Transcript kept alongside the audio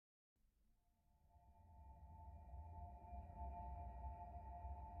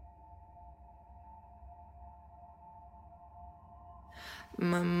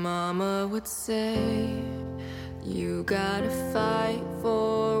My mama would say, you gotta fight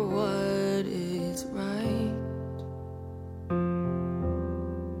for what is right.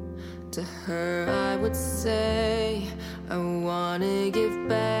 To her I would say, I wanna give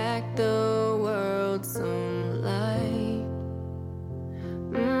back the world some light.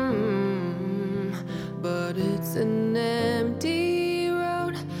 But it's an empty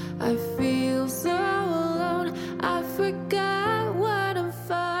road. I feel so alone. I forgot what I'm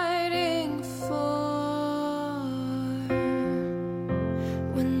fighting for.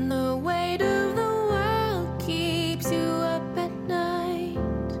 When the weight of the world keeps you up at night,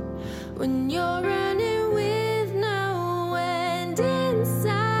 when you're running with no end in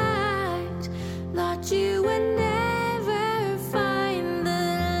sight, thought you would never find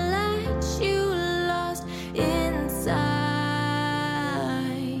the light you lost inside,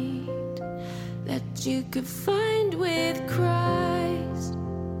 that you could find with Christ.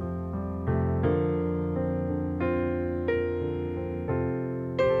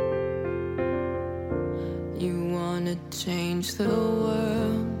 You wanna change the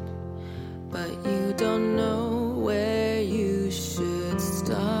world, but you don't know where you should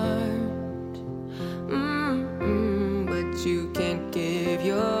start. But you can't give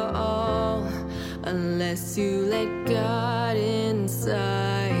your all unless you let God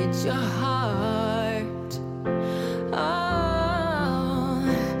inside your heart. Oh,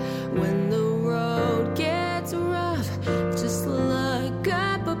 when the road gets rough, just look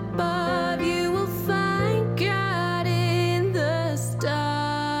up above. You will find God in the stars.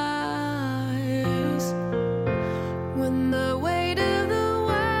 When the weight of the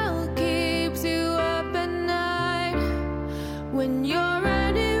world keeps you up at night, when you're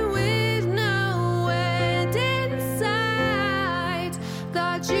running with no end in sight,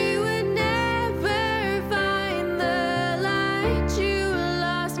 thought you would never find the light you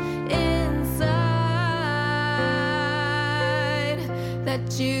lost inside,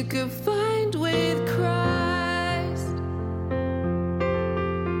 that you could find with Christ.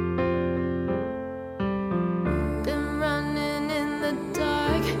 Been running in the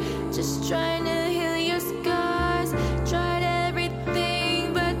dark, just trying to heal your scars. Tried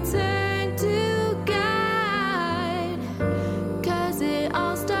everything but turn to God, 'cause it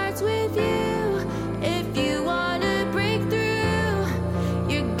all starts with you. If you wanna break through,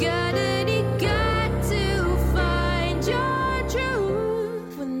 you're gonna need God to find your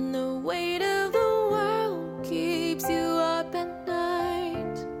truth. When the weight of the world keeps you up at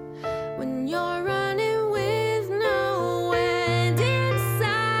night, when you're running with no end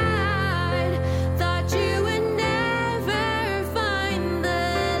inside, thought you would never find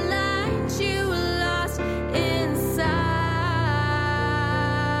the light you lost inside,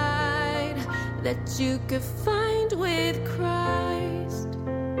 that you could find with Christ.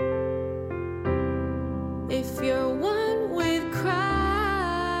 If you're one with Christ.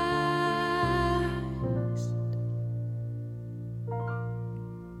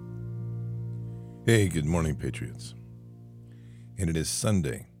 Hey, good morning, Patriots. And it is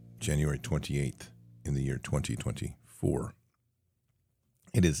Sunday, January 28th in the year 2024.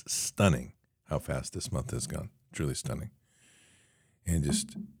 It is stunning how fast this month has gone. Truly stunning. And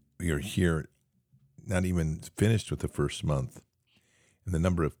just, we are here, not even finished with the first month. And the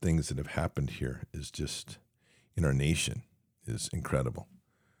number of things that have happened here is just, in our nation, is incredible.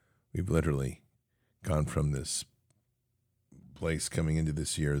 We've literally gone from this place coming into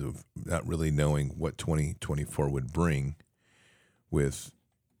this year of not really knowing what 2024 would bring, with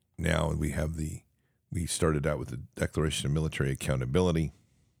now we started out with the Declaration of Military Accountability,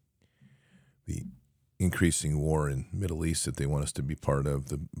 the increasing war in Middle East that they want us to be part of,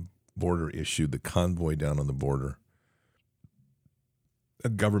 the border issue, the convoy down on the border, a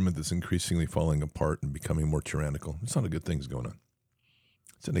government that's increasingly falling apart and becoming more tyrannical. It's not a good things going on.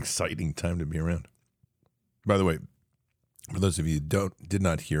 It's an exciting time to be around. By the way, for those of you who did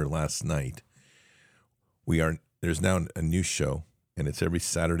not hear last night, there's now a new show, and it's every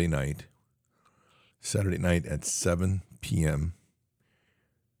Saturday night at 7 p.m.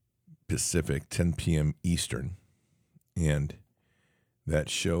 Pacific, 10 p.m. Eastern, and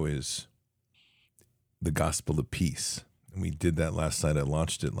that show is The Gospel of Peace. And we did that last night. I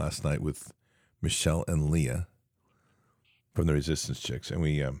launched it last night with Michelle and Leah from the Resistance Chicks, and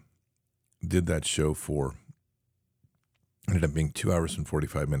we did that show ended up being 2 hours and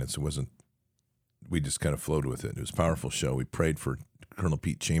 45 minutes. We just kind of flowed with it. It was a powerful show. We prayed for Colonel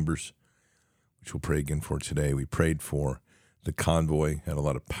Pete Chambers, which we'll pray again for today. We prayed for the convoy, had a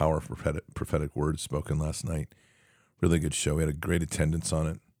lot of powerful prophetic words spoken last night. Really good show. We had a great attendance on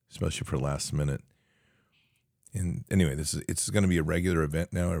it, especially for last minute. And anyway, it's going to be a regular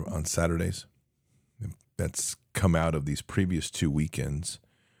event now on Saturdays. That's come out of these previous 2 weekends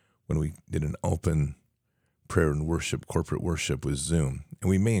when we did an open prayer and worship, corporate worship with Zoom. And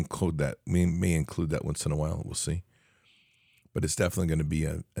we may include that. We may include that once in a while. We'll see. But it's definitely going to be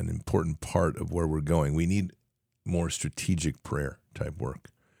an important part of where we're going. We need more strategic prayer type work.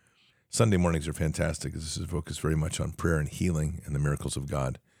 Sunday mornings are fantastic because this is focused very much on prayer and healing and the miracles of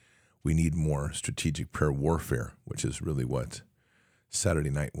God. We need more strategic prayer warfare, which is really what Saturday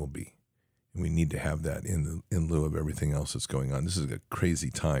night will be. And we need to have that in lieu of everything else that's going on. This is a crazy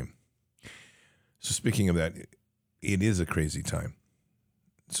time. So speaking of that, it is a crazy time.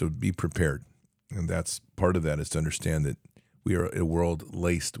 So be prepared. And that's part of that is to understand that we are a world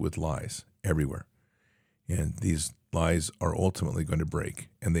laced with lies everywhere. And these lies are ultimately going to break.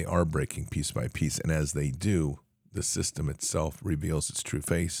 And they are breaking piece by piece. And as they do, the system itself reveals its true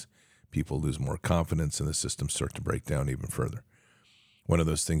face. People lose more confidence and the systems start to break down even further. One of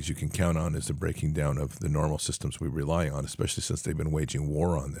those things you can count on is the breaking down of the normal systems we rely on, especially since they've been waging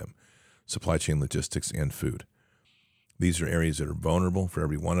war on them, supply chain logistics and food. These are areas that are vulnerable for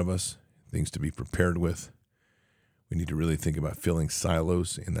every one of us, things to be prepared with. We need to really think about filling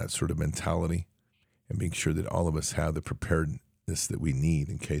silos in that sort of mentality and being sure that all of us have the preparedness that we need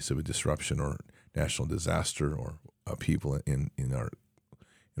in case of a disruption or national disaster or upheaval in our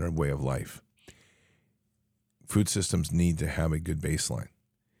way of life. Food systems need to have a good baseline.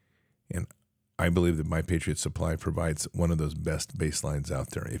 And I believe that My Patriot Supply provides one of those best baselines out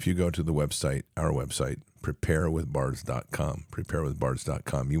there. If you go to the website, our website,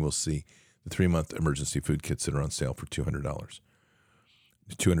 preparewithbards.com, you will see the 3-month emergency food kits that are on sale for $200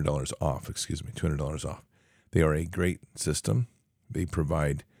 off. They are a great system. They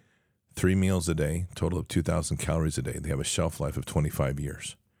provide 3 meals a day, total of 2,000 calories a day. They have a shelf life of 25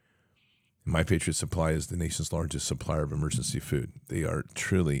 years. My Patriot Supply is the nation's largest supplier of emergency food. They are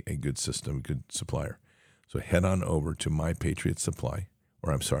truly a good system, a good supplier. So head on over to My Patriot Supply, to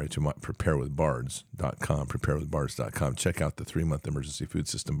preparewithbards.com. Check out the 3-month emergency food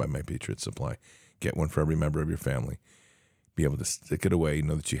system by My Patriot Supply. Get one for every member of your family. Be able to stick it away,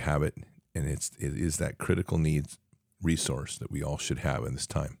 know that you have it, and it is that critical needs resource that we all should have in this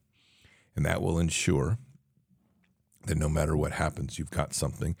time. And that will ensure that no matter what happens, you've got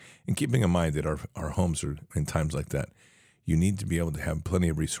something. And keeping in mind that our homes are in times like that, you need to be able to have plenty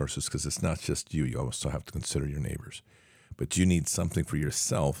of resources because it's not just you. You also have to consider your neighbors. But you need something for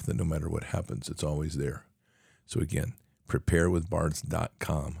yourself that no matter what happens, it's always there. So again,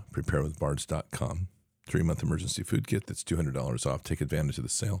 preparewithbards.com, 3-month emergency food kit that's $200 off. Take advantage of the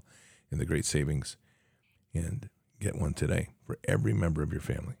sale and the great savings and get one today for every member of your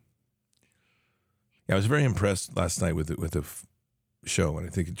family. I was very impressed last night with the show, and I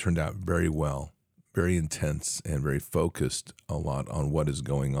think it turned out very well, very intense, and very focused a lot on what is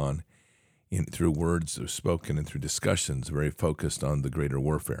going on through words spoken and through discussions, very focused on the greater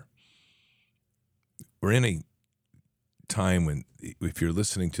warfare. We're in a time when, if you're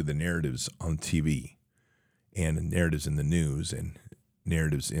listening to the narratives on TV and narratives in the news and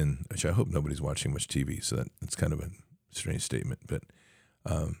narratives which I hope nobody's watching much TV, so that's kind of a strange statement, but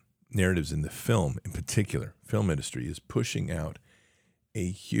narratives in the film in particular, film industry is pushing out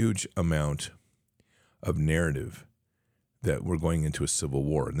a huge amount of narrative that we're going into a civil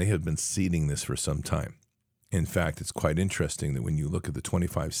war. And they have been seeding this for some time. In fact, it's quite interesting that when you look at the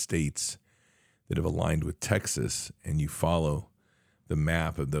 25 states that have aligned with Texas and you follow the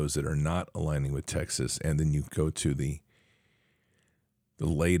map of those that are not aligning with Texas, and then you go to the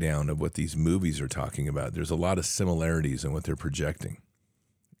laydown of what these movies are talking about, there's a lot of similarities in what they're projecting.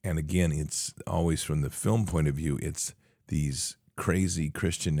 And again, it's always from the film point of view, it's these crazy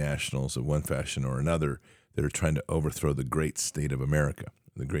Christian nationals of one fashion or another that are trying to overthrow the great state of America,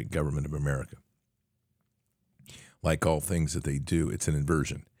 the great government of America. Like all things that they do, it's an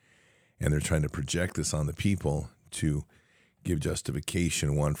inversion. And they're trying to project this on the people to give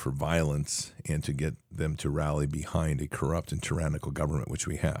justification, one, for violence, and to get them to rally behind a corrupt and tyrannical government, which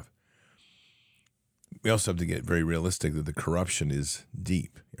we have. We also have to get very realistic that the corruption is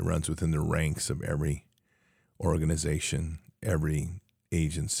deep. It runs within the ranks of every organization, every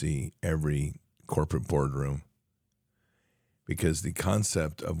agency, every corporate boardroom. Because the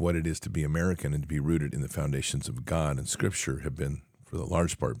concept of what it is to be American and to be rooted in the foundations of God and Scripture have been, for the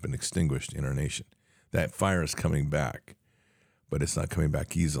large part, been extinguished in our nation. That fire is coming back, but it's not coming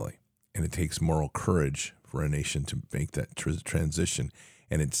back easily. And it takes moral courage for a nation to make that transition.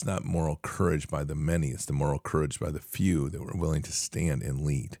 And it's not moral courage by the many, it's the moral courage by the few that were willing to stand and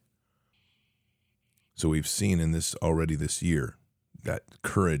lead. So we've seen in this already this year that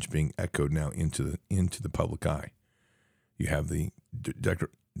courage being echoed now into the public eye. You have the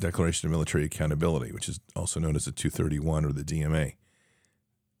Declaration of Military Accountability, which is also known as the 231 or the DMA.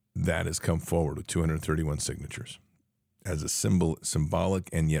 That has come forward with 231 signatures as a symbolic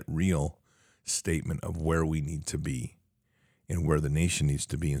and yet real statement of where we need to be and where the nation needs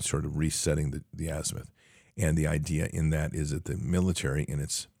to be in sort of resetting the azimuth. And the idea in that is that the military, and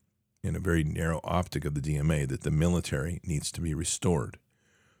it's in a very narrow optic of the DMA, that the military needs to be restored.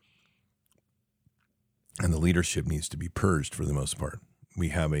 And the leadership needs to be purged for the most part. We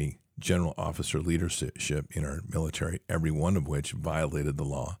have a general officer leadership in our military, every one of which violated the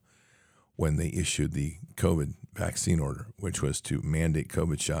law when they issued the COVID vaccine order, which was to mandate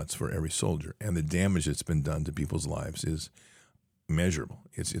COVID shots for every soldier. And the damage that's been done to people's lives is measurable.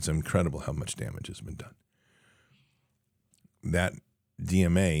 It's incredible how much damage has been done. That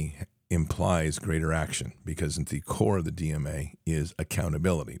DMA implies greater action because at the core of the DMA is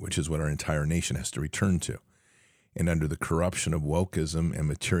accountability, which is what our entire nation has to return to. And under the corruption of wokeism and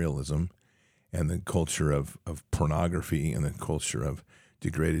materialism and the culture of pornography and the culture of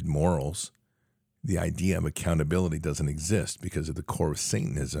degraded morals, the idea of accountability doesn't exist because at the core of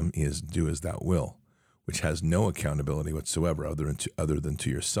Satanism is do as thou will, which has no accountability whatsoever other than to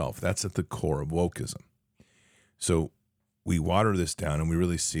yourself. That's at the core of wokeism. So we water this down, and we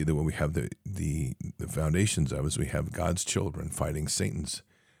really see that what we have the foundations of is we have God's children fighting Satan's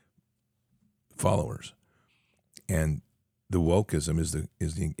followers, and the wokeism is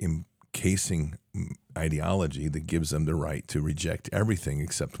the encasing ideology that gives them the right to reject everything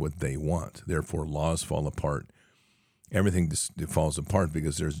except what they want. Therefore, laws fall apart. Everything falls apart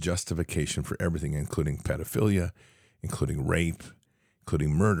because there's justification for everything, including pedophilia, including rape,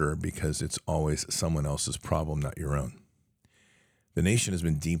 including murder, because it's always someone else's problem, not your own. The nation has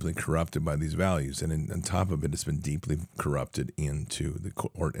been deeply corrupted by these values, and on top of it, it's been deeply corrupted into the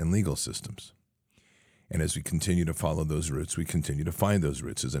court and legal systems. And as we continue to follow those roots, we continue to find those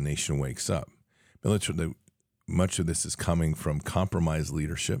roots as a nation wakes up. Much of this is coming from compromised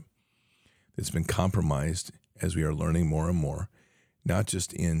leadership. It's been compromised as we are learning more and more, not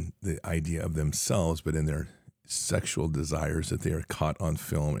just in the idea of themselves, but in their sexual desires that they are caught on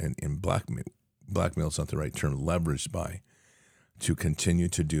film and in blackmail is not the right term, leveraged by, to continue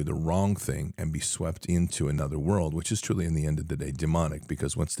to do the wrong thing and be swept into another world, which is truly, in the end of the day, demonic,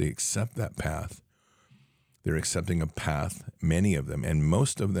 because once they accept that path, they're accepting a path, many of them, and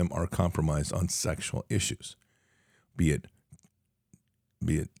most of them are compromised on sexual issues, be it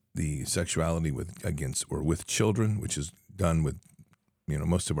the sexuality with children, which is done with,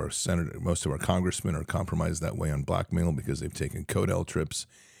 most of our congressmen are compromised that way on blackmail because they've taken Codel trips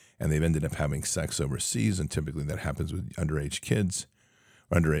and they've ended up having sex overseas, and typically that happens with underage kids,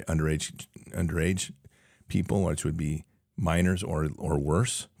 or underage people, which would be minors or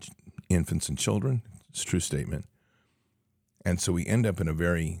worse, infants and children. It's a true statement. And so we end up in a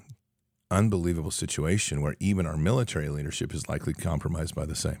very unbelievable situation where even our military leadership is likely compromised by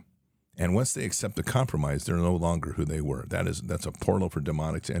the same. And once they accept the compromise, they're no longer who they were. That's a portal for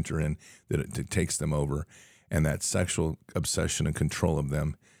demonic to enter in, that it takes them over, and that sexual obsession and control of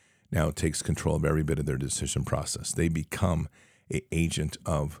them now takes control of every bit of their decision process. They become an agent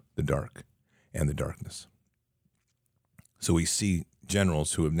of the dark and the darkness. So we see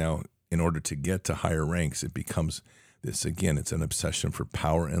generals who have now, in order to get to higher ranks, it becomes this, again, it's an obsession for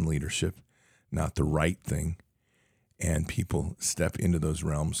power and leadership, not the right thing. And people step into those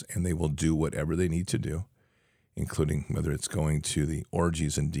realms and they will do whatever they need to do, including whether it's going to the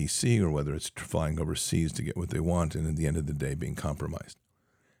orgies in D.C. or whether it's flying overseas to get what they want, and at the end of the day being compromised.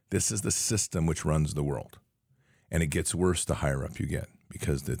 This is the system which runs the world. And it gets worse the higher up you get,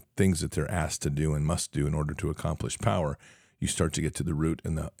 because the things that they're asked to do and must do in order to accomplish power, you start to get to the root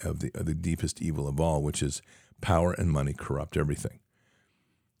of the deepest evil of all, which is power and money corrupt everything.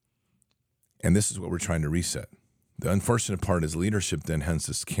 And this is what we're trying to reset. The unfortunate part is leadership then has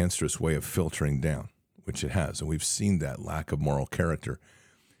this cancerous way of filtering down, which it has. And we've seen that lack of moral character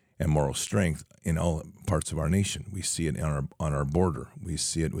and moral strength in all parts of our nation. We see it on our border. We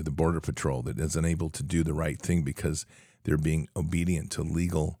see it with the Border Patrol that is unable to do the right thing because they're being obedient to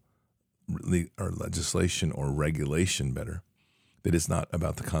legal or legislation or regulation, better, that is not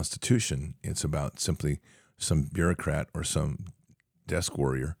about the Constitution. It's about simply some bureaucrat or some desk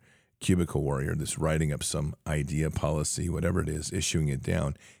warrior, cubicle warrior that's writing up some idea, policy, whatever it is, issuing it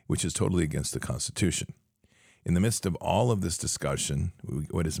down, which is totally against the Constitution. In the midst of all of this discussion,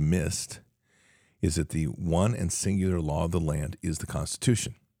 what is missed is that the one and singular law of the land is the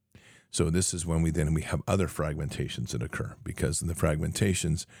Constitution. So this is when we have other fragmentations that occur, because in the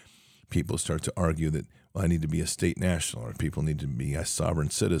fragmentations, people start to argue that, well, I need to be a state national, or people need to be a sovereign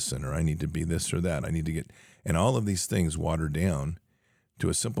citizen, or I need to be this or that. I need to get, and all of these things water down to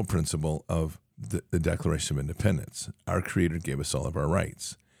a simple principle of the Declaration of Independence. Our Creator gave us all of our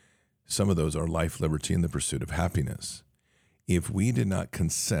rights. Some of those are life, liberty, and the pursuit of happiness. If we did not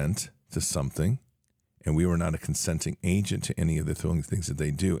consent to something, and we were not a consenting agent to any of the things that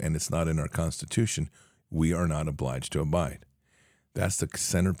they do, and it's not in our Constitution, we are not obliged to abide. That's the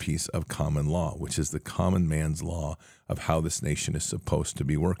centerpiece of common law, which is the common man's law of how this nation is supposed to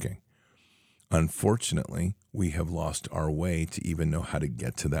be working. Unfortunately, we have lost our way to even know how to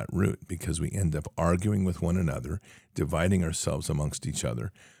get to that root, because we end up arguing with one another, dividing ourselves amongst each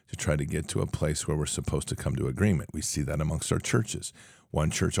other to try to get to a place where we're supposed to come to agreement. We see that amongst our churches.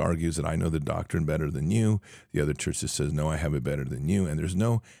 One church argues that I know the doctrine better than you. The other church says, no, I have it better than you. And there's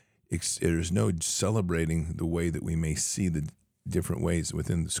no celebrating the way that we may see the different ways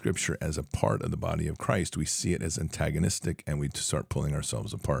within the Scripture as a part of the body of Christ. We see it as antagonistic, and we start pulling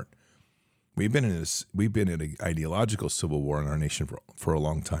ourselves apart. We've been in an ideological civil war in our nation for a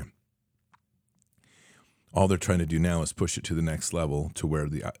long time. All they're trying to do now is push it to the next level, to where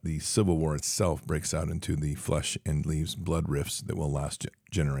the civil war itself breaks out into the flesh and leaves blood rifts that will last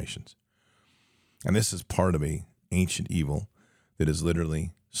generations. And this is part of an ancient evil that is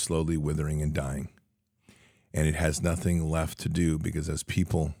literally slowly withering and dying. And it has nothing left to do, because as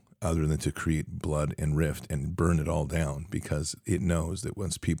people, other than to create blood and rift and burn it all down, because it knows that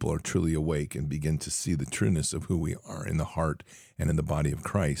once people are truly awake and begin to see the trueness of who we are in the heart and in the body of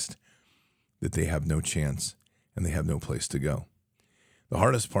Christ, that they have no chance and they have no place to go. The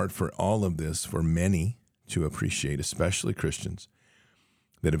hardest part for all of this, for many to appreciate, especially Christians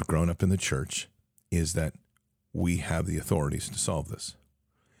that have grown up in the church, is that we have the authorities to solve this.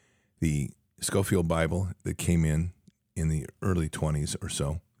 The Scofield Bible that came in the early 20s or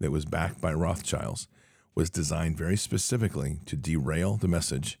so, that was backed by Rothschilds, was designed very specifically to derail the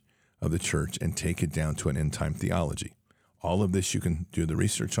message of the church and take it down to an end-time theology. All of this, you can do the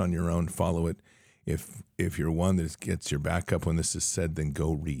research on your own, follow it. If you're one that gets your back up when this is said, then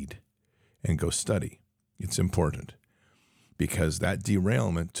go read and go study. It's important, because that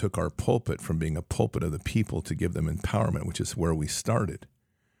derailment took our pulpit from being a pulpit of the people to give them empowerment, which is where we started.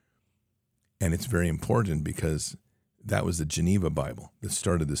 And it's very important, because that was the Geneva Bible that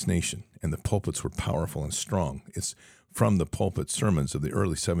started this nation, and the pulpits were powerful and strong. It's from the pulpit sermons of the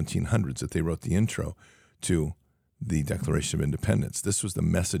early 1700s that they wrote the intro to the Declaration of Independence. This was the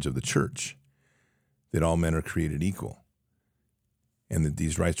message of the church, that all men are created equal, and that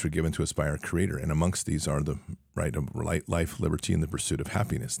these rights were given to us by our Creator. And amongst these are the right of life, liberty, and the pursuit of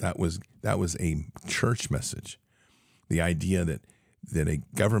happiness. That was a church message. The idea that a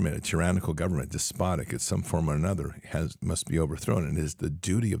government, a tyrannical government, despotic in some form or another, must be overthrown, and it is the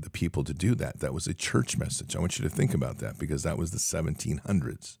duty of the people to do that. That was a church message. I want you to think about that, because that was the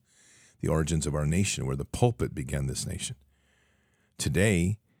 1700s, the origins of our nation, where the pulpit began this nation.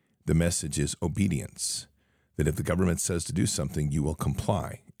 Today, the message is obedience, that if the government says to do something, you will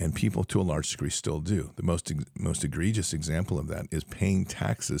comply, and people to a large degree still do. The most egregious example of that is paying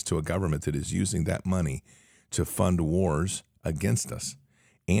taxes to a government that is using that money to fund wars against us,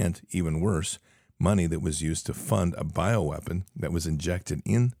 and even worse, money that was used to fund a bioweapon that was injected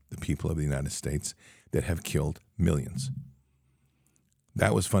in the people of the United States that have killed millions.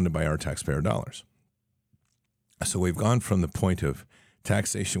 That was funded by our taxpayer dollars. So we've gone from the point of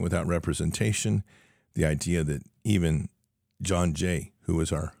taxation without representation, the idea that even John Jay, who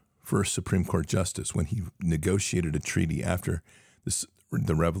was our first Supreme Court justice, when he negotiated a treaty after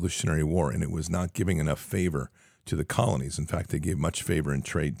the Revolutionary War, and it was not giving enough favor to the colonies. In fact, they gave much favor in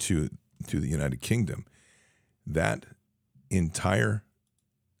trade to the United Kingdom. That entire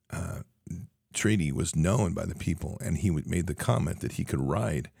treaty was known by the people, and he made the comment that he could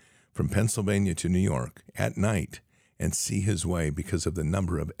ride from Pennsylvania to New York at night and see his way because of the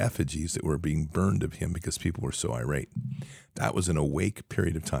number of effigies that were being burned of him because people were so irate. That was an awake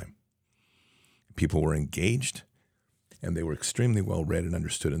period of time. People were engaged, and they were extremely well read and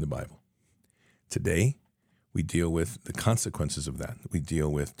understood in the Bible. Today, we deal with the consequences of that. We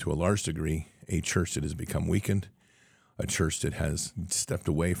deal with, to a large degree, a church that has become weakened, a church that has stepped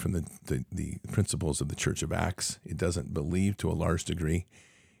away from the principles of the Church of Acts. It doesn't believe, to a large degree,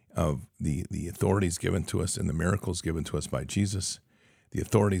 of the authorities given to us and the miracles given to us by Jesus. The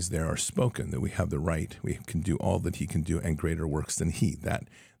authorities there are spoken, that we have the right, we can do all that he can do and greater works than he.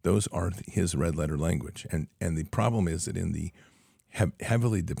 Those are his red letter language. And the problem is that in the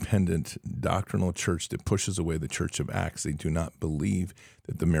heavily dependent doctrinal church that pushes away the Church of Acts, they do not believe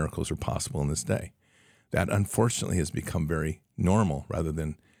that the miracles are possible in this day. That unfortunately has become very normal rather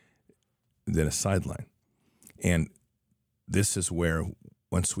than a sideline. And this is where,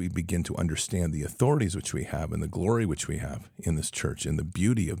 once we begin to understand the authorities which we have and the glory which we have in this church and the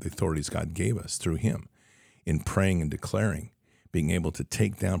beauty of the authorities God gave us through him in praying and declaring, being able to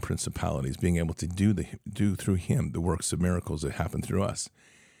take down principalities, being able to do through him the works of miracles that happen through us,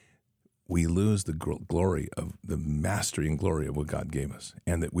 we lose the glory of the mastery and glory of what God gave us,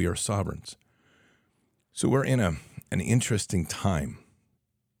 and that we are sovereigns. So we're in an interesting time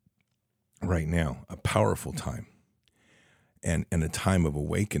right now, a powerful time, and a time of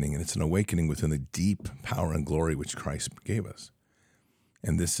awakening. And it's an awakening within the deep power and glory which Christ gave us.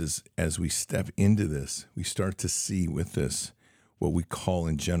 And this is, as we step into this, we start to see with this what we call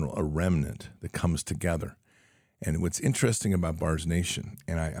in general a remnant that comes together. And what's interesting about Bars Nation,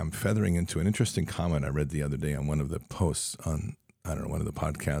 and I'm feathering into an interesting comment I read the other day on one of the posts on, I don't know, one of the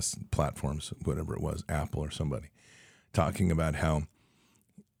podcast platforms, whatever it was, Apple or somebody, talking about how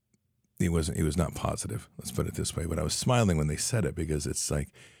it was not positive, let's put it this way, but I was smiling when they said it, because it's like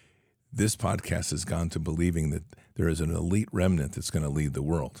this podcast has gone to believing that there is an elite remnant that's going to lead the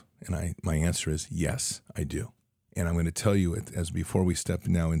world. And my answer is yes, I do. And I'm going to tell you, as before we step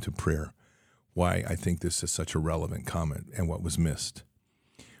now into prayer, why I think this is such a relevant comment and what was missed.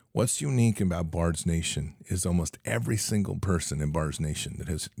 What's unique about Bars Nation is almost every single person in Bars Nation that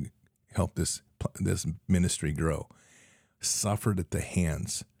has helped this ministry grow suffered at the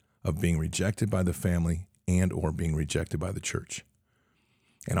hands of being rejected by the family and or being rejected by the church.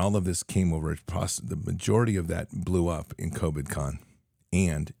 And all of this came over, the majority of that blew up in COVID-Con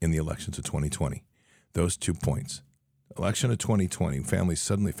and in the elections of 2020. Those 2 points. Election of 2020, families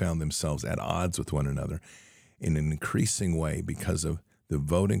suddenly found themselves at odds with one another in an increasing way because of the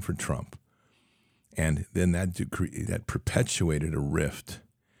voting for Trump. And then that perpetuated a rift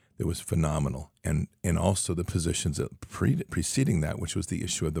that was phenomenal. And also the positions that preceding that, which was the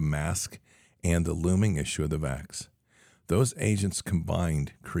issue of the mask and the looming issue of the vax. Those agents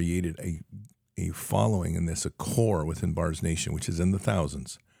combined created a following in this, a core within Bars Nation, which is in the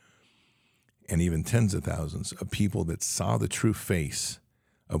thousands and even tens of thousands of people that saw the true face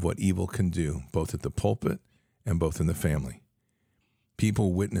of what evil can do, both at the pulpit and both in the family.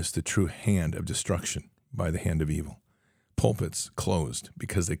 People witnessed the true hand of destruction by the hand of evil. Pulpits closed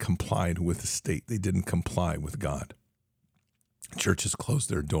because they complied with the state. They didn't comply with God. Churches closed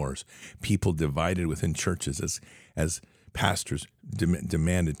their doors. People divided within churches as pastors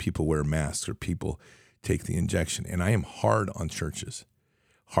demanded people wear masks or people take the injection. And I am hard on churches,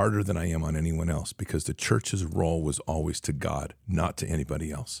 harder than I am on anyone else, because the church's role was always to God, not to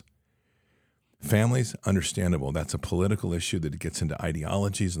anybody else. Families, understandable. That's a political issue that gets into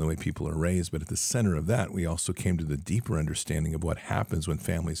ideologies and the way people are raised. But at the center of that, we also came to the deeper understanding of what happens when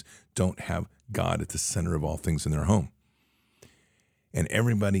families don't have God at the center of all things in their home. And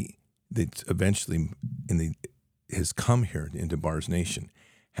everybody that eventually has come here into Bars Nation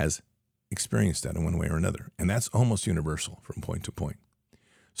has experienced that in one way or another. And that's almost universal from point to point.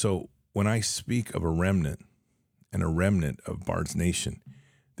 So when I speak of a remnant and a remnant of Bars Nation,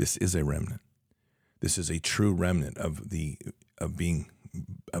 this is a remnant. This is a true remnant of being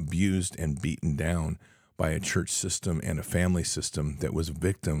abused and beaten down by a church system and a family system that was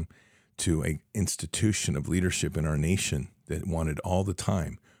victim to an institution of leadership in our nation that wanted all the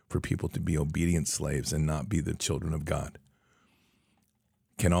time for people to be obedient slaves and not be the children of God.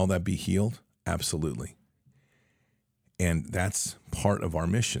 Can all that be healed? Absolutely. And that's part of our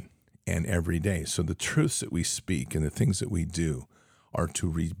mission and every day. So the truths that we speak and the things that we do are to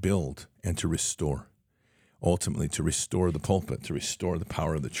rebuild and to restore. Ultimately, to restore the pulpit, to restore the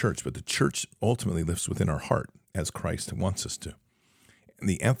power of the church. But the church ultimately lives within our heart as Christ wants us to. And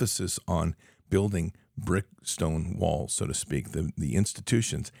the emphasis on building brick stone walls, so to speak, the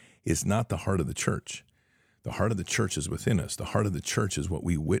institutions, is not the heart of the church. The heart of the church is within us. The heart of the church is what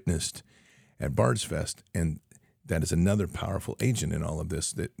we witnessed at Bards Fest, and that is another powerful agent in all of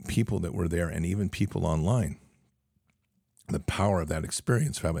this, that people that were there and even people online, the power of that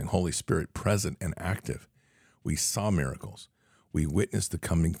experience of having Holy Spirit present and active. We saw miracles. We witnessed the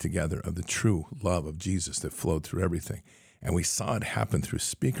coming together of the true love of Jesus that flowed through everything. And we saw it happen through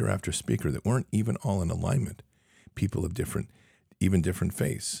speaker after speaker that weren't even all in alignment. People of different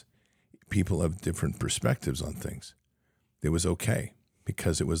faiths, people of different perspectives on things. It was okay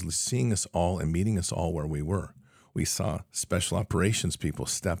because it was seeing us all and meeting us all where we were. We saw special operations people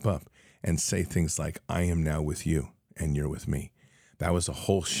step up and say things like, I am now with you and you're with me. That was a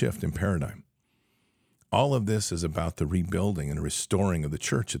whole shift in paradigm. All of this is about the rebuilding and restoring of the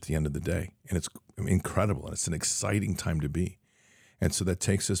church at the end of the day. And it's incredible. And it's an exciting time to be. And so that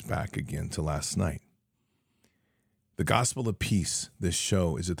takes us back again to last night. The gospel of peace, this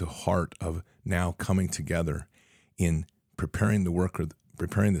show, is at the heart of now coming together in preparing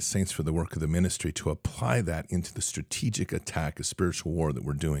the saints for the work of the ministry, to apply that into the strategic attack of spiritual war that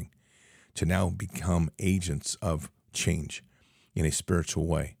we're doing, to now become agents of change in a spiritual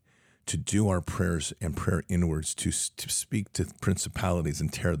way, to do our prayers and prayer inwards, to speak to principalities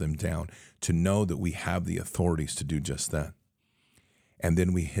and tear them down, to know that we have the authorities to do just that. And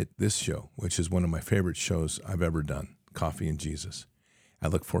then we hit this show, which is one of my favorite shows I've ever done, Coffee and Jesus. I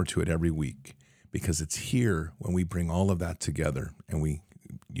look forward to it every week because it's here when we bring all of that together and we,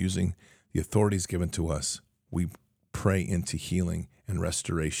 using the authorities given to us, we pray into healing and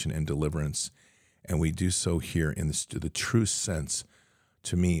restoration and deliverance. And we do so here in the true sense,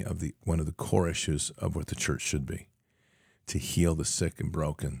 to me, of one of the core issues of what the church should be: to heal the sick and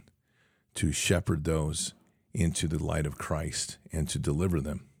broken, to shepherd those into the light of Christ, and to deliver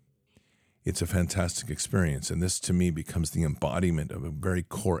them. It's a fantastic experience, and this to me becomes the embodiment of a very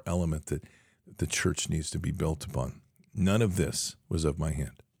core element that the church needs to be built upon. None of this was of my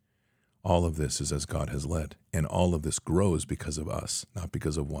hand. All of this is as God has led, and all of this grows because of us, not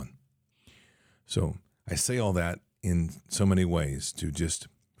because of one. So I say all that in so many ways to just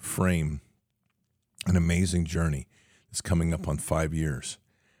frame an amazing journey that's coming up on 5 years,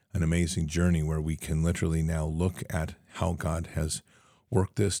 an amazing journey where we can literally now look at how God has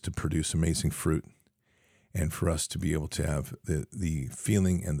worked this to produce amazing fruit, and for us to be able to have the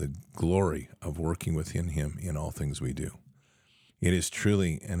feeling and the glory of working within Him in all things we do. It is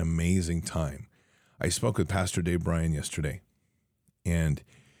truly an amazing time. I spoke with Pastor Dave Bryan yesterday, and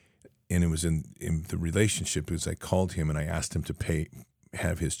it was in the relationship, as I called him and I asked him to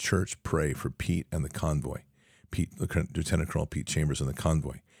have his church pray for Pete and the convoy, Lieutenant Colonel Pete Chambers and the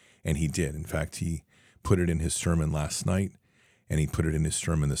convoy. And he did. In fact, he put it in his sermon last night, and he put it in his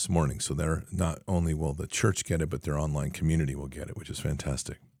sermon this morning. So they're not only will the church get it, but their online community will get it, which is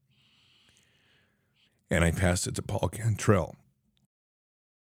fantastic. And I passed it to Paul Cantrell,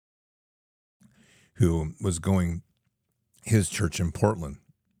 who was going his church in Portland,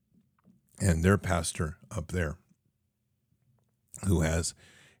 and their pastor up there, who has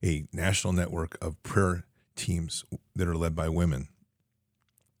a national network of prayer teams that are led by women.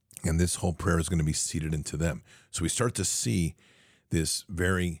 And this whole prayer is going to be seeded into them. So we start to see this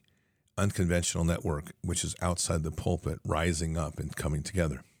very unconventional network, which is outside the pulpit, rising up and coming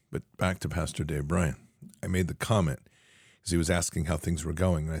together. But back to Pastor Dave Bryan. I made the comment because he was asking how things were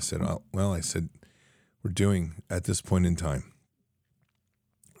going. And I said, we're doing, at this point in time,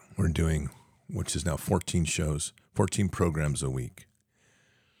 we're doing, which is now 14 shows, 14 programs a week.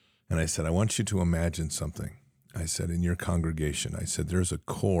 And I said, I want you to imagine something. I said, in your congregation, I said, there's a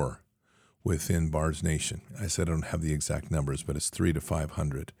core within Bars Nation. I said, I don't have the exact numbers, but it's 300 to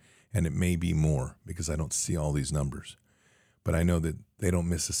 500. And it may be more because I don't see all these numbers. But I know that they don't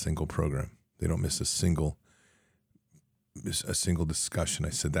miss a single program. They don't miss a single discussion. I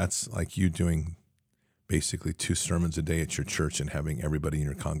said, that's like you doing basically 2 sermons a day at your church and having everybody in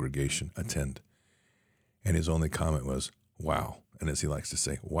your congregation attend. And his only comment was, wow. And as he likes to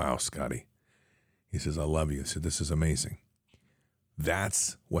say, wow, Scotty. He says, I love you. He said, this is amazing.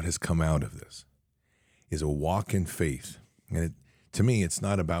 That's what has come out of this, is a walk in faith. And to me, it's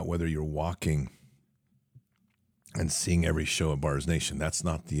not about whether you're walking and seeing every show of Bars Nation. That's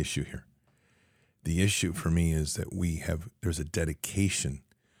not the issue here. The issue for me is that there's a dedication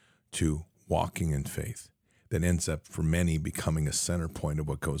to walking in faith that ends up for many becoming a center point of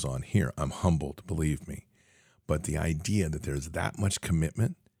what goes on here. I'm humbled, believe me. But the idea that there's that much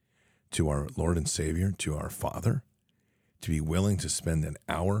commitment to our Lord and Savior, to our Father, to be willing to spend an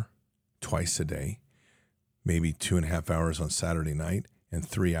hour twice a day, maybe 2.5 hours on Saturday night and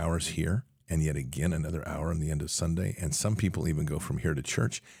 3 hours here, and yet again another hour on the end of Sunday. And some people even go from here to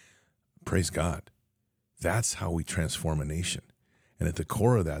church. Praise God. That's how we transform a nation. And at the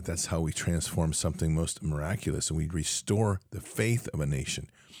core of that, that's how we transform something most miraculous. And we restore the faith of a nation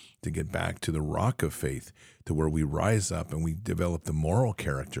to get back to the rock of faith, to where we rise up and we develop the moral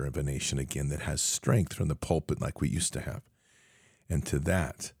character of a nation again that has strength from the pulpit like we used to have. And to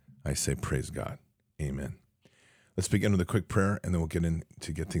that, I say, praise God. Amen. Let's begin with a quick prayer, and then we'll get in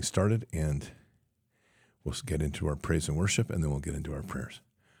to get things started, and we'll get into our praise and worship, and then we'll get into our prayers.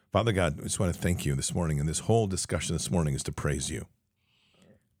 Father God, I just want to thank you this morning, and this whole discussion this morning is to praise you.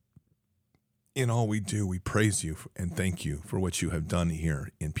 In all we do, we praise you and thank you for what you have done here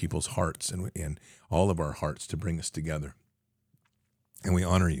in people's hearts and in all of our hearts to bring us together. And we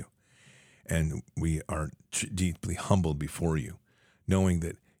honor you, and we are deeply humbled before you, knowing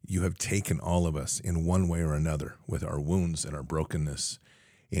that you have taken all of us in one way or another with our wounds and our brokenness,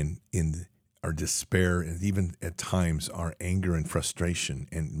 in our despair, and even at times our anger and frustration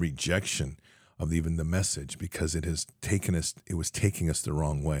and rejection of even the message, because it was taking us the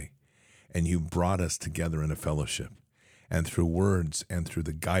wrong way. And you brought us together in a fellowship. And through words and through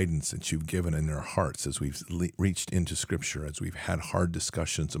the guidance that you've given in our hearts as we've reached into Scripture, as we've had hard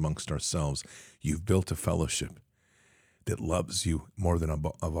discussions amongst ourselves, you've built a fellowship that loves you more than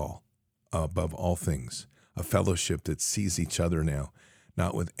above all things. A fellowship that sees each other now,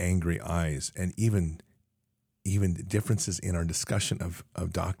 not with angry eyes, and even differences in our discussion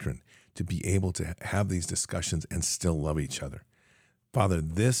of doctrine, to be able to have these discussions and still love each other. Father,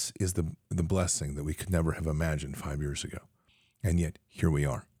 this is the blessing that we could never have imagined 5 years ago. And yet, here we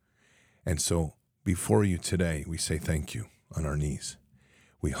are. And so, before you today, we say thank you on our knees.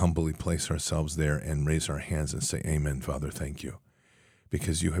 We humbly place ourselves there and raise our hands and say, Amen, Father, thank you.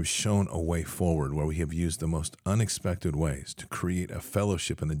 Because you have shown a way forward where we have used the most unexpected ways to create a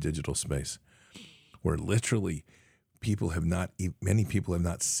fellowship in the digital space, where literally many people have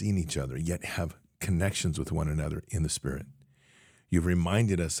not seen each other, yet have connections with one another in the Spirit. You've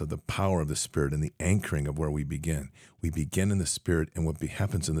reminded us of the power of the Spirit and the anchoring of where we begin. We begin in the Spirit, and what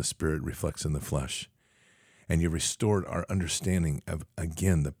happens in the Spirit reflects in the flesh. And you restored our understanding of,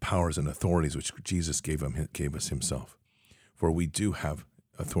 again, the powers and authorities which Jesus gave us himself. For we do have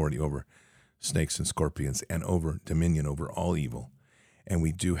authority over snakes and scorpions and over dominion over all evil. And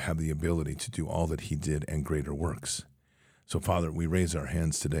we do have the ability to do all that he did and greater works. So, Father, we raise our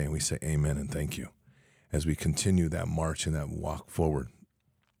hands today and we say amen and thank you as we continue that march and that walk forward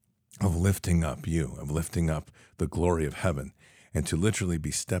of lifting up you, of lifting up the glory of heaven, and to literally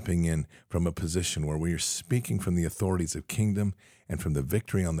be stepping in from a position where we are speaking from the authorities of kingdom and from the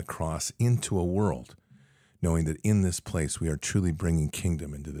victory on the cross into a world, knowing that in this place we are truly bringing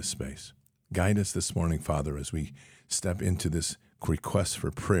kingdom into this space. Guide us this morning, Father, as we step into this request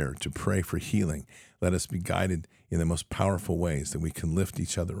for prayer, to pray for healing. Let us be guided in the most powerful ways that we can lift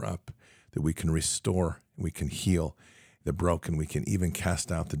each other up, that we can restore, we can heal the broken, we can even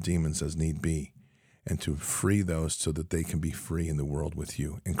cast out the demons as need be, and to free those so that they can be free in the world with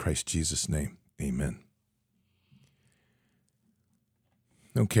you. In Christ Jesus' name, amen.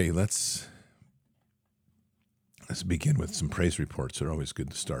 Okay, let's begin with some praise reports. They're always good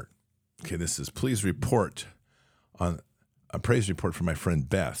to start. Okay, this is please report on a praise report from my friend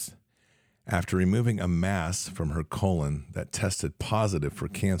Beth. After removing a mass from her colon that tested positive for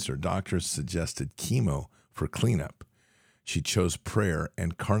cancer, doctors suggested chemo for cleanup. She chose prayer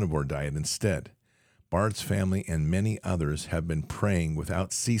and carnivore diet instead. Bard's family and many others have been praying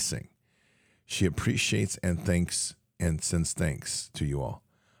without ceasing. She appreciates and sends thanks to you all.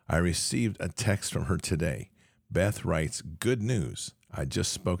 I received a text from her today. Beth writes, "Good news. I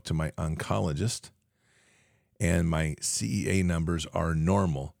just spoke to my oncologist and my CEA numbers are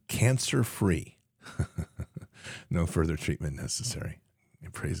normal, cancer-free. No further treatment necessary."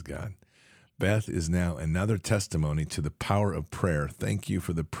 Praise God. Beth is now another testimony to the power of prayer. Thank you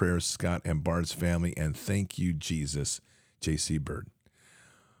for the prayers, Scott and Bard's family, and thank you, Jesus, J.C. Bird.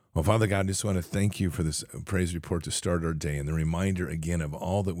 Well, Father God, I just want to thank you for this praise report to start our day and the reminder again of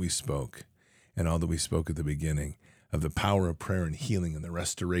all that we spoke and all that we spoke at the beginning of the power of prayer and healing and the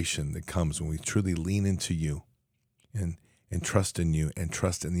restoration that comes when we truly lean into you and trust in you and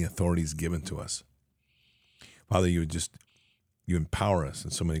trust in the authorities given to us. Father, you empower us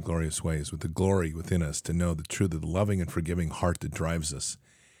in so many glorious ways with the glory within us to know the truth of the loving and forgiving heart that drives us,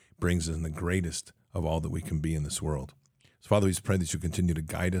 brings us in the greatest of all that we can be in this world. So, Father, we just pray that you continue to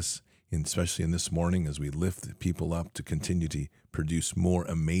guide us, especially in this morning as we lift the people up to continue to produce more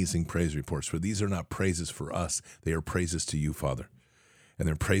amazing praise reports. For these are not praises for us, they are praises to you, Father. And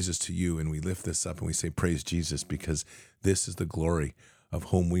they're praises to you, and we lift this up and we say, praise Jesus, because this is the glory of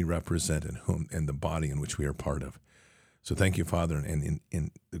whom we represent and the body in which we are part of. So thank you, Father, and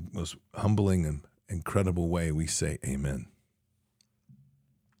in the most humbling and incredible way, we say amen.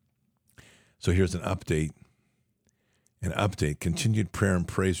 So here's an update, continued prayer and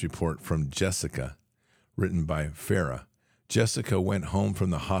praise report from Jessica, written by Farah. Jessica went home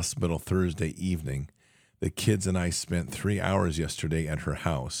from the hospital Thursday evening. The kids and I spent 3 hours yesterday at her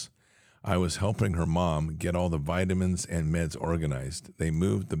house. I was helping her mom get all the vitamins and meds organized. They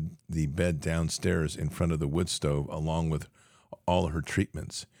moved the bed downstairs in front of the wood stove along with all her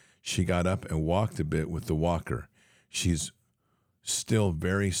treatments. She got up and walked a bit with the walker. She's still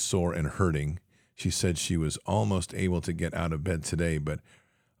very sore and hurting. She said she was almost able to get out of bed today, but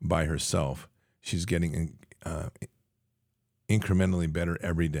by herself. She's getting incrementally better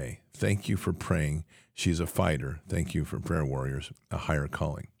every day. Thank you for praying. She's a fighter. Thank you for prayer warriors, a higher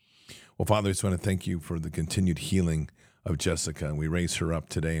calling. Well, Father, I just want to thank you for the continued healing of Jessica. And we raise her up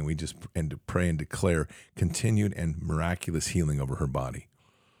today and we just pray and declare continued and miraculous healing over her body.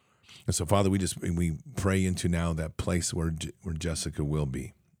 And so, Father, we pray into now that place where Jessica will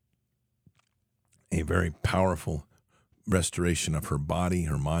be. A very powerful restoration of her body,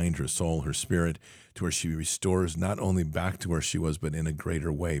 her mind, her soul, her spirit, to where she restores not only back to where she was, but in a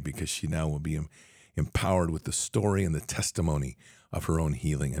greater way, because she now will be empowered with the story and the testimony of her own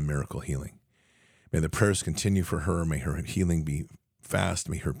healing and miracle healing. May the prayers continue for her. May her healing be fast.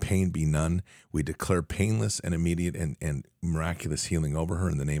 May her pain be none. We declare painless and immediate and miraculous healing over her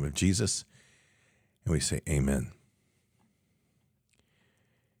in the name of Jesus. And we say amen.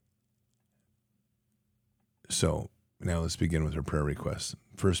 So now let's begin with her prayer requests.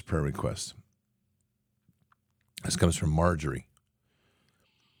 First prayer request. This comes from Marjorie.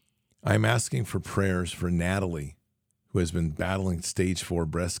 I'm asking for prayers for Natalie, who has been battling stage 4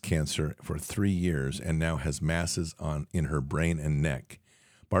 breast cancer for 3 years and now has masses in her brain and neck.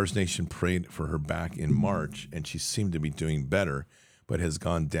 Bars Nation prayed for her back in March, and she seemed to be doing better, but has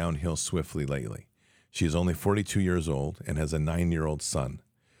gone downhill swiftly lately. She is only 42 years old and has a 9-year-old son.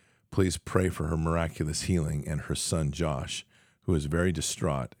 Please pray for her miraculous healing and her son, Josh, who is very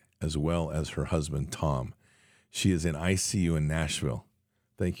distraught, as well as her husband, Tom. She is in ICU in Nashville.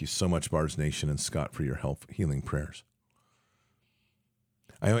 Thank you so much, Bars Nation and Scott, for your healing prayers.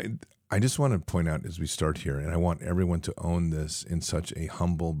 I just want to point out as we start here, and I want everyone to own this in such a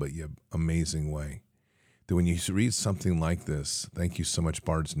humble but yet amazing way, that when you read something like this, thank you so much,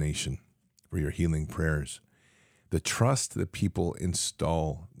 Bars Nation, for your healing prayers. The trust that people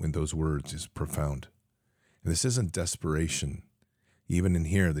install in those words is profound. And this isn't desperation. Even in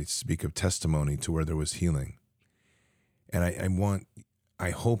here, they speak of testimony to where there was healing. And I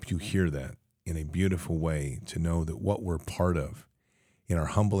hope you hear that in a beautiful way, to know that what we're part of in our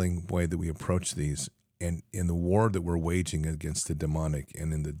humbling way that we approach these, and in the war that we're waging against the demonic,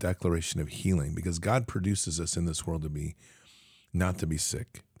 and in the declaration of healing, because God produces us in this world not to be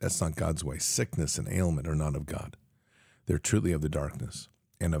sick. That's not God's way. Sickness and ailment are not of God. They're truly of the darkness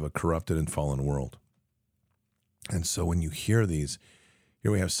and of a corrupted and fallen world. And so when you hear these,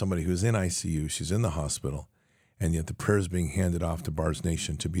 here we have somebody who's in ICU, she's in the hospital, and yet the prayer is being handed off to Bars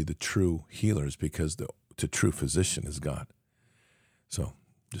Nation to be the true healers, because the true physician is God. So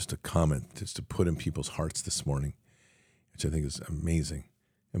just a comment, just to put in people's hearts this morning, which I think is amazing.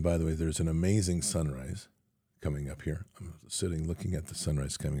 And by the way, there's an amazing sunrise coming up here. I'm sitting looking at the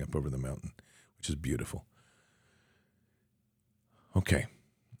sunrise coming up over the mountain, which is beautiful. Okay.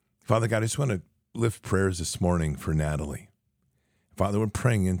 Father God, I just want to lift prayers this morning for Natalie. Father, we're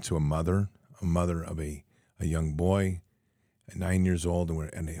praying into a mother of a young boy, 9 years old,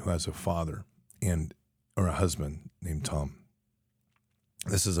 and who has a father or a husband named Tom.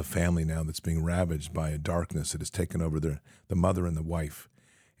 This is a family now that's being ravaged by a darkness that has taken over the mother and the wife,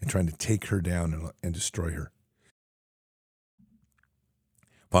 and trying to take her down and destroy her.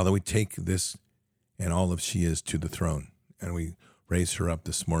 Father, we take this and all of she is to the throne, and we raise her up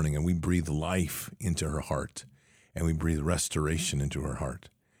this morning, and we breathe life into her heart, and we breathe restoration into her heart.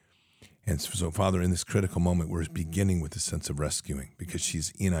 And so, Father, in this critical moment, we're beginning with a sense of rescuing, because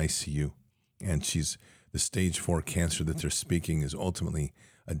she's in ICU, and the stage 4 cancer that they're speaking is ultimately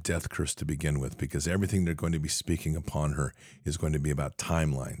a death curse to begin with, because everything they're going to be speaking upon her is going to be about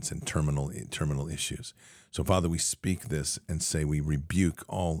timelines and terminal issues. So, Father, we speak this and say we rebuke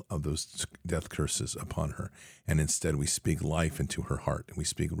all of those death curses upon her, and instead we speak life into her heart, and we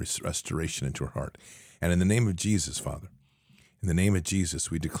speak restoration into her heart. And in the name of Jesus, Father, in the name of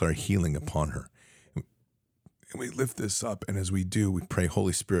Jesus, we declare healing upon her. And we lift this up, and as we do, we pray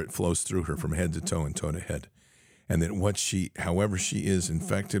Holy Spirit flows through her from head to toe and toe to head. And that however she is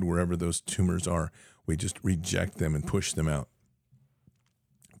infected, wherever those tumors are, we just reject them and push them out.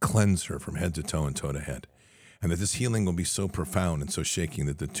 Cleanse her from head to toe and toe to head. And that this healing will be so profound and so shaking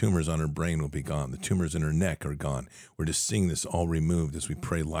that the tumors on her brain will be gone. The tumors in her neck are gone. We're just seeing this all removed as we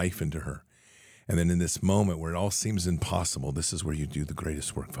pray life into her. And then in this moment where it all seems impossible, this is where you do the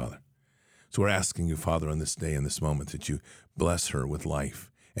greatest work, Father. So we're asking you, Father, on this day, in this moment, that you bless her with life.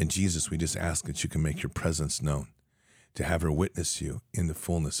 And Jesus, we just ask that you can make your presence known, to have her witness you in the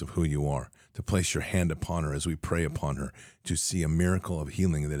fullness of who you are, to place your hand upon her as we pray upon her, to see a miracle of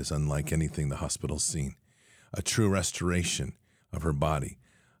healing that is unlike anything the hospital's seen, a true restoration of her body,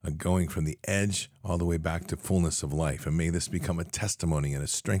 a going from the edge all the way back to fullness of life. And may this become a testimony and a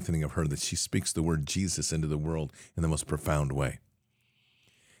strengthening of her, that she speaks the word Jesus into the world in the most profound way.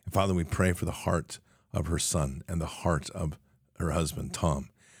 And Father, we pray for the heart of her son and the heart of her husband, Tom.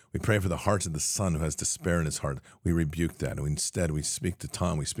 We pray for the heart of the son who has despair in his heart. We rebuke that. And instead, we speak to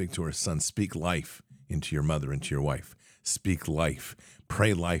Tom. We speak to her son. Speak life into your mother, into your wife. Speak life.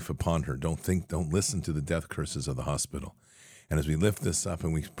 Pray life upon her. Don't listen to the death curses of the hospital. And as we lift this up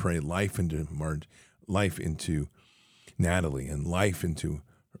and we pray life into Natalie, and life into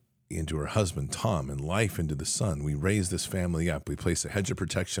her husband, Tom, and life into the son, we raise this family up. We place a hedge of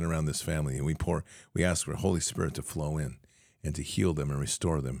protection around this family, and we ask for Holy Spirit to flow in and to heal them and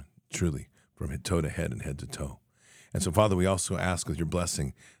restore them truly from toe to head and head to toe. And so, Father, we also ask with your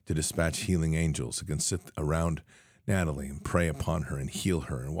blessing to dispatch healing angels who can sit around Natalie and pray upon her and heal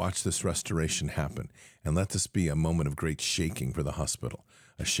her and watch this restoration happen. And let this be a moment of great shaking for the hospital,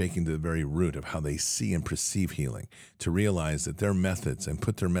 a shaking to the very root of how they see and perceive healing, to realize that their methods, and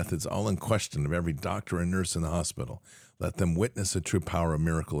put their methods all in question of every doctor and nurse in the hospital, let them witness the true power and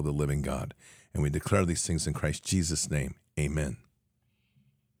miracle of the living God. And we declare these things in Christ Jesus' name. Amen.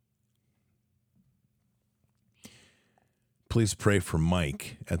 Please pray for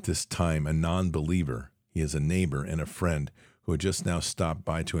Mike at this time, a non-believer. He is a neighbor and a friend who had just now stopped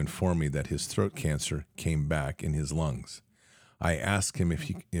by to inform me that his throat cancer came back in his lungs. I asked him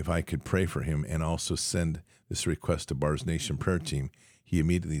if I could pray for him and also send this request to Bars Nation prayer team. He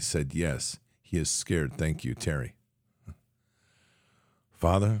immediately said yes. He is scared. Thank you, Terry.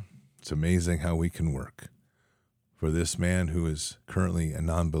 Father, it's amazing how we can work. For this man who is currently a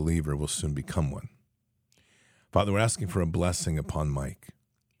non-believer will soon become one. Father, we're asking for a blessing upon Mike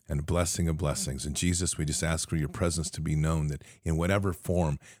and a blessing of blessings. And Jesus, we just ask for your presence to be known, that in whatever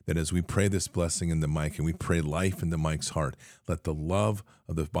form, that as we pray this blessing into Mike and we pray life into Mike's heart, let the love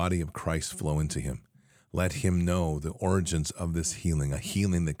of the body of Christ flow into him. Let him know the origins of this healing, a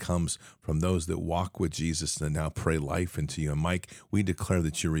healing that comes from those that walk with Jesus and now pray life into you. And Mike, we declare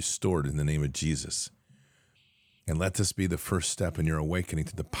that you're restored in the name of Jesus. And let this be the first step in your awakening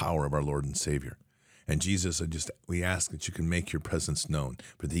to the power of our Lord and Savior. And Jesus, we ask that you can make your presence known,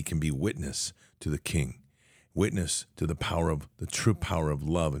 for that he can be witness to the King, witness to the true power of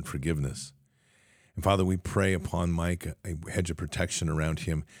love and forgiveness. And Father, we pray upon Mike a hedge of protection around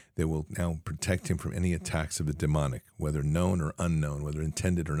him that will now protect him from any attacks of the demonic, whether known or unknown, whether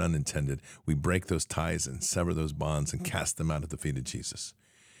intended or unintended. We break those ties and sever those bonds and cast them out at the feet of Jesus.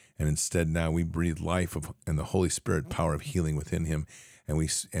 And instead now we breathe life and the Holy Spirit power of healing within him. And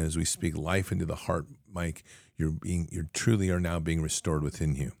as we speak life into the heart, Mike, you truly are now being restored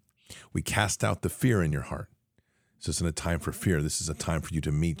within you. We cast out the fear in your heart. This isn't a time for fear. This is a time for you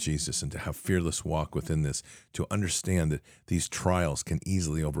to meet Jesus and to have fearless walk within this, to understand that these trials can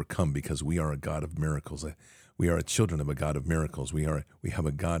easily overcome because we are a God of miracles. We are children of a God of miracles. We have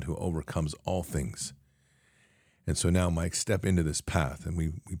a God who overcomes all things. And so now, Mike, step into this path, and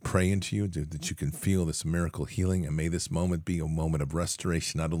we pray into you that you can feel this miracle healing, and may this moment be a moment of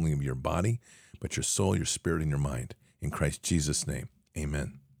restoration, not only of your body, but your soul, your spirit, and your mind. In Christ Jesus' name,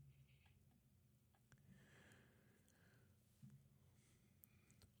 amen.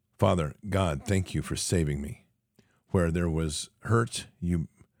 Father, God, thank you for saving me. Where there was hurt, you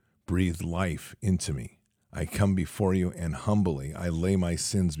breathed life into me. I come before you, and humbly I lay my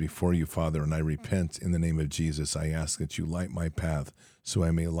sins before you, Father, and I repent in the name of Jesus. I ask that you light my path so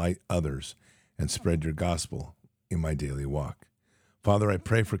I may light others and spread your gospel in my daily walk. Father, I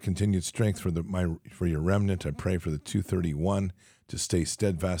pray for continued strength for your remnant. I pray for the 231 to stay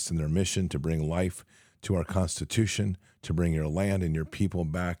steadfast in their mission, to bring life to our Constitution, to bring your land and your people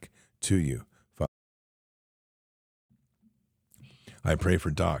back to you. Father, I pray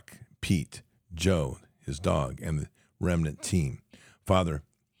for Doc, Pete, Joe, his dog, and the remnant team. Father,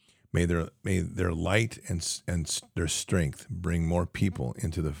 may their light and their strength bring more people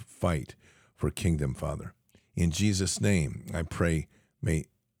into the fight for kingdom, Father. In Jesus' name, I pray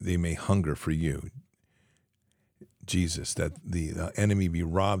they may hunger for you, Jesus, that the enemy be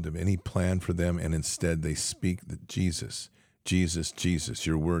robbed of any plan for them, and instead they speak that Jesus,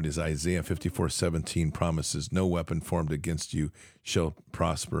 your word is Isaiah 54:17 promises, no weapon formed against you shall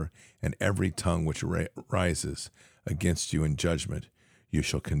prosper, and every tongue which rises against you in judgment you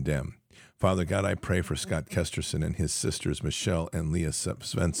shall condemn. Father God, I pray for Scott Kesterson and his sisters, Michelle and Leah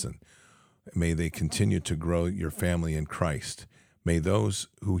Svensson. May they continue to grow your family in Christ. May those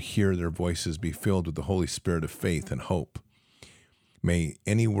who hear their voices be filled with the Holy Spirit of faith and hope. May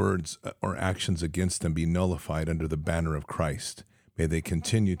any words or actions against them be nullified under the banner of Christ. May they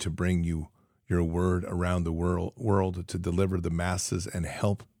continue to bring you your word around the world to deliver the masses and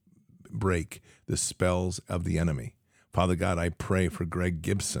help break the spells of the enemy. Father God, I pray for Greg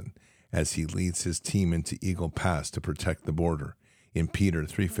Gibson as he leads his team into Eagle Pass to protect the border. In Peter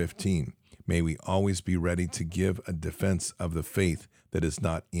 3:15, may we always be ready to give a defense of the faith that is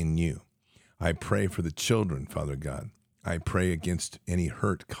not in you. I pray for the children, Father God. I pray against any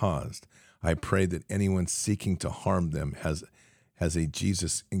hurt caused. I pray that anyone seeking to harm them has a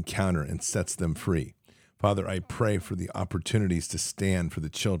Jesus encounter and sets them free. Father, I pray for the opportunities to stand for the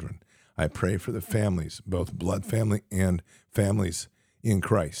children. I pray for the families, both blood family and families in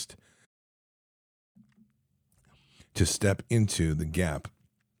Christ, to step into the gap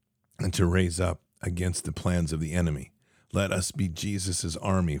and to raise up against the plans of the enemy. Let us be Jesus'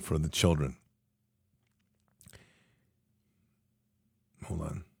 army for the children. Hold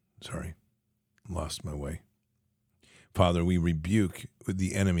on. Sorry. Lost my way. Father, we rebuke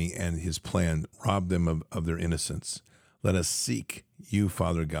the enemy and his plan, rob them of their innocence. Let us seek you,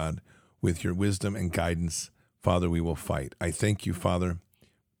 Father God, with your wisdom and guidance. Father, we will fight. I thank you, Father,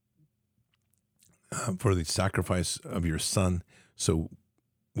 for the sacrifice of your Son so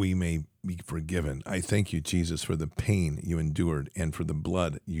we may be forgiven. I thank you, Jesus, for the pain you endured and for the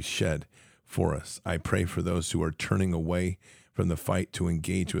blood you shed for us. I pray for those who are turning away from the fight to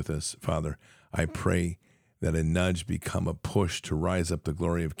engage with us, Father. I pray that a nudge become a push to rise up the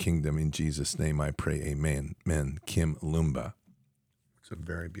glory of kingdom. In Jesus' name I pray, amen. Amen. Kim Lumba. It's a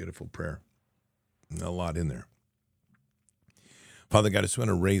very beautiful prayer. A lot in there. Father God, I just want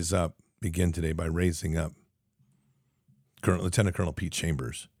to begin today by raising up Lieutenant Colonel Pete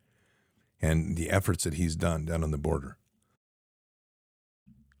Chambers and the efforts that he's done down on the border.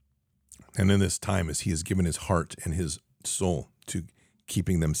 And in this time, as he has given his heart and his soul to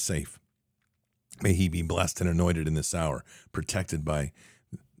keeping them safe, may he be blessed and anointed in this hour, protected by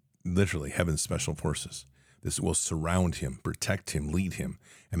literally heaven's special forces. This will surround him, protect him, lead him,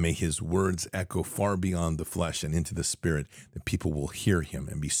 and may his words echo far beyond the flesh and into the spirit, that people will hear him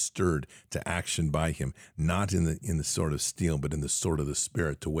and be stirred to action by him, not in the sword of steel, but in the sword of the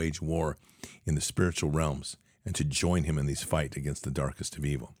spirit, to wage war in the spiritual realms and to join him in these fight against the darkest of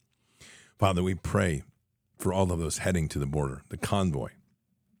evil. Father, we pray for all of those heading to the border, the convoy,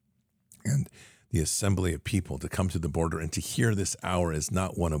 and the assembly of people to come to the border and to hear this hour as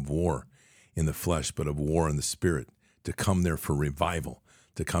not one of war in the flesh, but of war in the spirit, to come there for revival,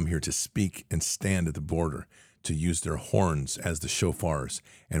 to come here to speak and stand at the border, to use their horns as the shofars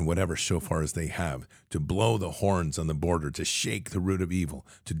and whatever shofars they have, to blow the horns on the border, to shake the root of evil,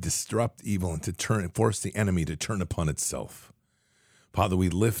 to disrupt evil and to force the enemy to turn upon itself. Father, we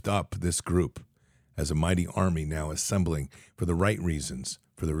lift up this group as a mighty army now assembling for the right reasons,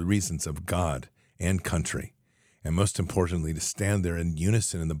 for the reasons of God and country, and most importantly, to stand there in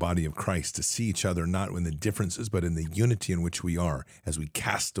unison in the body of Christ, to see each other not in the differences, but in the unity in which we are, as we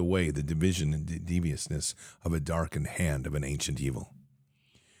cast away the division and deviousness of a darkened hand of an ancient evil.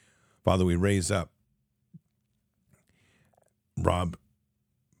 Father, we raise up Pastor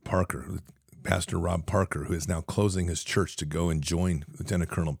Rob Parker, who is now closing his church to go and join Lieutenant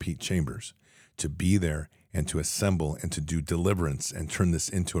Colonel Pete Chambers, to be there and to assemble and to do deliverance and turn this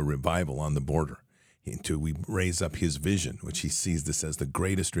into a revival on the border. We raise up his vision, which he sees this as the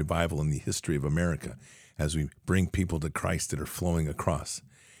greatest revival in the history of America, as we bring people to Christ that are flowing across.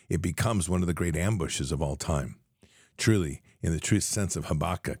 It becomes one of the great ambushes of all time. Truly, in the true sense of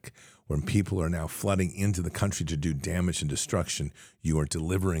Habakkuk, when people are now flooding into the country to do damage and destruction, you are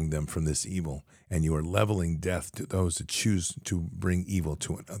delivering them from this evil, and you are leveling death to those that choose to bring evil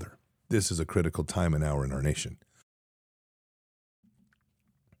to another. This is a critical time and hour in our nation.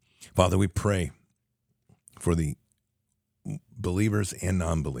 Father, we pray for the believers and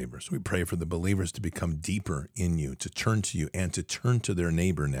non-believers. We pray for the believers to become deeper in you, to turn to you and to turn to their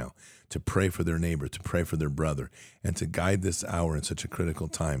neighbor now, to pray for their neighbor, to pray for their brother, and to guide this hour in such a critical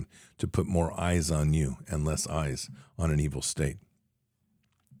time, to put more eyes on you and less eyes on an evil state.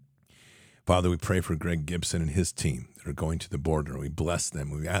 Father, we pray for Greg Gibson and his team that are going to the border. We bless them.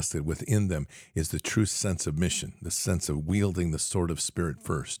 We ask that within them is the true sense of mission, the sense of wielding the sword of spirit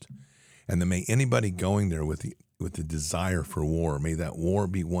first. And then may anybody going there with the desire for war, may that war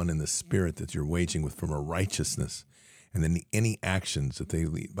be one in the spirit that you're waging with from a righteousness. And then any actions that they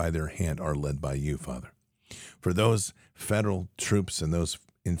lead by their hand are led by you, Father. For those federal troops and those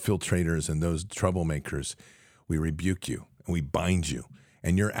infiltrators and those troublemakers, we rebuke you and we bind you.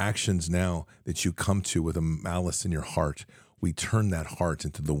 And your actions now that you come to with a malice in your heart, we turn that heart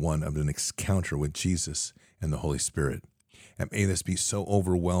into the one of an encounter with Jesus and the Holy Spirit. And may this be so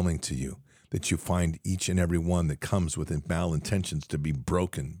overwhelming to you that you find each and every one that comes with malintentions to be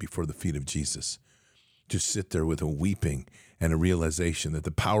broken before the feet of Jesus, to sit there with a weeping and a realization that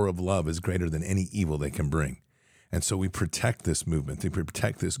the power of love is greater than any evil they can bring. And so we protect this movement, we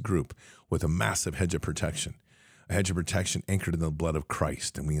protect this group with a massive hedge of protection, a hedge of protection anchored in the blood of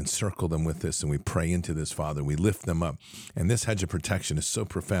Christ. And we encircle them with this and we pray into this, Father. We lift them up. And this hedge of protection is so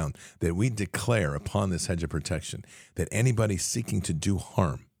profound that we declare upon this hedge of protection that anybody seeking to do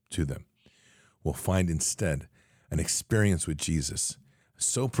harm to them will find instead an experience with Jesus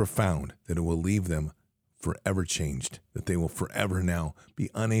so profound that it will leave them forever changed, that they will forever now be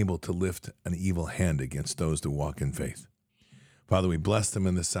unable to lift an evil hand against those that walk in faith. Father, we bless them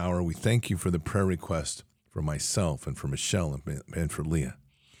in this hour. We thank you for the prayer request for myself and for Michelle and for Leah.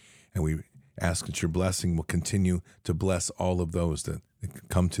 And we ask that your blessing will continue to bless all of those that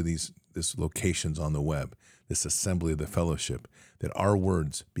come to these locations on the web, this assembly of the fellowship, that our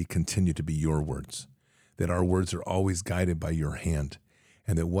words continue to be your words, that our words are always guided by your hand,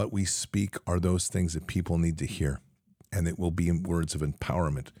 and that what we speak are those things that people need to hear, and that will be words of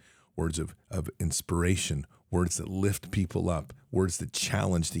empowerment, words of inspiration, words that lift people up, words that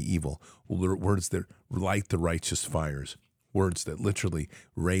challenge the evil, words that light the righteous fires, words that literally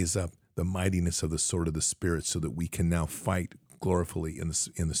raise up the mightiness of the sword of the Spirit so that we can now fight gloriously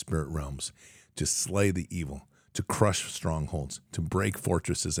in the spirit realms, to slay the evil, to crush strongholds, to break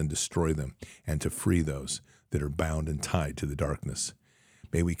fortresses and destroy them, and to free those that are bound and tied to the darkness.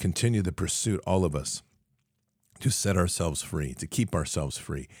 May we continue the pursuit, all of us, to set ourselves free, to keep ourselves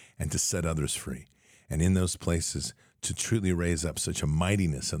free, and to set others free. And in those places, to truly raise up such a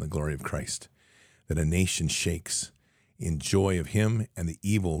mightiness in the glory of Christ, that a nation shakes in joy of him, and the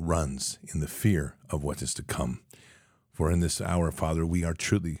evil runs in the fear of what is to come. For in this hour, Father, we are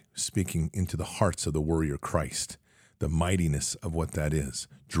truly speaking into the hearts of the warrior Christ, the mightiness of what that is,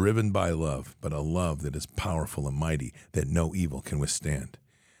 driven by love, but a love that is powerful and mighty, that no evil can withstand.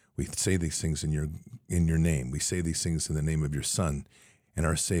 We say these things in your name. We say these things in the name of your Son and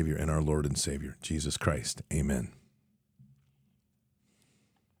our Savior and our Lord and Savior, Jesus Christ. Amen.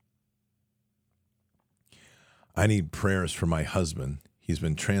 I need prayers for my husband. He's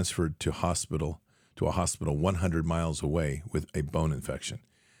been transferred to a hospital 100 miles away with a bone infection.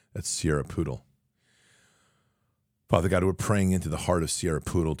 That's Sierra Poodle. Father God, we're praying into the heart of Sierra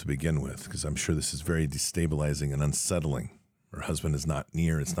Poodle to begin with, because I'm sure this is very destabilizing and unsettling. Her husband is not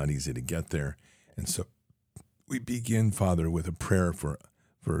near. It's not easy to get there. And so we begin, Father, with a prayer for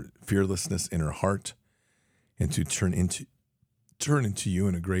fearlessness in her heart and to turn into you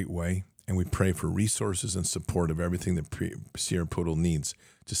in a great way. And we pray for resources and support of everything that Sierra Poodle needs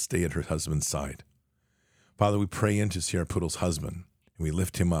to stay at her husband's side. Father, we pray into Sierra Poodle's husband, and we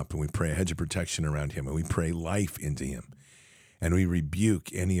lift him up, and we pray a hedge of protection around him, and we pray life into him. And we rebuke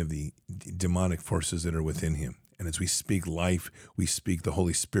any of the demonic forces that are within him. And as we speak life, we speak the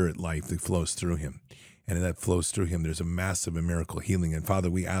Holy Spirit life that flows through him. And as that flows through him, there's a massive and miracle healing. And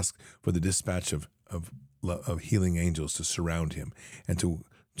Father, we ask for the dispatch of healing angels to surround him and to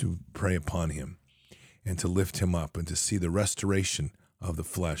pray upon him and to lift him up and to see the restoration of the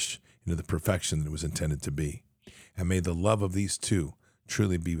flesh into the perfection that it was intended to be. And may the love of these two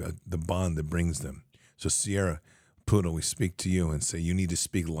truly be the bond that brings them. So Sierra Poodle, we speak to you and say, you need to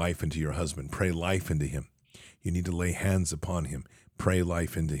speak life into your husband. Pray life into him. You need to lay hands upon him. Pray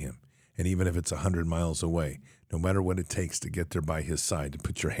life into him. And even if it's 100 miles away, no matter what it takes to get there by his side, to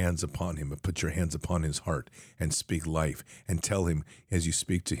put your hands upon him and put your hands upon his heart and speak life and tell him as you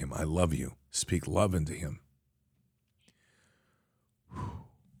speak to him, I love you. Speak love into him.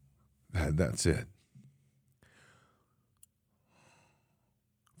 That's it.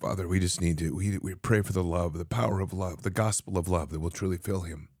 Father, we just need to, we pray for the love, the power of love, the gospel of love that will truly fill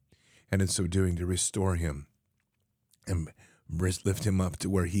him. And in so doing, to restore him and lift him up to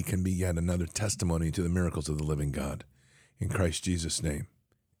where he can be yet another testimony to the miracles of the living God. In Christ Jesus' name,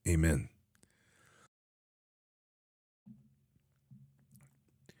 amen.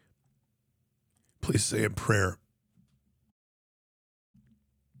 Please say a prayer.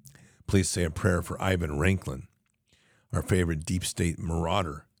 Please say a prayer for Ivan Ranklin, our favorite deep state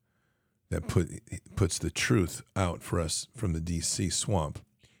marauder that puts the truth out for us from the D.C. swamp.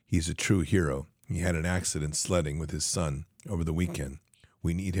 He's a true hero. He had an accident sledding with his son over the weekend.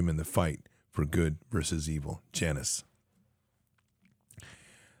 We need him in the fight for good versus evil. Janice.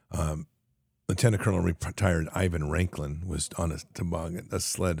 Lieutenant Colonel retired Ivan Ranklin was on a toboggan,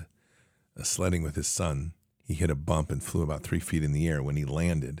 sledding with his son. He hit a bump and flew about 3 feet in the air. When he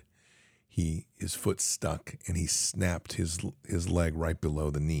landed, his foot stuck and he snapped his leg right below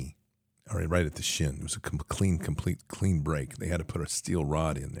the knee, or right at the shin. It was a complete clean break. They had to put a steel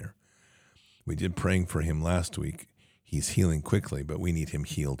rod in there. We did praying for him last week. He's healing quickly, but we need him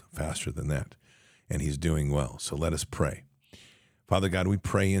healed faster than that. And he's doing well. So let us pray. Father God, we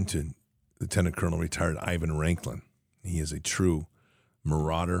pray into Lieutenant Colonel retired Ivan Ranklin. He is a true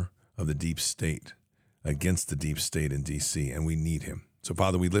marauder of the deep state against the deep state in D.C., and we need him. So,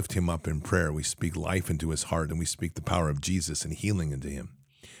 Father, we lift him up in prayer. We speak life into his heart, and we speak the power of Jesus and healing into him.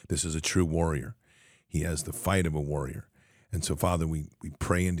 This is a true warrior. He has the fight of a warrior. And so, Father, we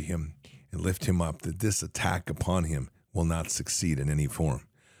pray into him and lift him up that this attack upon him will not succeed in any form.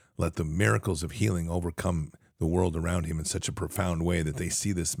 Let the miracles of healing overcome the world around him in such a profound way that they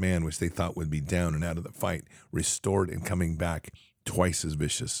see this man, which they thought would be down and out of the fight, restored and coming back twice as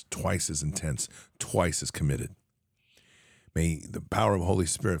vicious, twice as intense, twice as committed. May the power of the Holy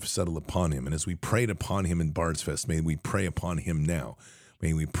Spirit settle upon him. And as we prayed upon him in Bard's Fest, may we pray upon him now.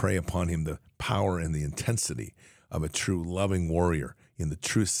 May we pray upon him the power and the intensity of a true loving warrior in the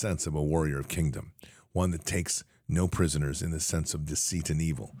true sense of a warrior of kingdom, one that takes no prisoners in the sense of deceit and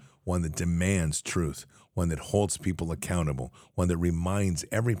evil, one that demands truth, one that holds people accountable, one that reminds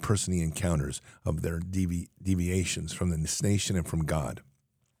every person he encounters of their deviations from this nation and from God.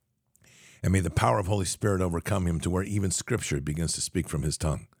 And may the power of Holy Spirit overcome him to where even Scripture begins to speak from his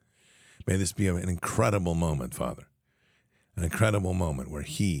tongue. May this be an incredible moment, Father, an incredible moment where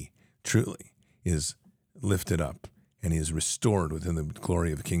he truly is lifted up and he is restored within the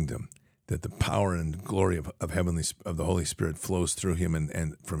glory of the kingdom, that the power and glory of the Holy Spirit flows through him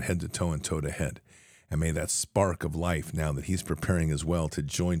and from head to toe and toe to head. And may that spark of life now that he's preparing as well to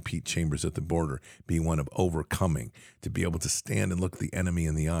join Pete Chambers at the border be one of overcoming, to be able to stand and look the enemy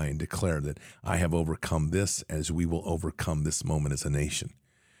in the eye and declare that I have overcome this as we will overcome this moment as a nation.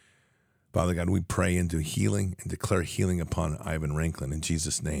 Father God, we pray into healing and declare healing upon Ivan Ranklin in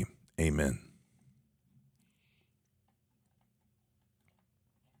Jesus' name. Amen.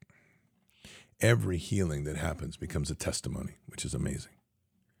 Every healing that happens becomes a testimony, which is amazing.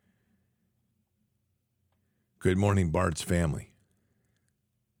 Good morning, Bard's family.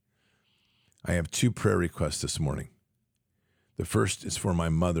 I have 2 prayer requests this morning. The first is for my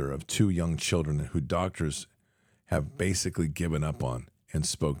mother of 2 young children who doctors have basically given up on and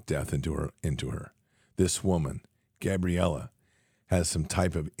spoke death into her. This woman, Gabriella, has some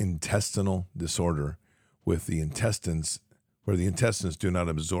type of intestinal disorder with the intestines, where the intestines do not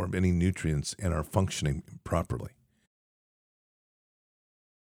absorb any nutrients and are functioning properly.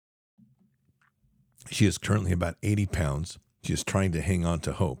 She is currently about 80 pounds. She is trying to hang on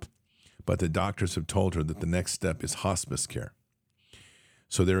to hope, but the doctors have told her that the next step is hospice care.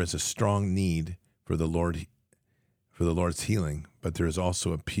 So there is a strong need for the Lord's healing, but there is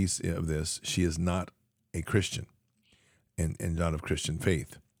also a piece of this. She is not a Christian and not of Christian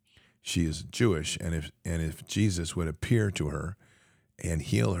faith. She is Jewish, and if Jesus would appear to her and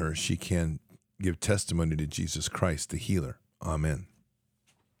heal her, she can give testimony to Jesus Christ, the healer. Amen.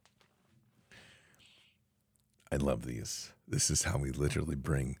 I love these. This is how we literally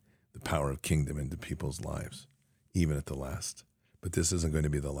bring the power of kingdom into people's lives, even at the last. But this isn't going to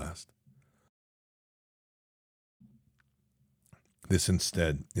be the last. This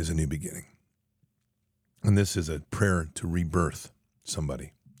instead is a new beginning. And this is a prayer to rebirth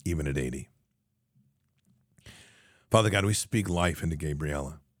somebody, even at 80. Father God, we speak life into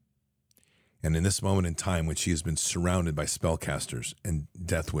Gabriella. And in this moment in time when she has been surrounded by spellcasters and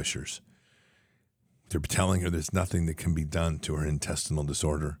death wishers, they're telling her there's nothing that can be done to her intestinal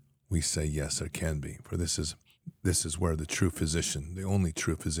disorder. We say, yes, there can be. For this is where the true physician, the only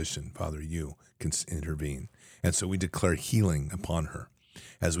true physician, Father, you can intervene. And so we declare healing upon her.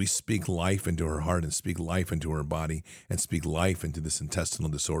 As we speak life into her heart and speak life into her body and speak life into this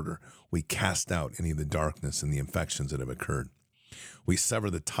intestinal disorder, we cast out any of the darkness and the infections that have occurred. We sever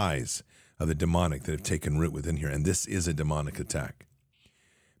the ties of the demonic that have taken root within here. And this is a demonic attack.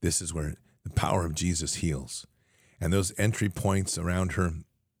 This is where the power of Jesus heals. And those entry points around her,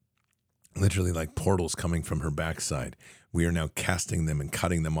 literally like portals coming from her backside, we are now casting them and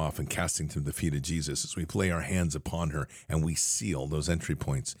cutting them off and casting them to the feet of Jesus as we lay our hands upon her and we seal those entry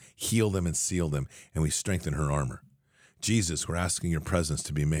points, heal them and seal them, and we strengthen her armor. Jesus, we're asking your presence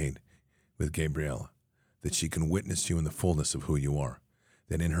to be made with Gabriella, that she can witness you in the fullness of who you are,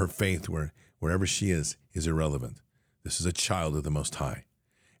 that in her faith, wherever she is irrelevant. This is a child of the Most High.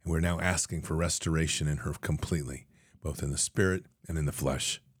 And we're now asking for restoration in her completely, both in the spirit and in the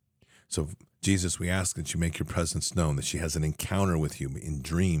flesh. So, Jesus, we ask that you make your presence known, that she has an encounter with you in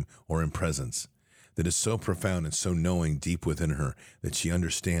dream or in presence that is so profound and so knowing deep within her that she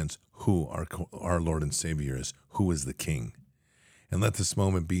understands who our Lord and Savior is, who is the King. And let this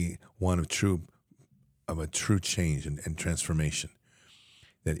moment be one of a true change and transformation.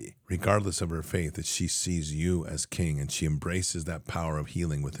 That regardless of her faith, that she sees you as King and she embraces that power of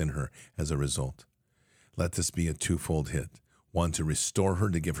healing within her as a result. Let this be a twofold hit. One to restore her,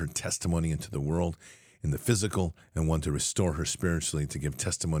 to give her testimony into the world in the physical, and one to restore her spiritually, to give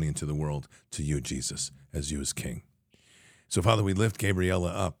testimony into the world to you, Jesus, as you as King. So, Father, we lift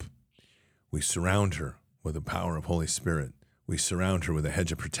Gabriella up. We surround her with the power of Holy Spirit. We surround her with a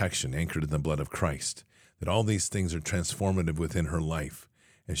hedge of protection anchored in the blood of Christ, that all these things are transformative within her life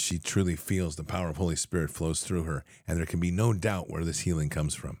as she truly feels the power of Holy Spirit flows through her, and there can be no doubt where this healing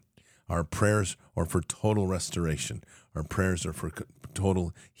comes from. Our prayers are for total restoration. Our prayers are for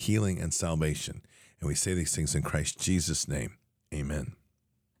total healing and salvation. And we say these things in Christ Jesus' name. Amen.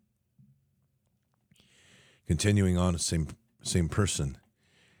 Continuing on, same person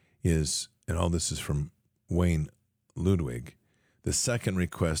is, and all this is from Wayne Ludwig. The second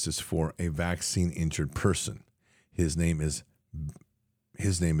request is for a vaccine-injured person. His name is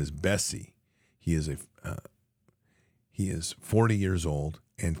Bessie. He is 40 years old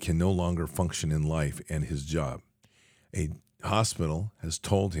and can no longer function in life and his job. A hospital has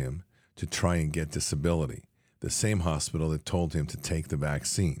told him to try and get disability, the same hospital that told him to take the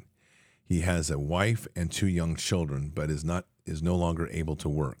vaccine. He has a wife and 2 young children, but is no longer able to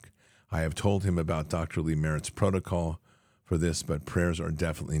work. I have told him about Dr. Lee Merritt's protocol for this, but prayers are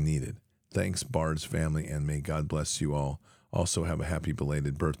definitely needed. Thanks, Bard's family, and may God bless you all. Also have a happy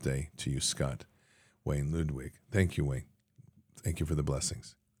belated birthday to you, Scott. Wayne Ludwig. Thank you, Wayne. Thank you for the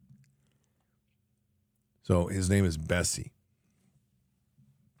blessings. So his name is Bessie.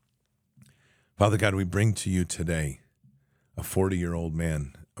 Father God, we bring to you today a 40-year-old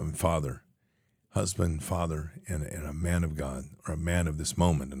man and father, husband, father, and a man of God, or a man of this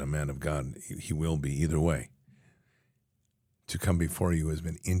moment and a man of God. He will be either way. To come before you has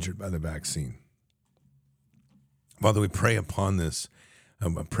been injured by the vaccine. Father, we pray upon this,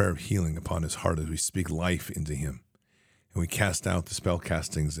 a prayer of healing upon his heart as we speak life into him. And we cast out the spell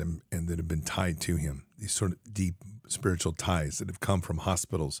castings and that have been tied to him, these sort of deep spiritual ties that have come from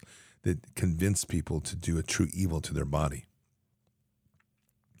hospitals that convince people to do a true evil to their body.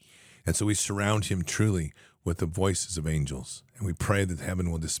 And so we surround him truly with the voices of angels. And we pray that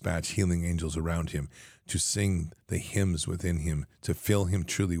heaven will dispatch healing angels around him to sing the hymns within him, to fill him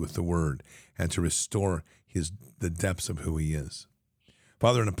truly with the word, and to restore the depths of who he is.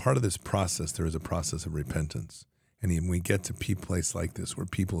 Father, in a part of this process, there is a process of repentance. And when we get to a place like this, where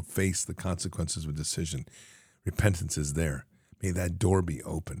people face the consequences of a decision, repentance is there. May that door be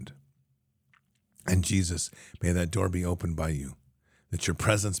opened. And Jesus, may that door be opened by you, that your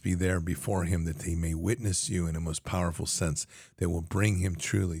presence be there before him, that he may witness you in a most powerful sense that will bring him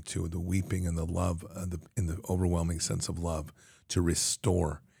truly to the weeping and the love, in the overwhelming sense of love, to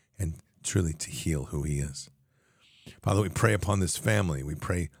restore and truly to heal who he is. Father, we pray upon this family. We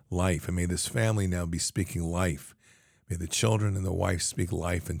pray life, and may this family now be speaking life. May the children and the wife speak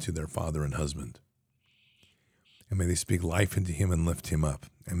life into their father and husband. And may they speak life into him and lift him up.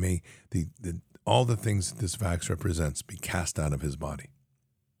 And may all the things that this vax represents be cast out of his body.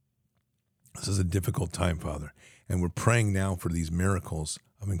 This is a difficult time, Father. And we're praying now for these miracles,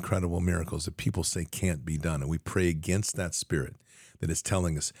 of incredible miracles that people say can't be done. And we pray against that spirit that is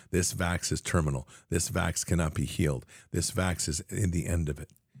telling us this vax is terminal. This vax cannot be healed. This vax is in the end of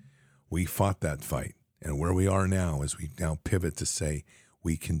it. We fought that fight. And where we are now is we now pivot to say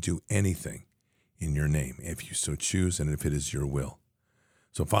we can do anything in your name if you so choose and if it is your will.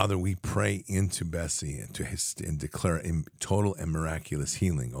 So, Father, we pray into Bessie and declare total and miraculous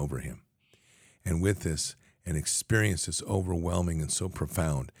healing over him. And with this, and experience is overwhelming and so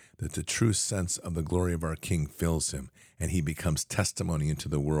profound that the true sense of the glory of our King fills him, and he becomes testimony into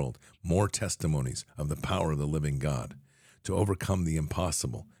the world, more testimonies of the power of the living God, to overcome the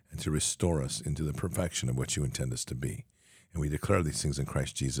impossible and to restore us into the perfection of what you intend us to be. And we declare these things in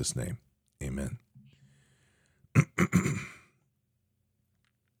Christ Jesus' name. Amen.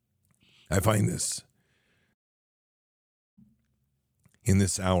 I find this, in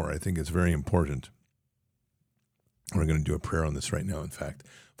this hour, I think it's very important. We're going to do a prayer on this right now, in fact.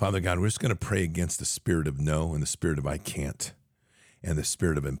 Father God, we're just going to pray against the spirit of no and the spirit of I can't and the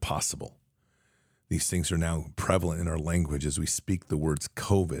spirit of impossible. These things are now prevalent in our language as we speak the words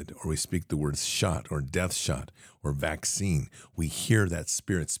COVID, or we speak the words shot or death shot or vaccine. We hear that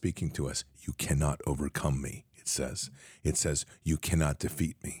spirit speaking to us. You cannot overcome me, it says. It says, you cannot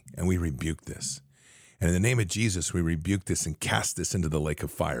defeat me. And we rebuke this. And in the name of Jesus, we rebuke this and cast this into the lake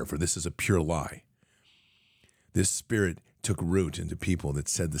of fire, for this is a pure lie. This spirit took root into people that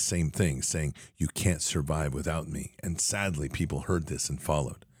said the same thing, saying, you can't survive without me. And sadly, people heard this and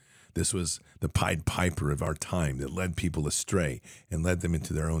followed. This was the Pied Piper of our time that led people astray and led them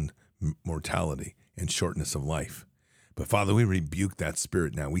into their own mortality and shortness of life. But Father, we rebuke that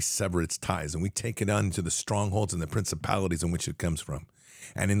spirit now. We sever its ties and we take it on into the strongholds and the principalities in which it comes from.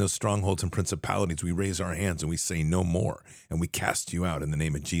 And in those strongholds and principalities, we raise our hands and we say no more. And we cast you out in the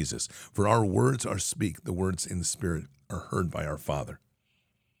name of Jesus. For our words are the words in the spirit are heard by our Father.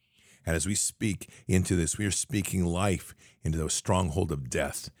 And as we speak into this, we are speaking life into the stronghold of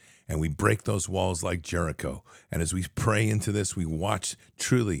death. And we break those walls like Jericho. And as we pray into this, we watch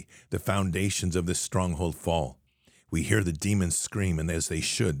truly the foundations of this stronghold fall. We hear the demons scream, and as they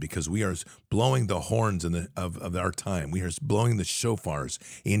should, because we are blowing the horns of our time. We are blowing the shofars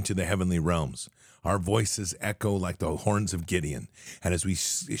into the heavenly realms. Our voices echo like the horns of Gideon. And as we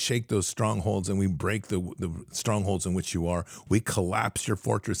shake those strongholds and we break the strongholds in which you are, we collapse your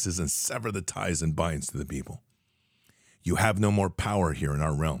fortresses and sever the ties and binds to the people. You have no more power here in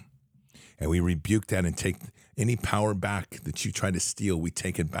our realm. And we rebuke that and take any power back that you try to steal, we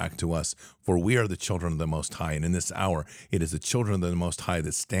take it back to us. For we are the children of the Most High. And in this hour, it is the children of the Most High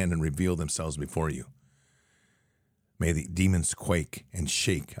that stand and reveal themselves before you. May the demons quake and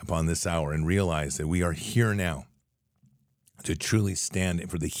shake upon this hour and realize that we are here now to truly stand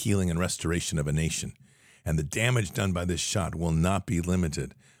for the healing and restoration of a nation. And the damage done by this shot will not be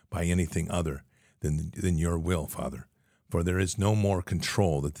limited by anything other than your will, Father. For there is no more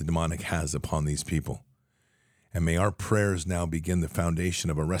control that the demonic has upon these people. And may our prayers now begin the foundation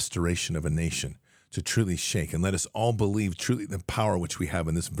of a restoration of a nation to truly shake. And let us all believe truly the power which we have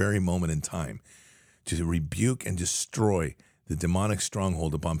in this very moment in time to rebuke and destroy the demonic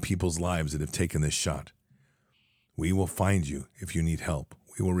stronghold upon people's lives that have taken this shot. We will find you if you need help.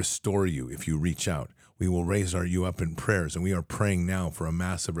 We will restore you if you reach out. We will raise you up in prayers. And we are praying now for a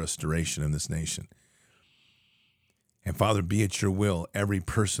massive restoration in this nation. And Father, be it your will, every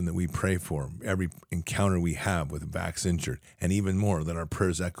person that we pray for, every encounter we have with backs injured, and even more, let our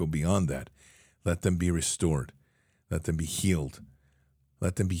prayers echo beyond that. Let them be restored. Let them be healed.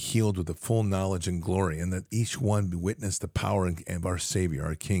 Let them be healed with the full knowledge and glory, and that each one witness the power of our Savior,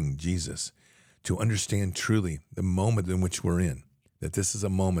 our King, Jesus, to understand truly the moment in which we're in, that this is a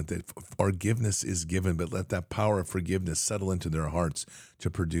moment that forgiveness is given, but let that power of forgiveness settle into their hearts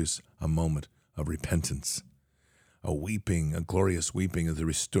to produce a moment of repentance. A weeping, a glorious weeping as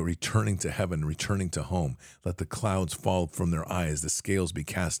they returning to heaven, returning to home. Let the clouds fall from their eyes, the scales be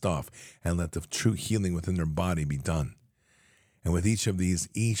cast off, and let the true healing within their body be done. And with each of these,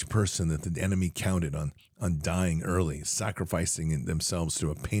 each person that the enemy counted on dying early, sacrificing themselves through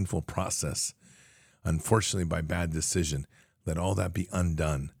a painful process, unfortunately by bad decision, let all that be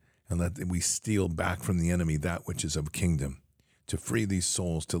undone, and let we steal back from the enemy that which is of kingdom, to free these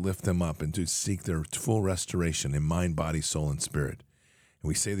souls, to lift them up, and to seek their full restoration in mind, body, soul, and spirit. And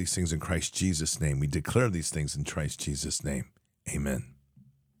we say these things in Christ Jesus' name. We declare these things in Christ Jesus' name. Amen.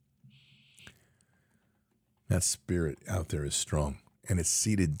 That spirit out there is strong, and it's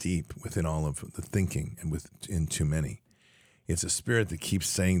seated deep within all of the thinking and within too many. It's a spirit that keeps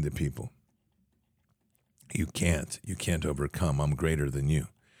saying to people, you can't overcome. I'm greater than you,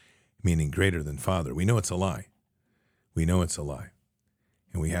 meaning greater than Father. We know it's a lie. We know it's a lie,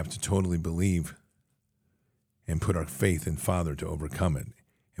 and we have to totally believe and put our faith in Father to overcome it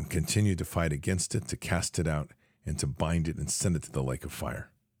and continue to fight against it, to cast it out, and to bind it and send it to the lake of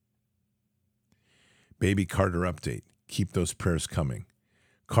fire. Baby Carter update. Keep those prayers coming.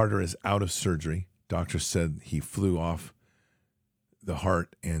 Carter is out of surgery. Doctor said he flew off the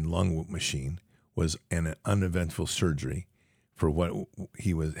heart and lung machine, was an uneventful surgery for what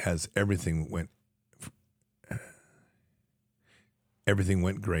he has. Everything went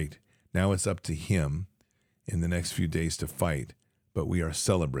great. Now it's up to him in the next few days to fight, but we are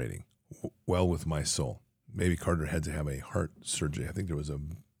celebrating. Well with my soul. Baby Carter had to have a heart surgery. I think there was a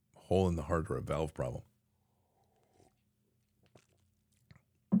hole in the heart or a valve problem.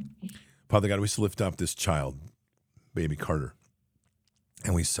 Father God, we still lift up this child, baby Carter,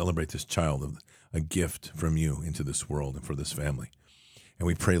 and we celebrate this child of a gift from you into this world and for this family. And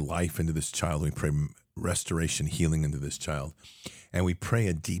we pray life into this child. We pray restoration, healing into this child. And we pray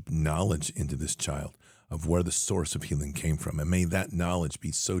a deep knowledge into this child of where the source of healing came from. And may that knowledge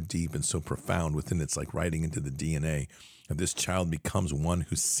be so deep and so profound within it's like writing into the DNA of this child becomes one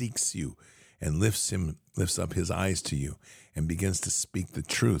who seeks you and lifts up his eyes to you and begins to speak the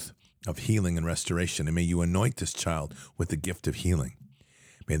truth of healing and restoration. And may you anoint this child with the gift of healing.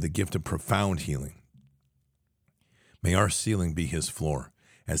 May the gift of profound healing. May our ceiling be his floor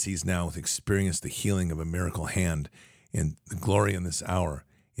as he's now experienced the healing of a miracle hand and the glory in this hour.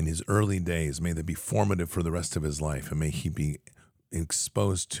 In his early days, may they be formative for the rest of his life, and may he be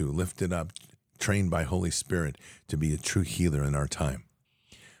exposed to, lifted up, trained by Holy Spirit to be a true healer in our time.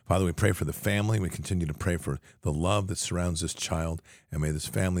 Father, we pray for the family. We continue to pray for the love that surrounds this child, and may this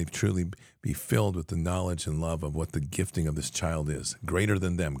family truly be filled with the knowledge and love of what the gifting of this child is, greater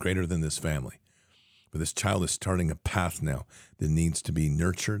than them, greater than this family. But this child is starting a path now that needs to be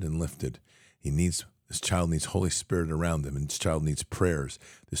nurtured and lifted. This child needs Holy Spirit around them, and this child needs prayers.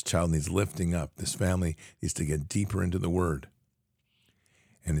 This child needs lifting up. This family needs to get deeper into the Word.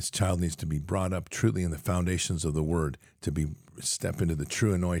 And this child needs to be brought up truly in the foundations of the Word to step into the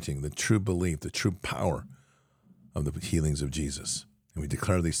true anointing, the true belief, the true power of the healings of Jesus. And we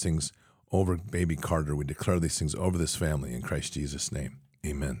declare these things over baby Carter. We declare these things over this family in Christ Jesus' name.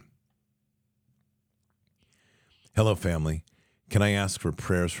 Amen. Hello, family. Can I ask for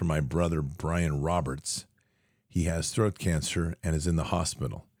prayers for my brother, Brian Roberts? He has throat cancer and is in the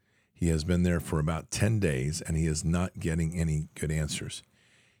hospital. He has been there for about 10 days, and he is not getting any good answers.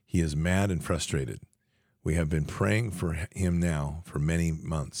 He is mad and frustrated. We have been praying for him now for many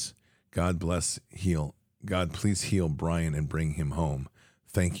months. God please heal Brian and bring him home.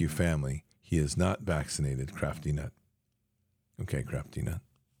 Thank you, family. He is not vaccinated, Crafty Nut. Okay, Crafty Nut.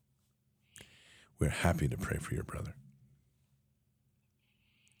 We're happy to pray for your brother.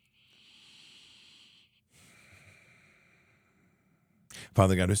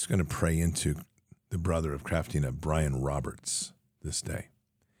 Father God, we're just going to pray into the brother of Crafty Nut, Brian Roberts, this day.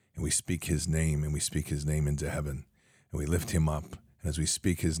 And we speak his name, and we speak his name into heaven, and we lift him up. And as we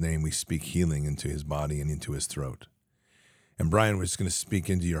speak his name, we speak healing into his body and into his throat. And Brian, we're just going to speak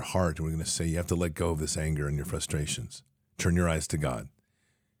into your heart, and we're going to say you have to let go of this anger and your frustrations. Turn your eyes to God.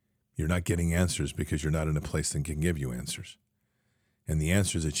 You're not getting answers because you're not in a place that can give you answers. And the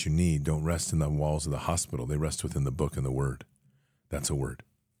answers that you need don't rest in the walls of the hospital. They rest within the book and the word. That's a word.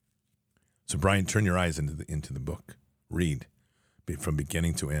 So Brian, turn your eyes into the book. Read from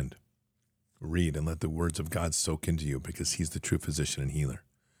beginning to end. Read and let the words of God soak into you because he's the true physician and healer.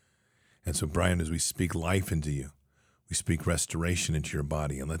 And so Brian, as we speak life into you, we speak restoration into your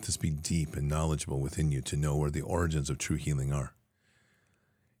body, and let this be deep and knowledgeable within you to know where the origins of true healing are.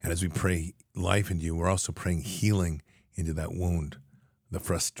 And as we pray life into you, we're also praying healing into that wound, the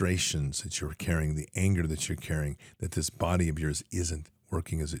frustrations that you're carrying, the anger that you're carrying, that this body of yours isn't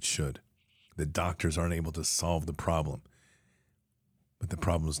working as it should. The doctors aren't able to solve the problem. But the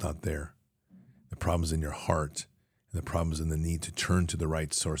problem is not there. The problem is in your heart, and the problem is in the need to turn to the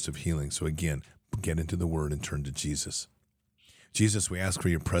right source of healing. So again, get into the Word and turn to Jesus. Jesus, we ask for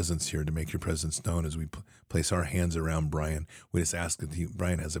your presence here, to make your presence known as we place our hands around Brian. We just ask that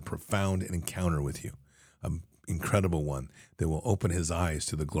Brian has a profound encounter with you, an incredible one that will open his eyes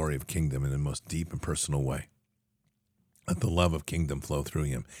to the glory of kingdom in the most deep and personal way. Let the love of kingdom flow through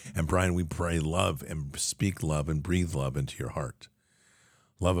him. And Brian, we pray love and speak love and breathe love into your heart.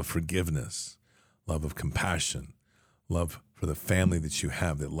 Love of forgiveness, love of compassion, love for the family that you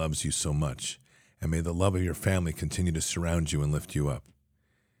have that loves you so much. And may the love of your family continue to surround you and lift you up.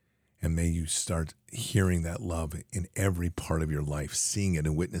 And may you start hearing that love in every part of your life, seeing it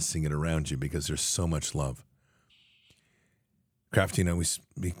and witnessing it around you, because there's so much love. Crafty,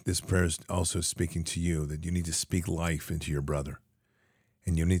 this prayer is also speaking to you that you need to speak life into your brother.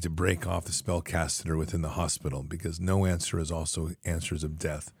 And you need to break off the spellcasts that are within the hospital, because no answer is also answers of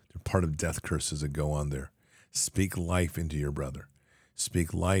death. They're part of death curses that go on there. Speak life into your brother.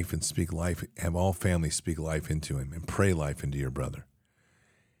 Speak life and speak life. Have all families speak life into him and pray life into your brother.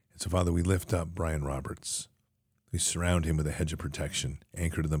 And so, Father, we lift up Brian Roberts. We surround him with a hedge of protection,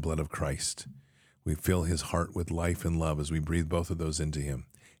 anchored in the blood of Christ. We fill his heart with life and love as we breathe both of those into him.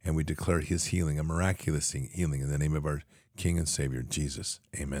 And we declare his healing, a miraculous healing, in the name of our King and Savior, Jesus.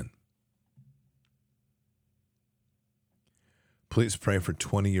 Amen. Please pray for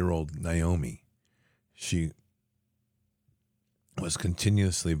 20-year-old Naomi. She was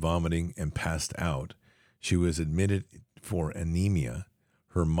continuously vomiting and passed out. She was admitted for anemia.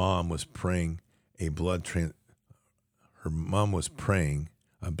 Her mom was praying a blood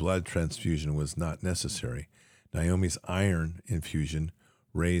transfusion was not necessary. Naomi's iron infusion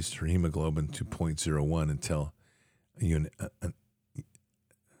raised her hemoglobin to 0.01 until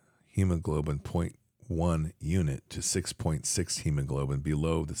hemoglobin 0.1 unit to 6.6 hemoglobin,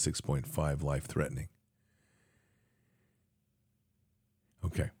 below the 6.5 life-threatening.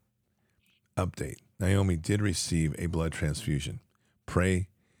 Okay. Update. Naomi did receive a blood transfusion. Pray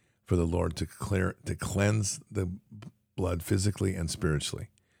for the Lord to cleanse the blood physically and spiritually.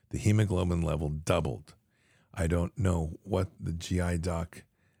 The hemoglobin level doubled. I don't know what the GI doc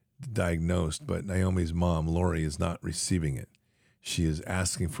diagnosed, but Naomi's mom, Lori, is not receiving it. She is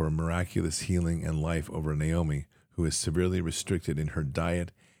asking for a miraculous healing and life over Naomi, who is severely restricted in her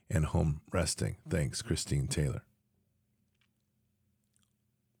diet and home resting. Thanks, Christine Taylor.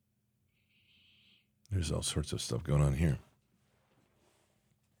 There's all sorts of stuff going on here.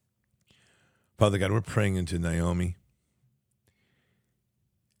 Father God, we're praying into Naomi.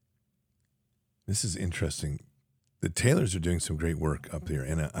 This is interesting. The Taylors are doing some great work up there,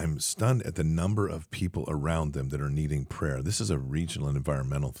 and I'm stunned at the number of people around them that are needing prayer. This is a regional and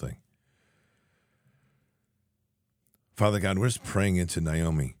environmental thing. Father God, we're just praying into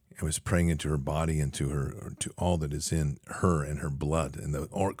Naomi, and we're praying into her body and to all that is in her and her blood. And the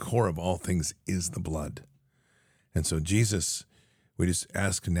core of all things is the blood. And so Jesus, we just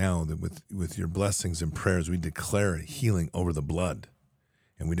ask now that with your blessings and prayers, we declare healing over the blood.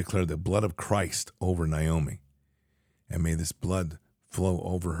 And we declare the blood of Christ over Naomi. And may this blood flow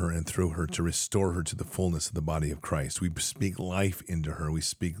over her and through her to restore her to the fullness of the body of Christ. We speak life into her. We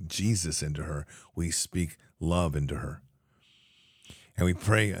speak Jesus into her. We speak love into her. And we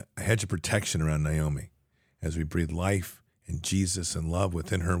pray a hedge of protection around Naomi. As we breathe life and Jesus and love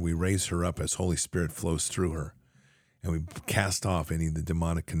within her, we raise her up as Holy Spirit flows through her. And we cast off any of the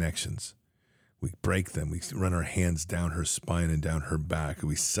demonic connections. We break them. We run our hands down her spine and down her back.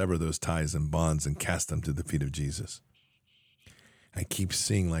 We sever those ties and bonds and cast them to the feet of Jesus. I keep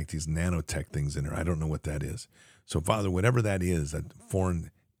seeing like these nanotech things in her. I don't know what that is. So, Father, whatever that is, that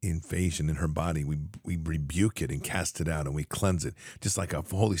foreign invasion in her body, we rebuke it and cast it out and we cleanse it, just like a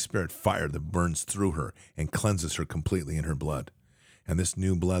Holy Spirit fire that burns through her and cleanses her completely in her blood. And this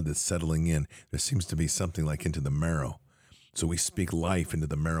new blood that's settling in, there seems to be something like into the marrow. So we speak life into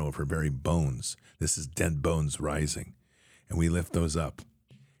the marrow of her very bones. This is dead bones rising. And we lift those up.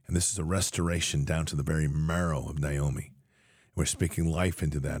 And this is a restoration down to the very marrow of Naomi. We're speaking life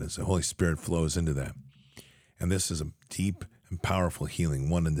into that as the Holy Spirit flows into that. And this is a deep and powerful healing,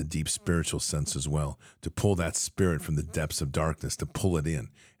 one in the deep spiritual sense as well, to pull that spirit from the depths of darkness, to pull it in.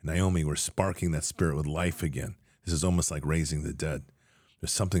 And Naomi, we're sparking that spirit with life again. This is almost like raising the dead.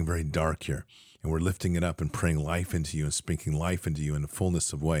 There's something very dark here. And we're lifting it up and praying life into you and speaking life into you in the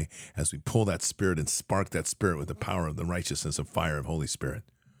fullness of way as we pull that spirit and spark that spirit with the power of the righteousness of fire of Holy Spirit.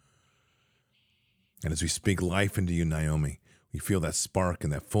 And as we speak life into you, Naomi, we feel that spark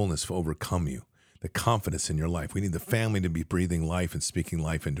and that fullness overcome you, the confidence in your life. We need the family to be breathing life and speaking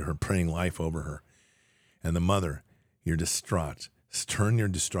life into her, praying life over her. And the mother, you're distraught. Turn your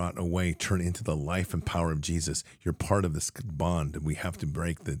distraught away. Turn into the life and power of Jesus. You're part of this bond. We have to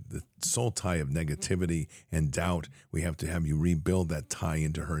break the soul tie of negativity and doubt. We have to have you rebuild that tie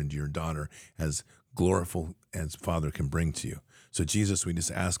into her and to your daughter as gloriful as Father can bring to you. So Jesus, we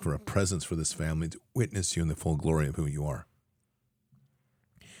just ask for a presence for this family to witness you in the full glory of who you are.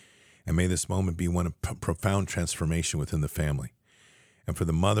 And may this moment be one of profound transformation within the family. And for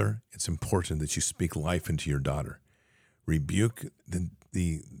the mother, it's important that you speak life into your daughter. Rebuke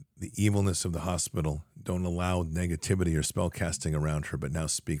the evilness of the hospital. Don't allow negativity or spell casting around her, but now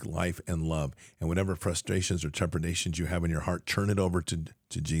speak life and love. And whatever frustrations or trepidations you have in your heart, turn it over to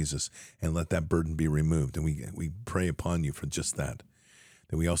Jesus and let that burden be removed. And we pray upon you for just that.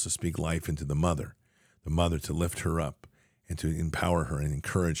 That we also speak life into the mother to lift her up and to empower her and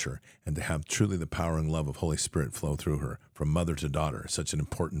encourage her and to have truly the power and love of Holy Spirit flow through her from mother to daughter, such an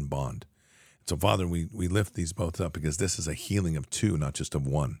important bond. So, Father, we lift these both up because this is a healing of two, not just of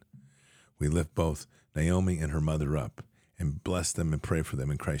one. We lift both Naomi and her mother up and bless them and pray for them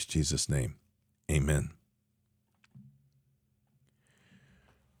in Christ Jesus' name. Amen.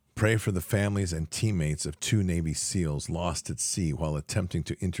 Pray for the families and teammates of 2 Navy SEALs lost at sea while attempting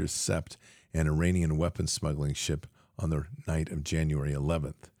to intercept an Iranian weapons smuggling ship on the night of January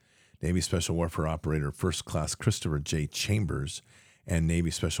 11th. Navy Special Warfare Operator First Class Christopher J. Chambers and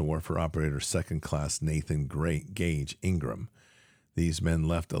Navy Special Warfare Operator Second Class Nathan Gage Ingram. These men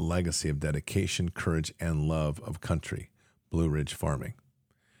left a legacy of dedication, courage, and love of country. Blue Ridge Farming.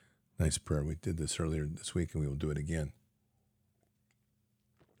 Nice prayer. We did this earlier this week, and we will do it again.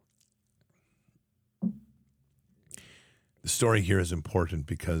 The story here is important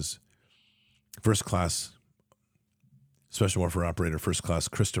because First Class Special Warfare Operator First Class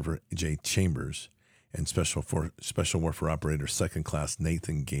Christopher J. Chambers and Special Warfare Operator Second Class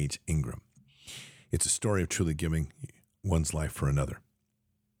Nathan Gage Ingram. It's a story of truly giving one's life for another.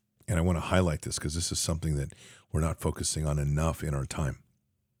 And I want to highlight this because this is something that we're not focusing on enough in our time.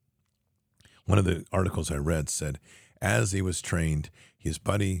 One of the articles I read said, as he was trained, his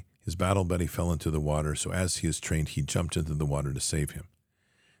battle buddy fell into the water, so as he is trained, he jumped into the water to save him.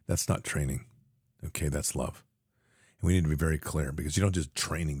 That's not training. Okay, that's love. And we need to be very clear because you don't just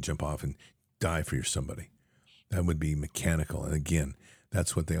training jump off and die for somebody. That would be mechanical. And again,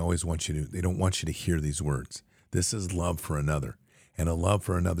 that's what they always want you to do. They don't want you to hear these words. This is love for another. And a love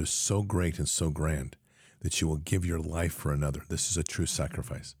for another so great and so grand that you will give your life for another. This is a true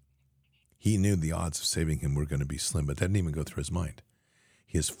sacrifice. He knew the odds of saving him were going to be slim, but that didn't even go through his mind.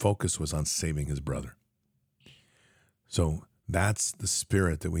 His focus was on saving his brother. So that's the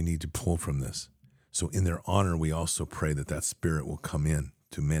spirit that we need to pull from this. So in their honor, we also pray that that spirit will come in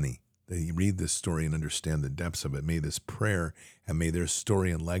to many. They read this story and understand the depths of it. May this prayer and may their story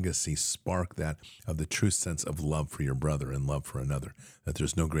and legacy spark that of the true sense of love for your brother and love for another, that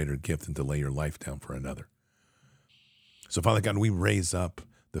there's no greater gift than to lay your life down for another. So, Father God, we raise up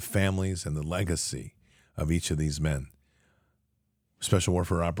the families and the legacy of each of these men. Special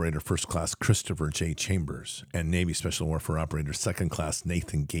Warfare Operator First Class Christopher J. Chambers, and Navy Special Warfare Operator Second Class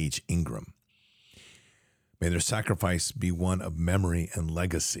Nathan Gage Ingram. May their sacrifice be one of memory and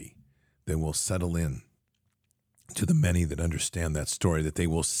legacy that will settle in to the many that understand that story, that they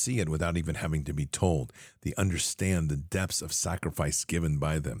will see it without even having to be told. They understand the depths of sacrifice given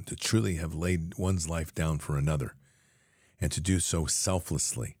by them, to truly have laid one's life down for another, and to do so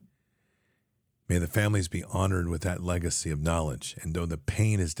selflessly. May the families be honored with that legacy of knowledge. And though the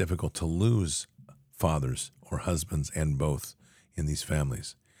pain is difficult to lose fathers or husbands and both in these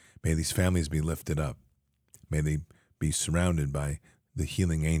families, may these families be lifted up. May they be surrounded by the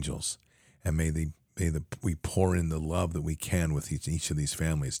healing angels. And may we pour in the love that we can with each of these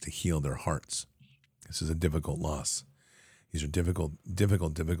families to heal their hearts. This is a difficult loss. These are difficult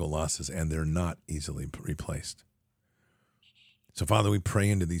losses, and they're not easily replaced. So, Father, we pray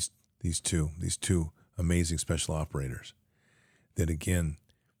into these two amazing special operators that, again,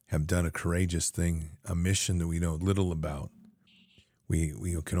 have done a courageous thing, a mission that we know little about. We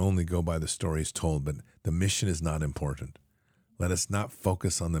can only go by the stories told, but the mission is not important. Let us not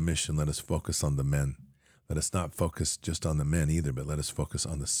focus on the mission. Let us focus on the men. Let us not focus just on the men either, but let us focus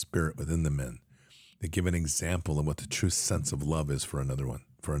on the spirit within the men. They give an example of what the true sense of love is for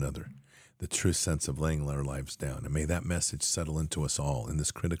another, the true sense of laying our lives down. And may that message settle into us all in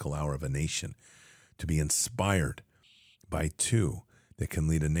this critical hour of a nation, to be inspired by two that can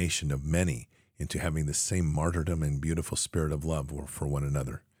lead a nation of many into having the same martyrdom and beautiful spirit of love for one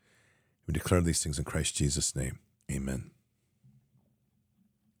another. We declare these things in Christ Jesus' name. Amen.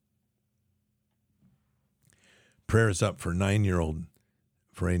 Prayer is up for a 9-year-old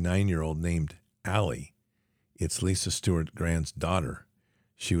named Allie. It's Lisa Stewart Grand's daughter.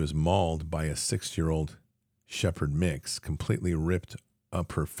 She was mauled by a 6-year-old shepherd mix, completely ripped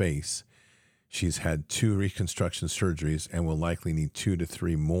up her face. She's had 2 reconstruction surgeries and will likely need 2 to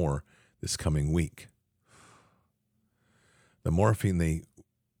 3 more this coming week. The morphine they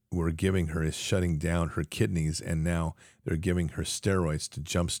were giving her is shutting down her kidneys, and now they're giving her steroids to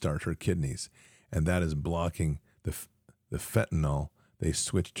jumpstart her kidneys, and that is blocking the fentanyl they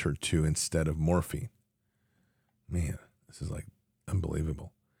switched her to instead of morphine. Man, this is like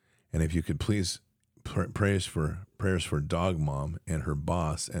unbelievable. And if you could please prayers for Dog Mom and her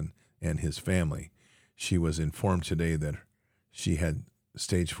boss and his family. She was informed today that she had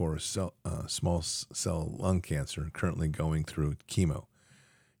stage 4 small cell lung cancer, currently going through chemo.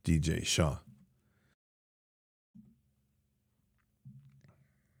 DJ Shaw.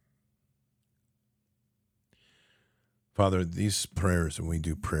 Father, these prayers, when we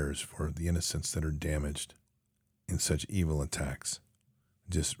do prayers for the innocents that are damaged in such evil attacks,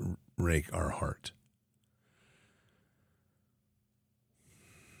 just rake our heart.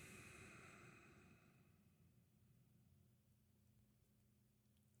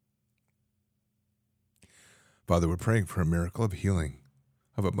 Father, we're praying for a miracle of healing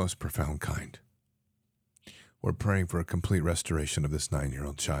of a most profound kind. We're praying for a complete restoration of this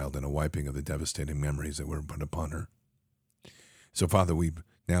 9-year-old child and a wiping of the devastating memories that were put upon her. So, Father, we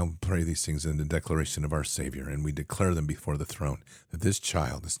now pray these things in the declaration of our Savior, and we declare them before the throne, that this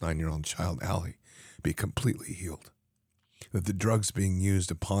child, this 9-year-old child, Allie, be completely healed. That the drugs being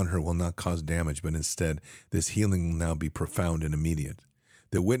used upon her will not cause damage, but instead this healing will now be profound and immediate.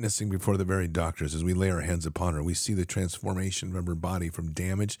 That witnessing before the very doctors, as we lay our hands upon her, we see the transformation of her body from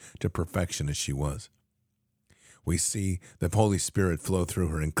damage to perfection as she was. We see the Holy Spirit flow through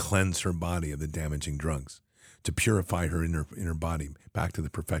her and cleanse her body of the damaging drugs, to purify her inner body back to the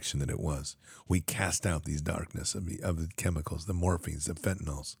perfection that it was. We cast out these darkness of the chemicals, the morphines, the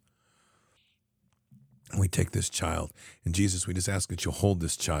fentanyls. And we take this child, and Jesus, we just ask that you hold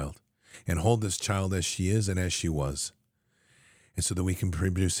this child, and hold this child as she is and as she was. And so that we can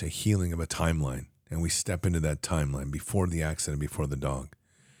produce a healing of a timeline, and we step into that timeline before the accident, before the dog.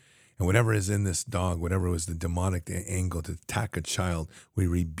 And whatever is in this dog, whatever was the demonic angle to attack a child, we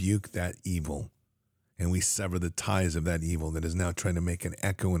rebuke that evil. And we sever the ties of that evil that is now trying to make an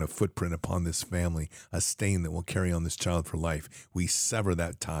echo and a footprint upon this family, a stain that will carry on this child for life. We sever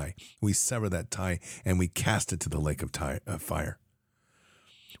that tie. We sever that tie, and we cast it to the lake of fire.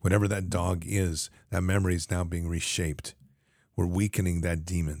 Whatever that dog is, that memory is now being reshaped. We're weakening that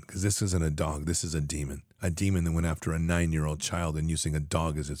demon, because this isn't a dog. This is a demon that went after a 9-year-old child and using a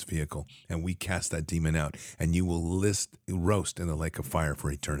dog as its vehicle. And we cast that demon out, and you will roast in the lake of fire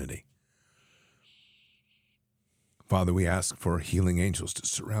for eternity. Father, we ask for healing angels to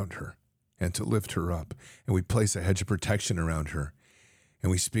surround her and to lift her up. And we place a hedge of protection around her.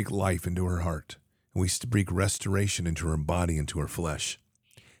 And we speak life into her heart. And we speak restoration into her body, into her flesh.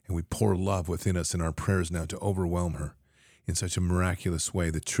 And we pour love within us in our prayers now to overwhelm her in such a miraculous way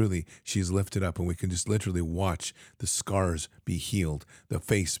that truly she's lifted up, and we can just literally watch the scars be healed, the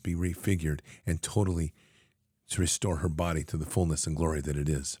face be refigured, and totally to restore her body to the fullness and glory that it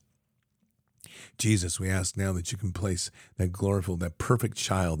is. Jesus, we ask now that you can place that glorified, that perfect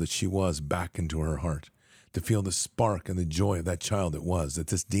child that she was back into her heart, to feel the spark and the joy of that child it was that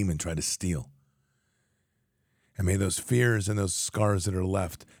this demon tried to steal. And may those fears and those scars that are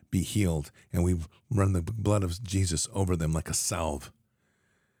left be healed, and we run the blood of Jesus over them like a salve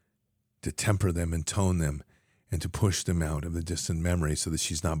to temper them and tone them and to push them out of the distant memory so that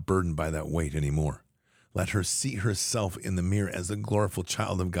she's not burdened by that weight anymore. Let her see herself in the mirror as the glorified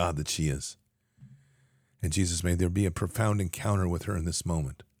child of God that she is. And Jesus, may there be a profound encounter with her in this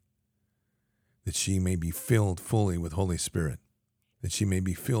moment, that she may be filled fully with Holy Spirit, that she may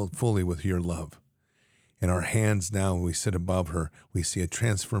be filled fully with your love. In our hands now, when we sit above her, we see a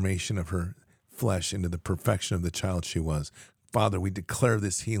transformation of her flesh into the perfection of the child she was. Father, we declare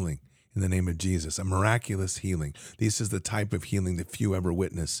this healing in the name of Jesus, a miraculous healing. This is the type of healing that few ever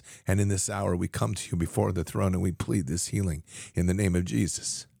witness. And in this hour, we come to you before the throne and we plead this healing in the name of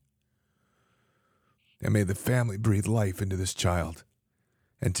Jesus. And may the family breathe life into this child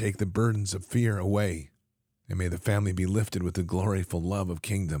and take the burdens of fear away. And may the family be lifted with the gloriful love of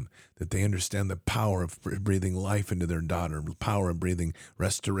kingdom, that they understand the power of breathing life into their daughter, the power of breathing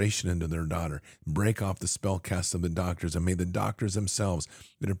restoration into their daughter. Break off the spell cast of the doctors, and may the doctors themselves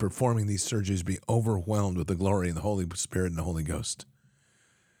that are performing these surgeries be overwhelmed with the glory of the Holy Spirit and the Holy Ghost.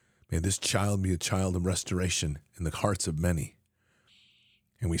 May this child be a child of restoration in the hearts of many.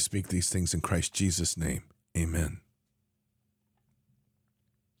 And we speak these things in Christ Jesus' name. Amen.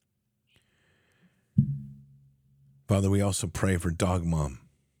 Father, we also pray for Dog Mom,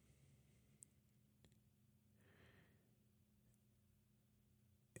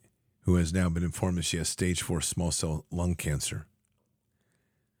 who has now been informed that she has stage 4 small cell lung cancer.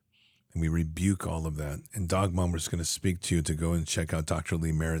 And we rebuke all of that. And Dog Mom, we're just going to speak to you to go and check out Dr.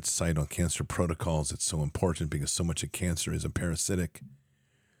 Lee Merritt's site on cancer protocols. It's so important because so much of cancer is a parasitic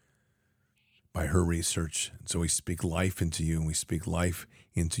by her research. And so we speak life into you, and we speak life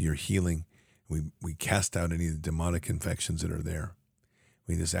into your healing. We cast out any of the demonic infections that are there.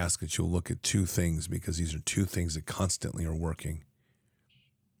 We just ask that you'll look at two things, because these are two things that constantly are working.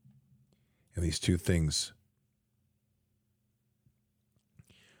 And these two things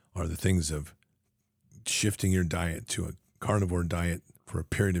are the things of shifting your diet to a carnivore diet for a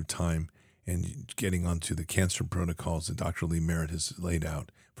period of time and getting onto the cancer protocols that Dr. Lee Merritt has laid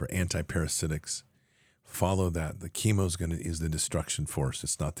out for antiparasitics. Follow that. The chemo is the destruction force.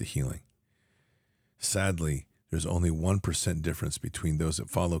 It's not the healing. Sadly, there's only 1% difference between those that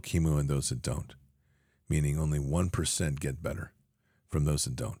follow chemo and those that don't, meaning only 1% get better from those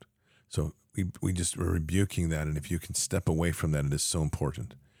that don't. So we're rebuking that, and if you can step away from that, it is so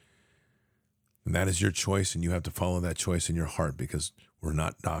important. And that is your choice, and you have to follow that choice in your heart, because we're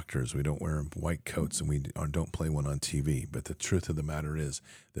not doctors. We don't wear white coats, and we don't play one on TV. But the truth of the matter is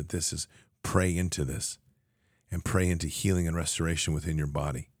that this is pray into this and pray into healing and restoration within your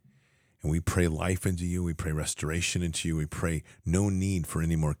body. And we pray life into you. We pray restoration into you. We pray no need for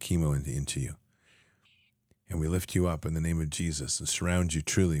any more chemo into you. And we lift you up in the name of Jesus and surround you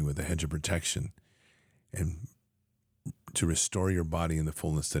truly with a hedge of protection, and to restore your body in the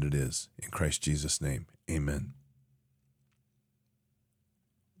fullness that it is. In Christ Jesus' name, amen.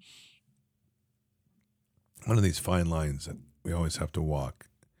 One of these fine lines that we always have to walk,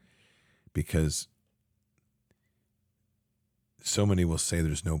 because so many will say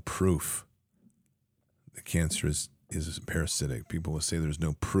there's no proof that cancer is parasitic. People will say there's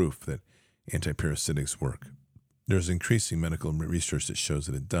no proof that antiparasitics work. There's increasing medical research that shows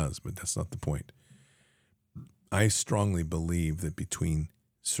that it does, but that's not the point. I strongly believe that between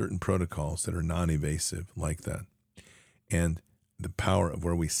certain protocols that are non-invasive like that and the power of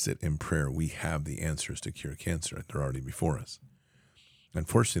where we sit in prayer, we have the answers to cure cancer. They're already before us.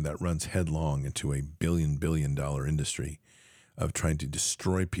 Unfortunately, that runs headlong into a $1 billion industry of trying to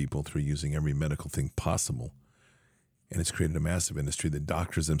destroy people through using every medical thing possible. And it's created a massive industry that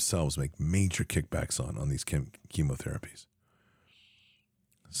doctors themselves make major kickbacks on these chemotherapies.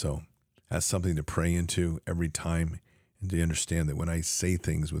 So that's something to pray into every time, and to understand that when I say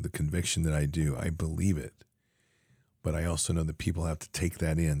things with the conviction that I do, I believe it. But I also know that people have to take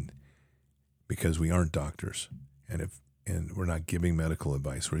that in, because we aren't doctors. And we're not giving medical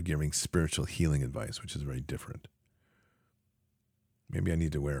advice. We're giving spiritual healing advice, which is very different. Maybe I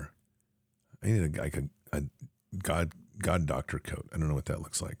need a God doctor coat. I don't know what that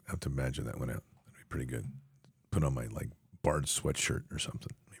looks like. I have to imagine that one out. That'd be pretty good. Put on my Bard sweatshirt or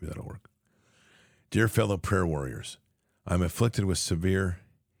something. Maybe that'll work. Dear fellow prayer warriors, I'm afflicted with severe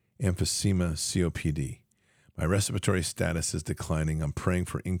emphysema COPD. My respiratory status is declining. I'm praying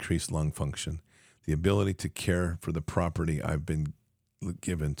for increased lung function, the ability to care for the property I've been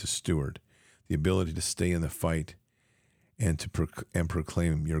given to steward, the ability to stay in the fight and to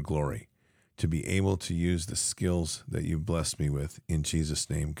proclaim your glory, to be able to use the skills that you blessed me with. In Jesus'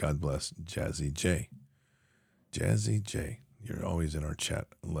 name, God bless, Jazzy J. Jazzy J, you're always in our chat.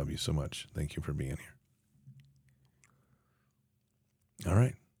 I love you so much. Thank you for being here. All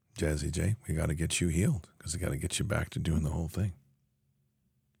right, Jazzy J, we got to get you healed because we got to get you back to doing the whole thing.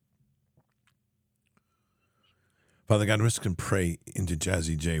 Father God, we're just going to pray into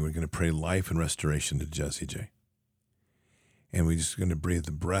Jazzy J. We're going to pray life and restoration to Jazzy J. And we're just going to breathe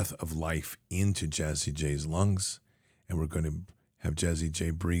the breath of life into Jazzy J's lungs. And we're going to have Jazzy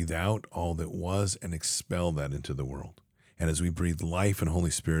J breathe out all that was and expel that into the world. And as we breathe life and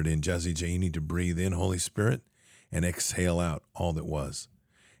Holy Spirit in, Jazzy J, you need to breathe in Holy Spirit and exhale out all that was.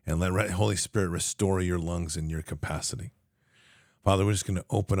 And let Holy Spirit restore your lungs and your capacity. Father, we're just going to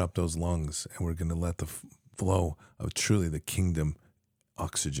open up those lungs and we're going to let the flow of truly the kingdom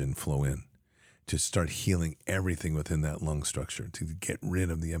oxygen flow in to start healing everything within that lung structure, to get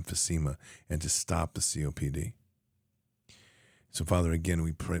rid of the emphysema and to stop the COPD. So, Father, again,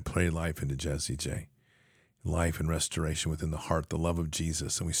 we pray life into Jazzy J, life and restoration within the heart, the love of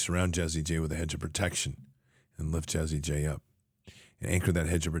Jesus, and we surround Jazzy J with a hedge of protection and lift Jazzy J up and anchor that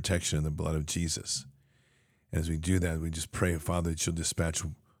hedge of protection in the blood of Jesus. And as we do that, we just pray, Father, that you'll dispatch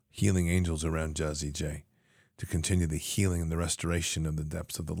healing angels around Jazzy J to continue the healing and the restoration of the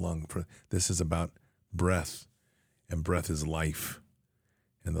depths of the lung. For this is about breath, and breath is life,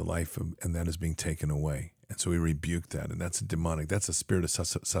 and the life and that is being taken away. And so we rebuke that, and that's a demonic, that's a spirit of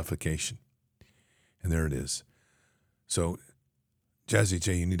suffocation. And there it is. So, Jazzy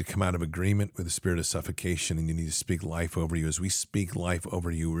J, you need to come out of agreement with the spirit of suffocation, and you need to speak life over you. As we speak life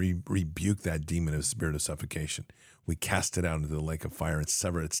over you, we rebuke that demon of spirit of suffocation. We cast it out into the lake of fire and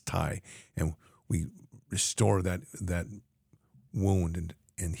sever its tie, and we restore that wound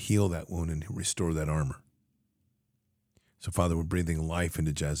and heal that wound and restore that armor. So, Father, we're breathing life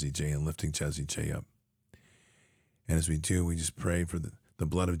into Jazzy J and lifting Jazzy J up. And as we do, we just pray for the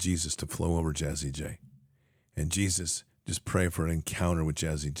blood of Jesus to flow over Jazzy J. And Jesus, just pray for an encounter with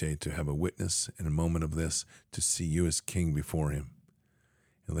Jazzy J, to have a witness in a moment of this, to see you as King before him.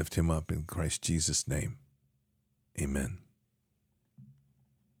 And lift him up in Christ Jesus' name. Amen.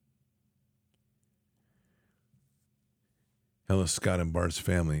 Hello, Scott and Bart's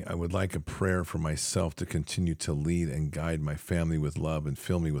family. I would like a prayer for myself to continue to lead and guide my family with love and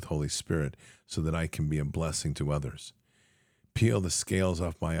fill me with Holy Spirit so that I can be a blessing to others. Peel the scales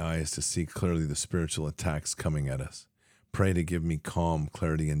off my eyes to see clearly the spiritual attacks coming at us. Pray to give me calm,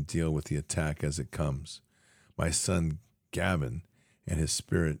 clarity, and deal with the attack as it comes. My son, Gavin, and his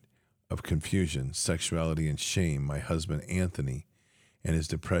spirit of confusion, sexuality, and shame. My husband, Anthony, and his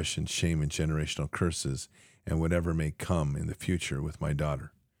depression, shame, and generational curses, and whatever may come in the future with my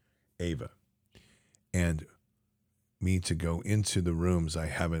daughter, Ava. And me to go into the rooms I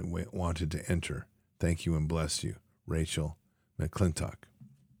haven't wanted to enter. Thank you and bless you, Rachel McClintock.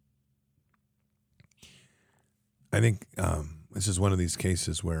 I think this is one of these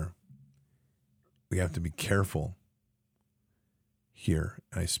cases where we have to be careful here.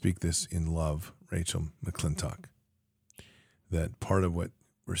 I speak this in love, Rachel McClintock, that part of what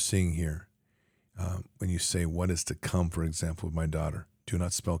we're seeing here, when you say what is to come, for example, with my daughter, do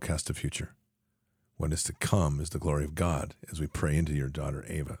not spellcast the future. What is to come is the glory of God as we pray into your daughter,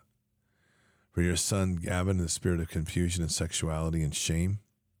 Ava. For your son, Gavin, the spirit of confusion and sexuality and shame,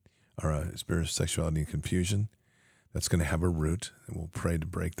 or spirit of sexuality and confusion, that's going to have a root, and we'll pray to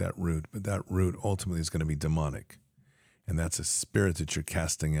break that root. But that root ultimately is going to be demonic, and that's a spirit that you're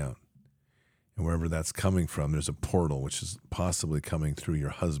casting out. And wherever that's coming from, there's a portal, which is possibly coming through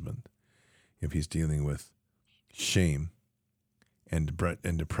your husband, if he's dealing with shame and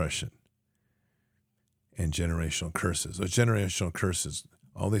depression and generational curses. Those generational curses,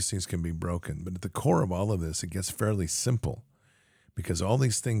 all these things can be broken. But at the core of all of this, it gets fairly simple, because all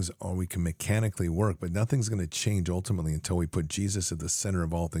these things we can mechanically work, but nothing's going to change ultimately until we put Jesus at the center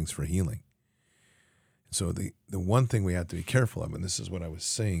of all things for healing. So the one thing we have to be careful of, and this is what I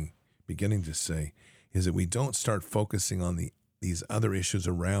was beginning to say, is that we don't start focusing on these other issues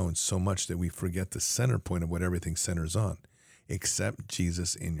around so much that we forget the center point of what everything centers on. Accept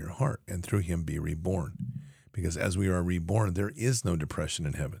Jesus in your heart and through him be reborn. Because as we are reborn, there is no depression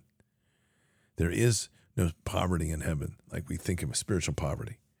in heaven. There is no poverty in heaven like we think of spiritual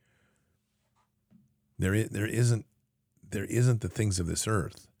poverty. There isn't there isn't the things of this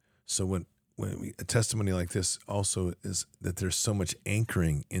earth. So when a testimony like this also is that there's so much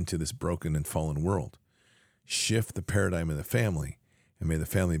anchoring into this broken and fallen world. Shift the paradigm of the family, and may the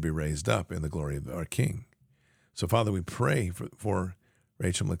family be raised up in the glory of our King. So, Father, we pray for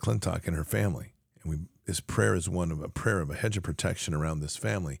Rachel McClintock and her family. And this prayer is a prayer of a hedge of protection around this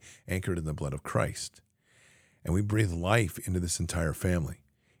family, anchored in the blood of Christ. And we breathe life into this entire family.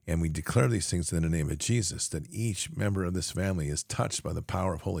 And we declare these things in the name of Jesus, that each member of this family is touched by the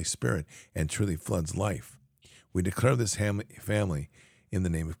power of Holy Spirit and truly floods life. We declare this family in the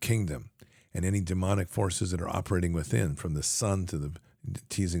name of kingdom, and any demonic forces that are operating within, from the son to the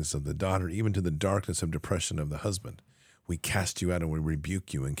teasings of the daughter, even to the darkness of depression of the husband. We cast you out and we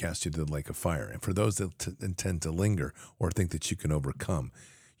rebuke you and cast you to the lake of fire. And for those that intend to linger or think that you can overcome,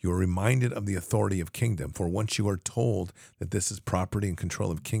 you are reminded of the authority of kingdom. For once you are told that this is property and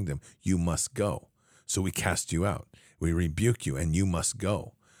control of kingdom, you must go. So we cast you out. We rebuke you, and you must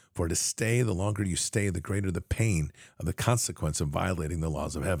go. For to stay, the longer you stay, the greater the pain of the consequence of violating the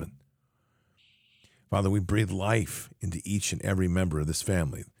laws of heaven. Father, we breathe life into each and every member of this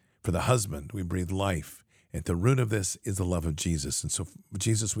family. For the husband, we breathe life. At the root of this is the love of Jesus. And so,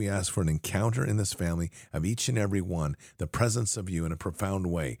 Jesus, we ask for an encounter in this family of each and every one, the presence of you in a profound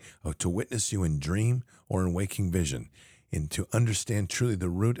way, to witness you in dream or in waking vision, and to understand truly the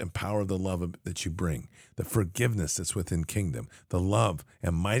root and power of the love that you bring, the forgiveness that's within kingdom, the love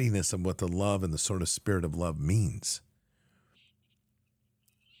and mightiness of what the love and the sort of spirit of love means.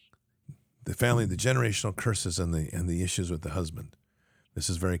 The family, the generational curses and the issues with the husband. This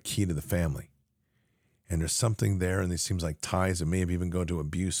is very key to the family. And there's something there, and it seems like ties that may have even gone to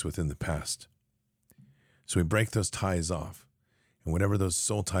abuse within the past. So we break those ties off. And whatever those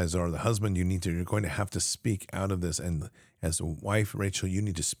soul ties are, the husband, you're going to have to speak out of this. And as a wife, Rachel, you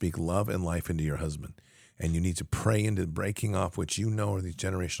need to speak love and life into your husband. And you need to pray into breaking off what you know are these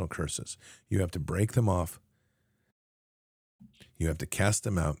generational curses. You have to break them off. You have to cast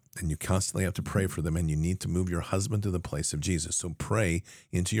them out, and you constantly have to pray for them, and you need to move your husband to the place of Jesus. So pray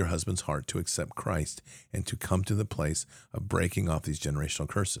into your husband's heart to accept Christ and to come to the place of breaking off these generational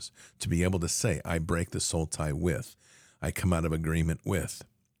curses, to be able to say, I break the soul tie with, I come out of agreement with,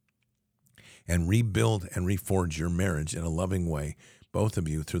 and rebuild and reforge your marriage in a loving way, both of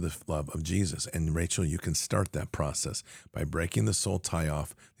you, through the love of Jesus. And Rachel, you can start that process by breaking the soul tie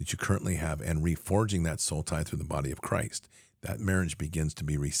off that you currently have and reforging that soul tie through the body of Christ. That marriage begins to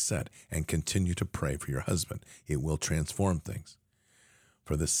be reset, and continue to pray for your husband. It will transform things.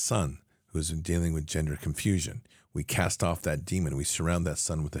 For the son who is dealing with gender confusion, we cast off that demon. We surround that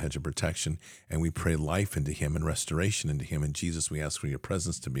son with the hedge of protection, and we pray life into him and restoration into him. And Jesus, we ask for your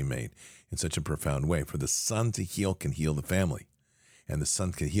presence to be made in such a profound way. For the son to heal can heal the family, and the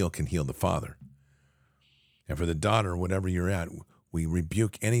son can heal the father. And for the daughter, whatever you're at, we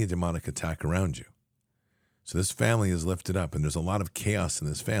rebuke any demonic attack around you. So this family is lifted up, and there's a lot of chaos in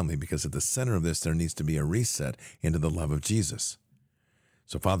this family because at the center of this, there needs to be a reset into the love of Jesus.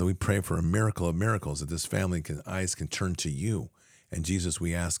 So, Father, we pray for a miracle of miracles, that this family eyes can turn to you. And Jesus,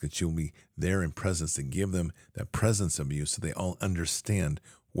 we ask that you'll be there in presence to give them that presence of you so they all understand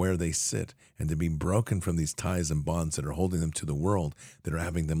where they sit, and to be broken from these ties and bonds that are holding them to the world, that are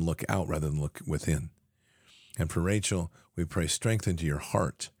having them look out rather than look within. And for Rachel, we pray strength into your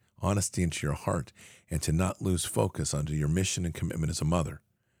heart, honesty into your heart, and to not lose focus onto your mission and commitment as a mother.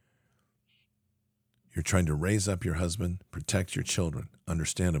 You're trying to raise up your husband, protect your children.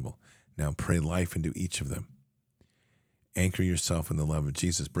 Understandable. Now pray life into each of them. Anchor yourself in the love of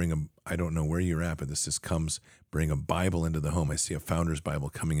Jesus. I don't know where you're at, but this just comes, bring a Bible into the home. I see a Founder's Bible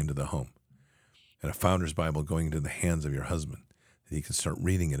coming into the home, and a Founder's Bible going into the hands of your husband, that he can start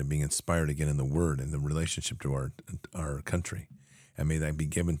reading it and being inspired again in the Word and the relationship to our country. And may that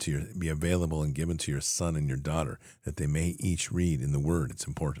be available and given to your son and your daughter, that they may each read in the Word. It's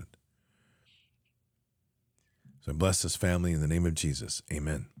important. So I bless this family in the name of Jesus.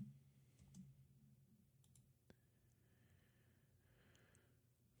 Amen.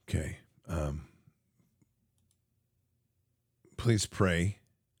 Okay. Please pray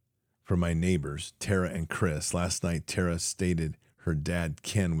for my neighbors, Tara and Chris. Last night, Tara stated her dad,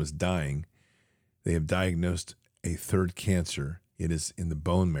 Ken, was dying. They have diagnosed a third cancer. It is in the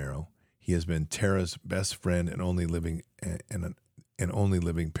bone marrow. He has been Tara's best friend and only living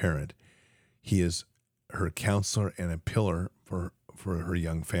parent. He is her counselor and a pillar for her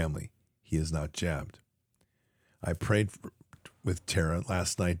young family. He is not jabbed. I prayed with Tara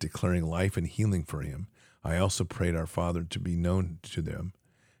last night, declaring life and healing for him. I also prayed our Father to be known to them,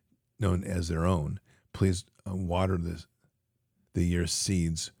 known as their own. Please water the year's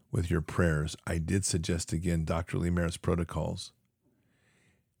seeds with your prayers. I did suggest again Dr. Lee Merritt's protocols,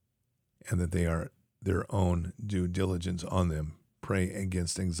 and that they are their own due diligence on them. Pray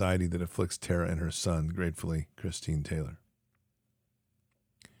against anxiety that afflicts Tara and her son. Gratefully, Christine Taylor.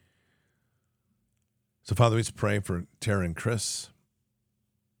 So, Father, we just pray for Tara and Chris,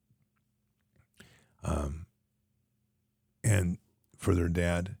 and for their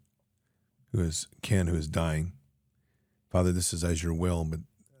dad, Ken, who is dying. Father, this is as your will, but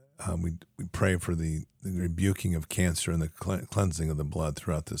we pray for the rebuking of cancer and the cleansing of the blood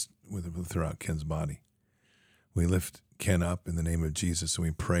throughout Ken's body. We lift Ken up in the name of Jesus, and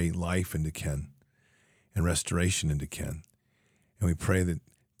we pray life into Ken and restoration into Ken. And we pray that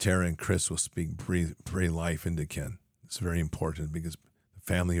Tara and Chris will pray life into Ken. It's very important because the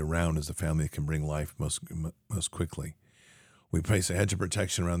family around is the family that can bring life most quickly. We place a hedge of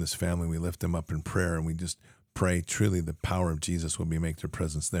protection around this family. We lift them up in prayer, and we just pray truly the power of Jesus will make their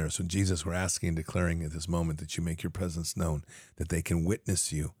presence there. So Jesus, we're asking and declaring at this moment that you make your presence known, that they can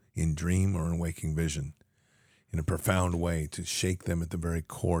witness you in dream or in waking vision in a profound way, to shake them at the very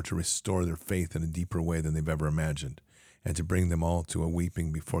core, to restore their faith in a deeper way than they've ever imagined, and to bring them all to a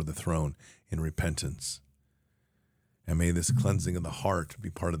weeping before the throne in repentance. And may this cleansing of the heart be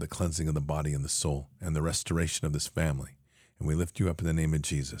part of the cleansing of the body and the soul and the restoration of this family. And we lift you up in the name of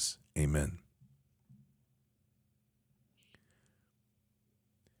Jesus. Amen.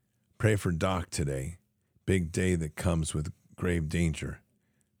 Pray for Doc today. Big day that comes with grave danger.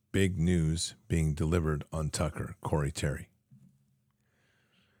 Big news being delivered on Tucker, Corey Terry.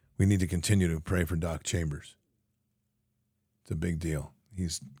 We need to continue to pray for Doc Chambers. It's a big deal.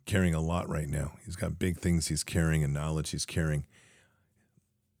 He's carrying a lot right now. He's got big things he's carrying and knowledge he's carrying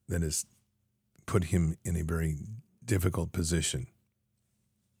that has put him in a very difficult position.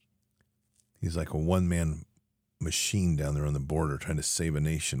 He's like a one-man machine down there on the border trying to save a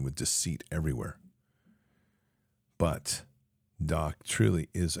nation with deceit everywhere. But Doc truly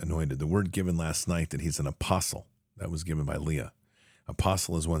is anointed. The word given last night that he's an apostle, that was given by Leah.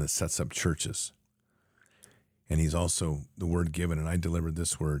 Apostle is one that sets up churches. And he's also the word given, and I delivered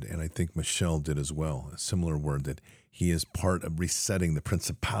this word, and I think Michelle did as well, a similar word, that he is part of resetting the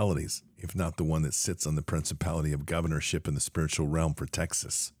principalities, if not the one that sits on the principality of governorship in the spiritual realm for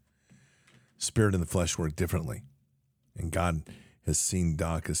Texas. Spirit and the flesh work differently. And God has seen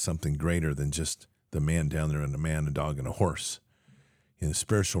Doc as something greater than just the man down there and a man, a dog, and a horse. In the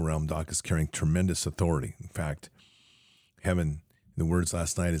spiritual realm, Doc is carrying tremendous authority. In fact, heaven, the words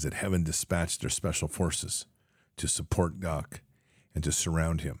last night is that heaven dispatched their special forces to support Doc and to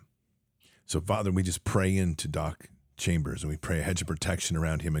surround him. So, Father, we just pray into Doc Chambers, and we pray a hedge of protection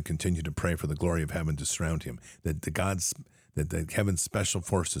around him and continue to pray for the glory of heaven to surround him, that the heaven's special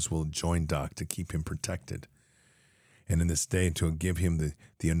forces will join Doc to keep him protected. And in this day, to give him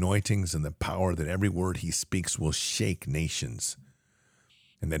the anointings and the power that every word he speaks will shake nations,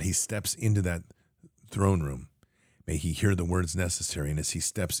 and that he steps into that throne room. May he hear the words necessary, and as he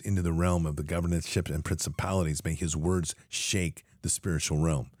steps into the realm of the governorship and principalities, may his words shake the spiritual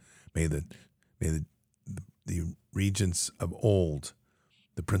realm. May the regents of old,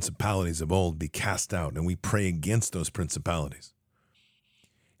 the principalities of old, be cast out, and we pray against those principalities.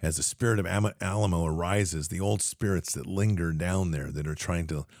 As the spirit of Alamo arises, the old spirits that linger down there that are trying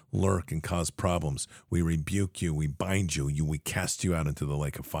to lurk and cause problems, we rebuke you, we bind you, we cast you out into the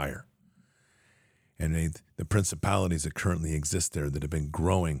lake of fire. And may the principalities that currently exist there that have been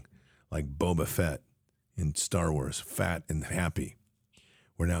growing like Boba Fett in Star Wars, fat and happy,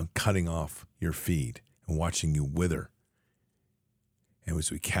 we're now cutting off your feed and watching you wither. And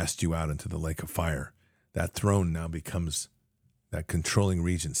as we cast you out into the lake of fire, that throne now becomes, that controlling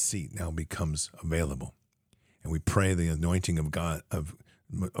regent seat now becomes available. And we pray the anointing of God, of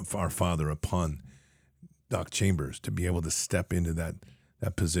our Father upon Doc Chambers to be able to step into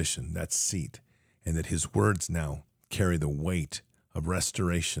that position, that seat, and that his words now carry the weight of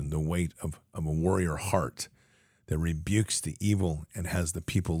restoration, the weight of a warrior heart that rebukes the evil and has the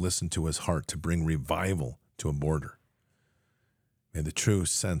people listen to his heart to bring revival to a border. May the true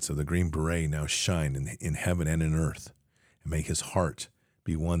sense of the Green Beret now shine in heaven and in earth, and may his heart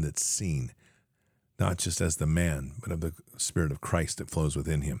be one that's seen, not just as the man, but of the Spirit of Christ that flows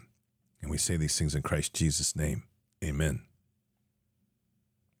within him. And we say these things in Christ Jesus' name. Amen.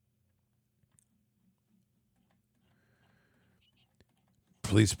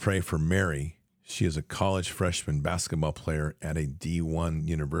 Please pray for Mary. She is a college freshman basketball player at a D1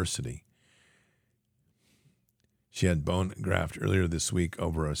 university. She had bone graft earlier this week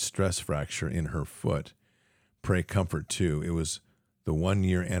over a stress fracture in her foot. Pray comfort too. It was the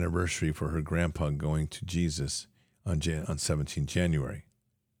 1-year anniversary for her grandpa going to Jesus on 17 January.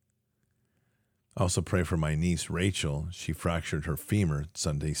 I also pray for my niece, Rachel. She fractured her femur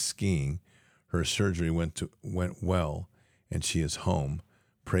Sunday skiing. Her surgery went well, and she is home.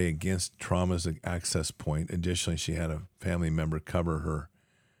 Pray against trauma's access point. Additionally, she had a family member cover her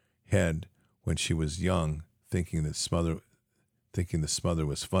head when she was young, thinking the smother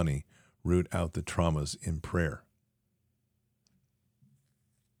was funny. Root out the traumas in prayer.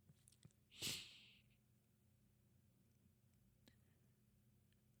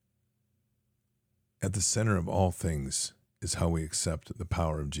 At the center of all things is how we accept the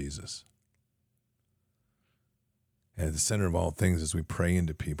power of Jesus. And at the center of all things, as we pray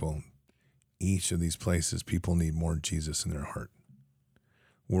into people, each of these places, people need more Jesus in their heart.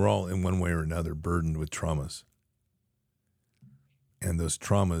 We're all, in one way or another, burdened with traumas. And those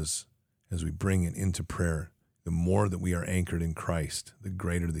traumas, as we bring it into prayer, the more that we are anchored in Christ, the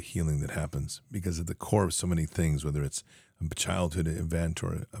greater the healing that happens. Because at the core of so many things, whether it's a childhood event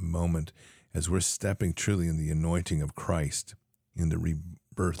or a moment, as we're stepping truly in the anointing of Christ, in the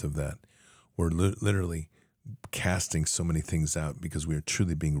rebirth of that, we're literally casting so many things out because we are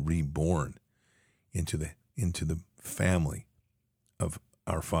truly being reborn into the family of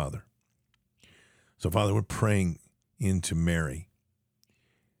our Father. So, Father, we're praying into Mary.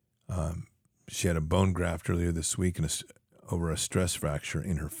 She had a bone graft earlier this week over a stress fracture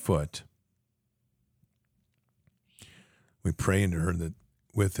in her foot. We pray into her that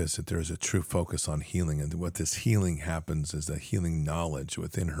with this, that there is a true focus on healing, and what this healing happens is the healing knowledge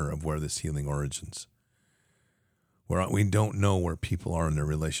within her of where this healing origins. We don't know where people are in their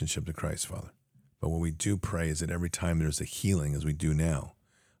relationship to Christ, Father. But what we do pray is that every time there's a healing, as we do now,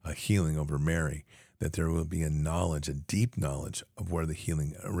 a healing over Mary, that there will be a knowledge, a deep knowledge of where the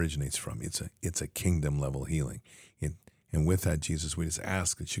healing originates from. It's a kingdom level healing. And with that, Jesus, we just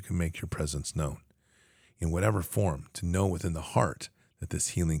ask that you can make your presence known in whatever form, to know within the heart that this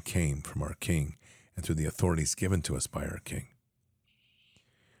healing came from our King and through the authorities given to us by our King.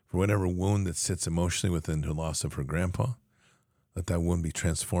 For whatever wound that sits emotionally within the loss of her grandpa, let that wound be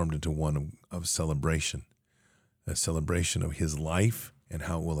transformed into one of celebration, a celebration of his life and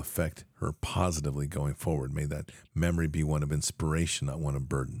how it will affect her positively going forward. May that memory be one of inspiration, not one of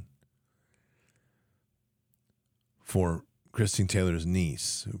burden. For Christine Taylor's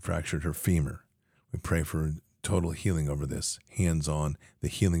niece, who fractured her femur, we pray for total healing over this, hands-on, the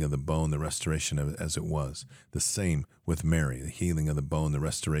healing of the bone, the restoration of it as it was. The same with Mary, the healing of the bone, the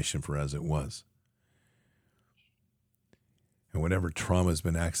restoration for as it was. And whatever trauma has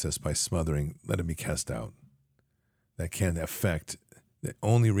been accessed by smothering, let it be cast out. That can affect, the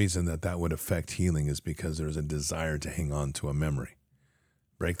only reason that would affect healing is because there's a desire to hang on to a memory.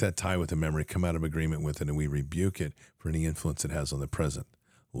 Break that tie with the memory, come out of agreement with it, and we rebuke it for any influence it has on the present.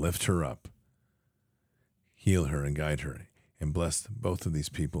 Lift her up. Heal her and guide her, and bless both of these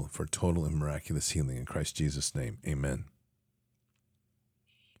people for total and miraculous healing in Christ Jesus' name. Amen.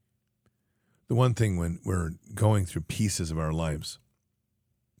 The one thing when we're going through pieces of our lives,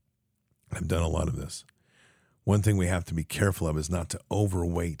 I've done a lot of this. One thing we have to be careful of is not to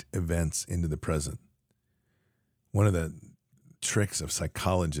overweight events into the present. One of the tricks of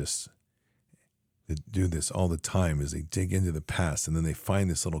psychologists that do this all the time is they dig into the past and then they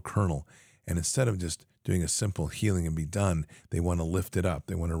find this little kernel, and instead of just doing a simple healing and be done, they want to lift it up.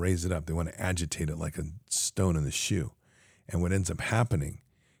 They want to raise it up. They want to agitate it like a stone in the shoe. And what ends up happening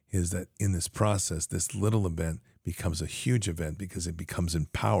is that in this process, this little event becomes a huge event because it becomes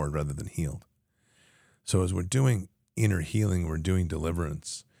empowered rather than healed. So as we're doing inner healing, we're doing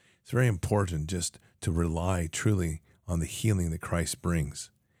deliverance, it's very important just to rely truly on the healing that Christ brings.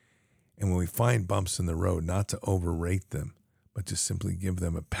 And when we find bumps in the road, not to overrate them, but to simply give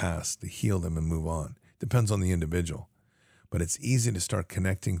them a pass, to heal them and move on. Depends on the individual. But it's easy to start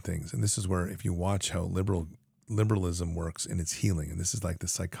connecting things. And this is where, if you watch how liberalism works in its healing, and this is like the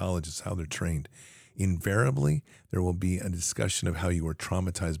psychologists, how they're trained, invariably there will be a discussion of how you were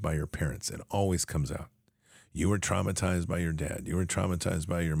traumatized by your parents. It always comes out. You were traumatized by your dad. You were traumatized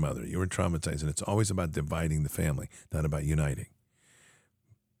by your mother. You were traumatized. And it's always about dividing the family, not about uniting.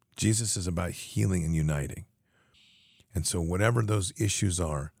 Jesus is about healing and uniting. And so whatever those issues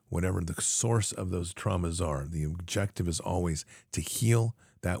are, whatever the source of those traumas are, the objective is always to heal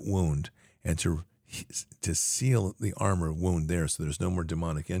that wound and to seal the armor wound there so there's no more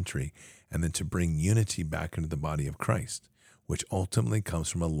demonic entry, and then to bring unity back into the body of Christ, which ultimately comes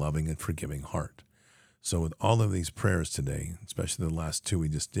from a loving and forgiving heart. So with all of these prayers today, especially the last two we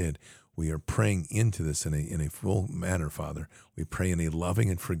just did, we are praying into this in a full manner, Father. We pray in a loving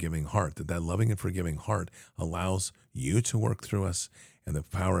and forgiving heart, that loving and forgiving heart allows you to work through us, and the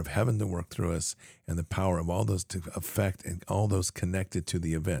power of heaven to work through us, and the power of all those to affect and all those connected to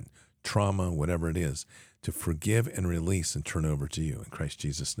the event trauma, whatever it is, to forgive and release and turn over to you. In Christ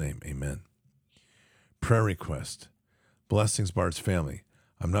Jesus' name, amen. Prayer request. Blessings, Bard's family.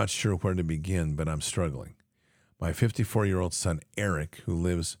 I'm not sure where to begin, but I'm struggling. My 54-year-old son, Eric, who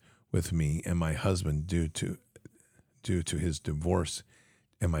lives with me and my husband due to his divorce,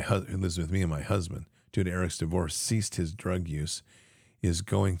 and who lives with me and my husband, due to Eric's divorce, ceased his drug use, is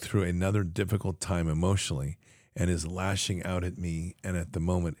going through another difficult time emotionally and is lashing out at me and at the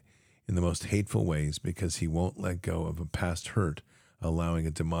moment in the most hateful ways because he won't let go of a past hurt, allowing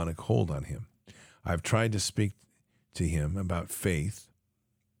a demonic hold on him. I've tried to speak to him about faith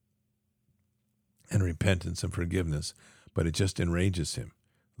and repentance and forgiveness, but it just enrages him.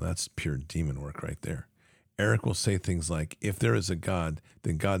 That's pure demon work right there. Eric will say things like, if there is a God,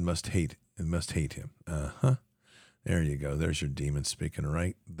 then God must hate him. There you go. There's your demon speaking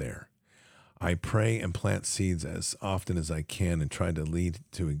right there. I pray and plant seeds as often as I can and try to lead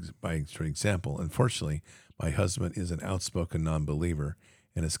by example. Unfortunately, my husband is an outspoken non-believer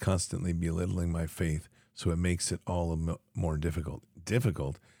and is constantly belittling my faith, so it makes it all more difficult.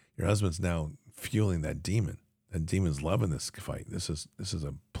 Difficult? Your husband's now fueling that demon. That demon's loving this fight. This is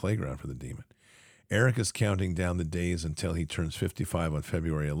a playground for the demon. Eric is counting down the days until he turns 55 on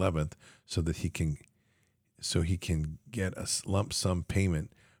February 11th so he can get a lump sum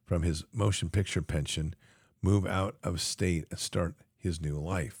payment from his motion picture pension, move out of state, and start his new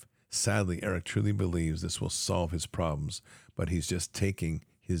life. Sadly, Eric truly believes this will solve his problems, but he's just taking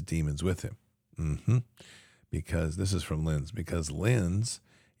his demons with him. Because this is from Linz. Because Linz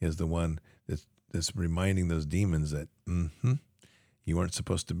is the one that's reminding those demons that you weren't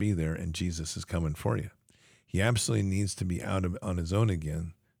supposed to be there, and Jesus is coming for you. He absolutely needs to be on his own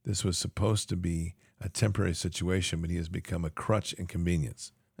again. This was supposed to be a temporary situation, but he has become a crutch and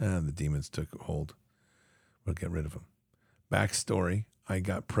convenience. The demons took hold. We'll get rid of him. Backstory: I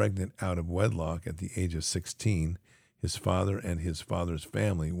got pregnant out of wedlock at the age of 16. His father and his father's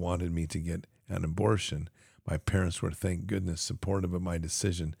family wanted me to get an abortion. My parents were, thank goodness, supportive of my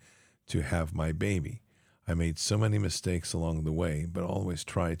decision to have my baby. I made so many mistakes along the way, but always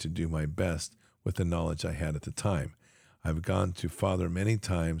tried to do my best with the knowledge I had at the time. I've gone to Father many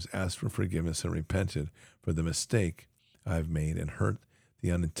times, asked for forgiveness, and repented for the mistake I've made and hurt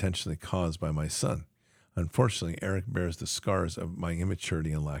the unintentionally caused by my son. Unfortunately, Eric bears the scars of my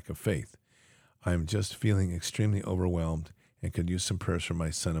immaturity and lack of faith. I am just feeling extremely overwhelmed and could use some prayers for my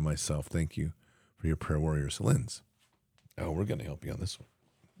son and myself. Thank you for your prayer warriors, Linz. Oh, we're going to help you on this one.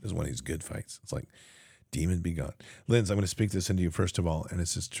 This is one of these good fights. It's like, demon be gone. Linz, I'm going to speak this into you first of all, and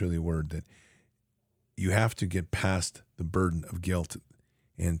this is truly a word that you have to get past the burden of guilt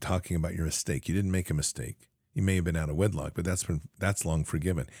and talking about your mistake. You didn't make a mistake. You may have been out of wedlock, but that's long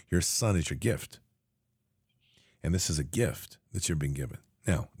forgiven. Your son is your gift. And this is a gift that you're being given.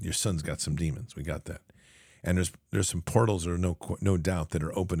 Now, your son's got some demons. We got that. And there's some portals, or no doubt, that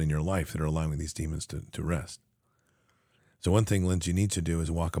are open in your life that are allowing these demons to rest. So one thing, Linz, you need to do is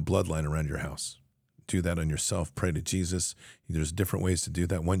walk a bloodline around your house. Do that on yourself. Pray to Jesus. There's different ways to do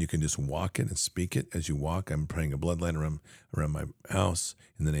that. One, you can just walk it and speak it as you walk. I'm praying a bloodline around my house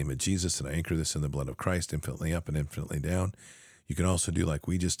in the name of Jesus, and I anchor this in the blood of Christ, infinitely up and infinitely down. You can also do like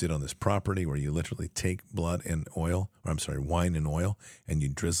we just did on this property, where you literally take wine and oil, and you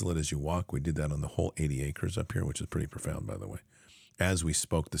drizzle it as you walk. We did that on the whole 80 acres up here, which is pretty profound, by the way. As we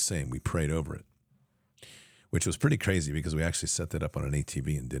spoke the same, we prayed over it, which was pretty crazy because we actually set that up on an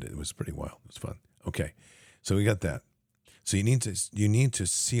ATV and did it. It was pretty wild. It was fun. Okay, so we got that. So you need to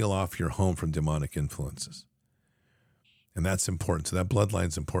seal off your home from demonic influences, and that's important. So that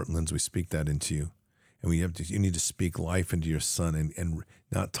bloodline's important, Linz. We speak that into you, and you need to speak life into your son and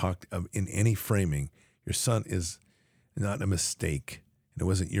not talk in any framing. Your son is not a mistake, and it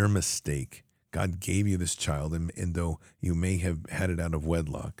wasn't your mistake. God gave you this child, and though you may have had it out of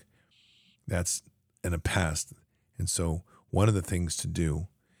wedlock, that's in the past. And so one of the things to do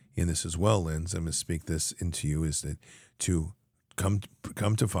in this as well, Linz, I'm going to speak this into you, is that to come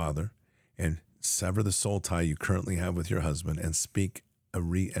to Father and sever the soul tie you currently have with your husband, and speak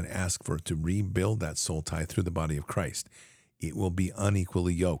and ask for it to rebuild that soul tie through the body of Christ. It will be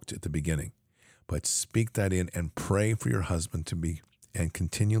unequally yoked at the beginning, but speak that in and pray for your husband to be, and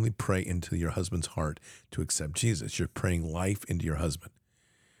continually pray into your husband's heart to accept Jesus. You're praying life into your husband.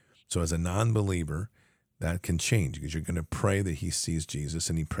 So as a non-believer, that can change, because you're going to pray that he sees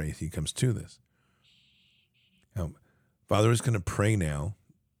Jesus and he comes to this. Now, Father is going to pray now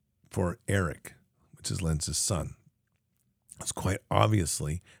for Eric, which is Linz's son. It's quite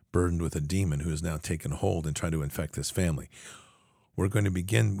obviously burdened with a demon who has now taken hold and tried to infect this family. we're going to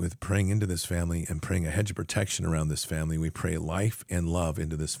begin with praying into this family and praying a hedge of protection around this family. We pray life and love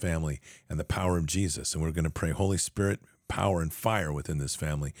into this family and the power of Jesus. And we're going to pray Holy Spirit, power and fire within this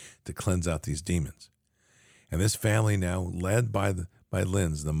family to cleanse out these demons. And this family now, led by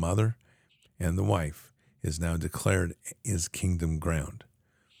Linz, the mother and the wife, is now declared is kingdom ground.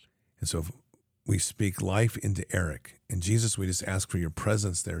 And so we speak life into Eric. And Jesus, we just ask for your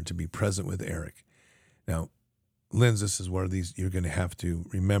presence there to be present with Eric. Now, Linz, this is where you're going to have to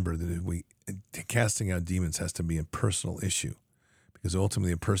remember that casting out demons has to be a personal issue, because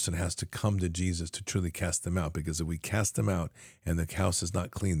ultimately a person has to come to Jesus to truly cast them out, because if we cast them out and the house is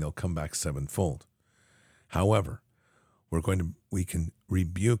not clean, they'll come back sevenfold. However, we can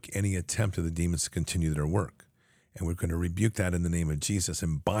rebuke any attempt of the demons to continue their work. And we're going to rebuke that in the name of Jesus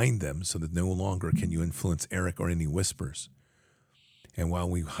and bind them so that no longer can you influence Eric or any whispers. And while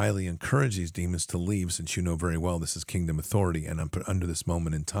we highly encourage these demons to leave, since you know very well this is kingdom authority, and under this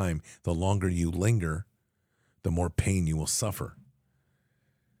moment in time, the longer you linger, the more pain you will suffer.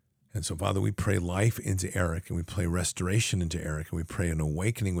 And so, Father, we pray life into Eric, and we pray restoration into Eric, and we pray an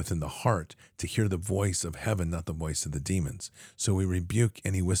awakening within the heart to hear the voice of heaven, not the voice of the demons. So we rebuke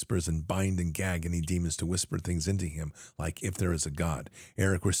any whispers and bind and gag any demons to whisper things into him, like if there is a God.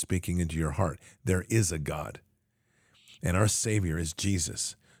 Eric, we're speaking into your heart. There is a God. And our Savior is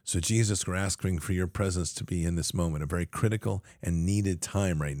Jesus. So Jesus, we're asking for your presence to be in this moment, a very critical and needed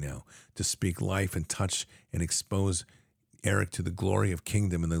time right now, to speak life and touch and expose Eric to the glory of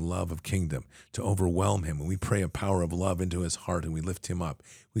kingdom and the love of kingdom, to overwhelm him. And we pray a power of love into his heart, and we lift him up.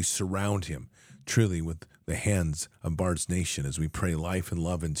 We surround him truly with the hands of Bard's Nation as we pray life and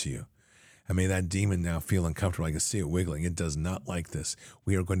love into you. And may that demon now feel uncomfortable. I can see it wiggling. It does not like this.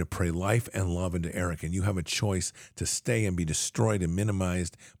 We are going to pray life and love into Eric, and you have a choice to stay and be destroyed and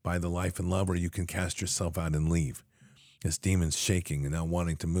minimized by the life and love, or you can cast yourself out and leave. This demon's shaking and not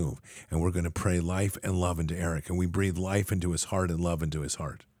wanting to move. And we're going to pray life and love into Eric, and we breathe life into his heart and love into his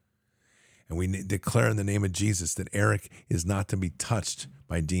heart. And we declare in the name of Jesus that Eric is not to be touched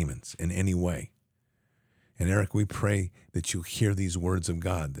by demons in any way. And Eric, we pray that you hear these words of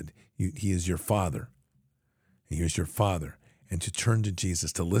God, that he is your father. And he is your father. And to turn to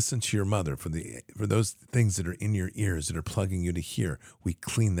Jesus, to listen to your mother for those things that are in your ears that are plugging you to hear, we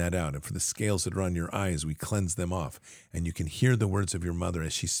clean that out. And for the scales that are on your eyes, we cleanse them off. And you can hear the words of your mother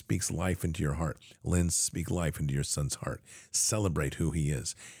as she speaks life into your heart. Linz, speak life into your son's heart. Celebrate who he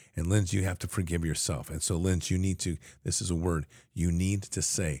is. And Linz, you have to forgive yourself. And so Linz, you need to, this is a word, you need to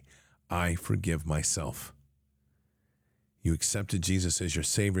say, I forgive myself. You accepted Jesus as your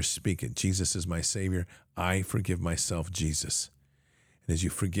Savior, speak it. Jesus is my Savior. I forgive myself, Jesus. And as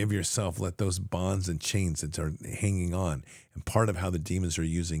you forgive yourself, let those bonds and chains that are hanging on, and part of how the demons are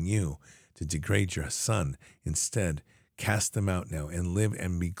using you to degrade your son, instead, cast them out now and live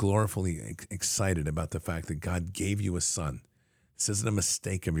and be gloriously excited about the fact that God gave you a son. This isn't a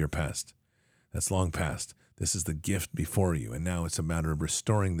mistake of your past. That's long past. This is the gift before you. And now it's a matter of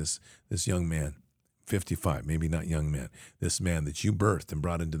restoring this young man. 55, maybe not young man, this man that you birthed and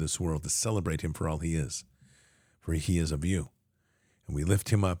brought into this world, to celebrate him for all he is, for he is of you. And we lift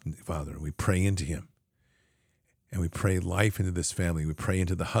him up, Father, we pray into him, and we pray life into this family. We pray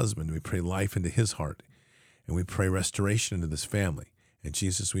into the husband, we pray life into his heart, and we pray restoration into this family. And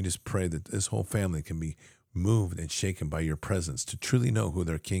Jesus, we just pray that this whole family can be moved and shaken by your presence to truly know who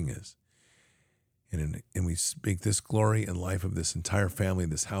their king is. And we speak this glory and life of this entire family,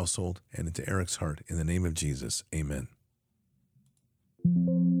 this household, and into Eric's heart. In the name of Jesus, amen.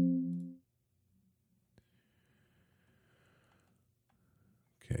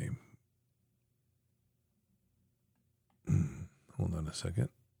 Okay. Hold on a second.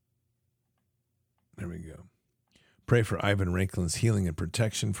 There we go. Pray for Ivan Ranklin's healing and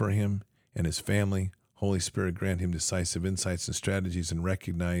protection for him and his family. Holy Spirit, grant him decisive insights and strategies, and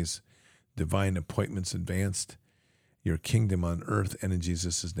recognize divine appointments advanced, your kingdom on earth, and in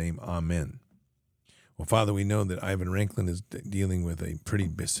Jesus' name, amen. Well, Father, we know that Ivan Ranklin is dealing with a pretty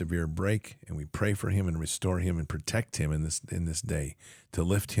severe break, and we pray for him and restore him and protect him in this day, to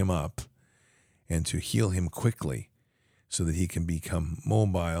lift him up and to heal him quickly so that he can become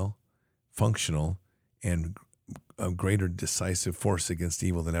mobile, functional, and a greater decisive force against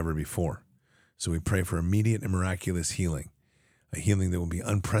evil than ever before. So we pray for immediate and miraculous healing, a healing that will be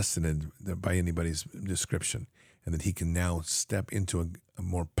unprecedented by anybody's description, and that he can now step into a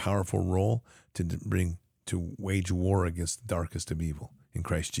more powerful role to wage war against the darkest of evil. In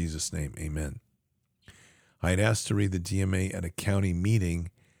Christ Jesus' name, amen. I had asked to read the DMA at a county meeting,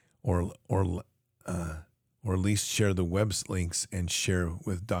 or at least share the web links and share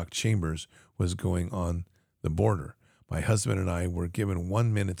with Doc Chambers what's going on the border. My husband and I were given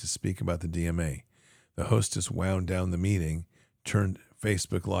 1 minute to speak about the DMA. The hostess wound down the meeting, turned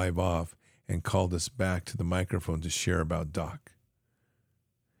Facebook Live off, and called us back to the microphone to share about Doc.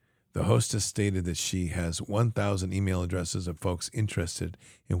 The hostess stated that she has 1,000 email addresses of folks interested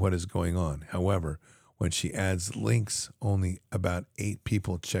in what is going on. However, when she adds links, only about 8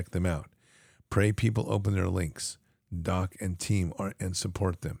 people check them out. Pray people open their links. Doc and team and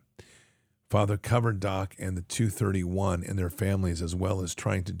support them. Father, cover Doc and the 231 and their families, as well as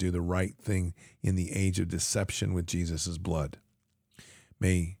trying to do the right thing in the age of deception with Jesus' blood.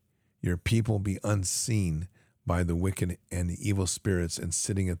 May your people be unseen by the wicked and the evil spirits and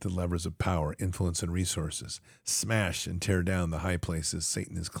sitting at the levers of power, influence, and resources. Smash and tear down the high places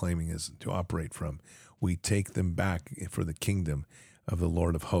Satan is claiming to operate from. We take them back for the kingdom of the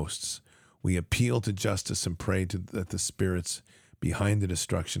Lord of hosts. We appeal to justice and pray that the spirits behind the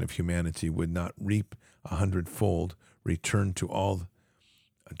destruction of humanity would not reap 100-fold, return all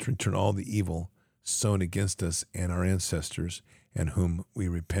the evil sown against us and our ancestors, and whom we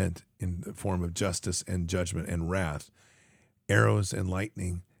repent in the form of justice and judgment and wrath, arrows and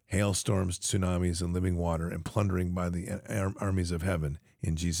lightning, hailstorms, tsunamis, and living water, and plundering by the armies of heaven.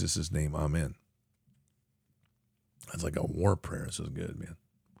 In Jesus' name, amen. That's like a war prayer. This is good, man.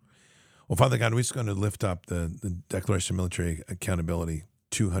 Well, Father God, we're just going to lift up the Declaration of Military Accountability,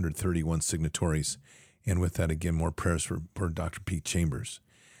 231 signatories, and with that, again, more prayers for Dr. Pete Chambers.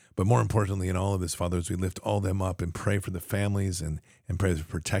 But more importantly in all of this, Father, as we lift all them up and pray for the families and pray for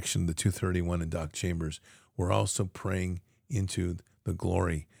protection of the 231 and Doc Chambers, we're also praying into the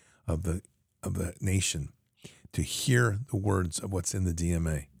glory of the nation to hear the words of what's in the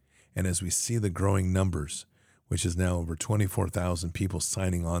DMA. And as we see the growing numbers, which is now over 24,000 people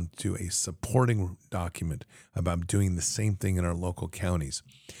signing on to a supporting document about doing the same thing in our local counties.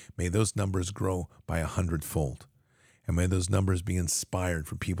 May those numbers grow by 100-fold. And may those numbers be inspired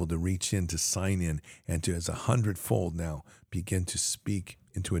for people to reach in, to sign in, and to, as 100-fold now, begin to speak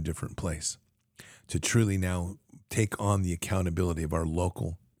into a different place. To truly now take on the accountability of our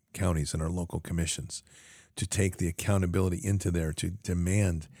local counties and our local commissions. To take the accountability into there, to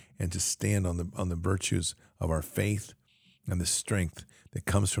demand and to stand on the virtues of our faith and the strength that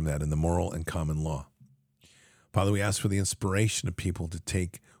comes from that in the moral and common law. Father, we ask for the inspiration of people to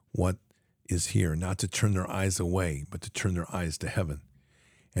take what is here, not to turn their eyes away, but to turn their eyes to heaven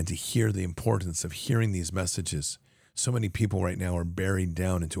and to hear the importance of hearing these messages. So many people right now are buried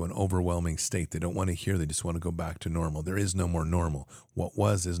down into an overwhelming state. They don't want to hear. They just want to go back to normal. There is no more normal. What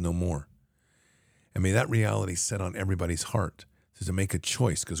was is no more. And may that reality set on everybody's heart to make a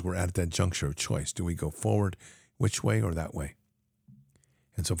choice, because we're at that juncture of choice. Do we go forward which way or that way?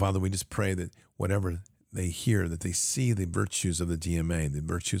 And so, Father, we just pray that whatever they hear, that they see the virtues of the DMA, the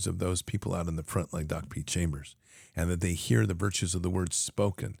virtues of those people out in the front like Dr. Pete Chambers, and that they hear the virtues of the words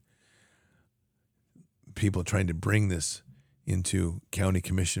spoken. People trying to bring this into county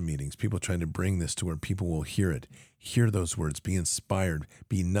commission meetings, people trying to bring this to where people will hear it, hear those words, be inspired,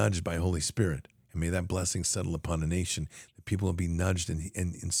 be nudged by Holy Spirit. And may that blessing settle upon a nation, that people will be nudged and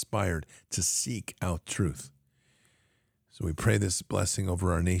inspired to seek out truth. So we pray this blessing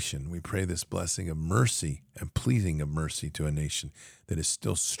over our nation. We pray this blessing of mercy and pleading of mercy to a nation that is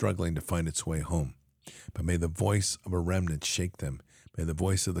still struggling to find its way home. But may the voice of a remnant shake them. May the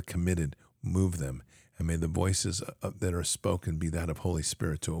voice of the committed move them. And may the voices that are spoken be that of Holy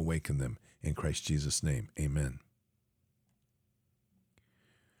Spirit to awaken them. In Christ Jesus' name, amen.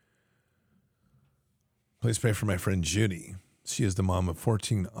 Please pray for my friend Judy. She is the mom of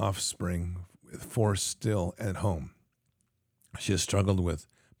 14 offspring, with 4 still at home. She has struggled with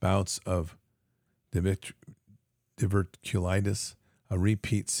bouts of diverticulitis. A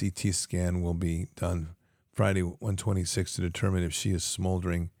repeat CT scan will be done Friday, 1/26, to determine if she has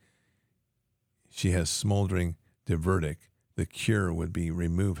smoldering divertic. The cure would be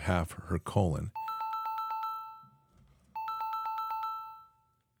remove half her colon.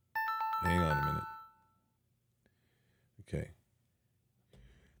 Hang on a minute. Okay.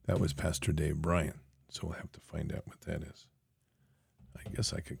 That was Pastor Dave Bryan, so we'll have to find out what that is. I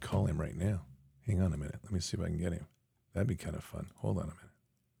guess I could call him right now. Hang on a minute. Let me see if I can get him. That'd be kind of fun. Hold on a minute.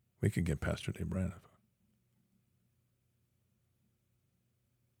 We could get Pastor Dave Bryan on the phone.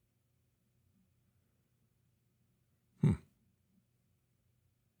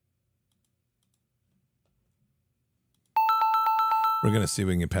 We're going to see if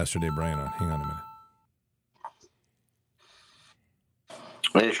we can get Pastor Dave Bryan on. Hang on a minute.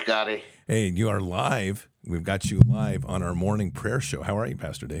 Hey, Scotty. Hey, you are live. We've got you live on our morning prayer show. How are you,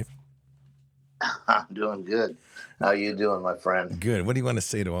 Pastor Dave? I'm doing good. How are you doing, my friend? Good. What do you want to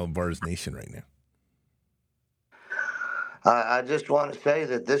say to all of Bars Nation right now? I just want to say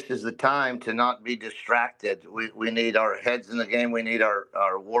that this is the time to not be distracted. We need our heads in the game. We need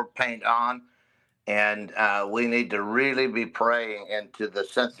our war paint on. And we need to really be praying into the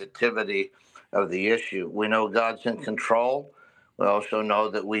sensitivity of the issue. We know God's in control. We also know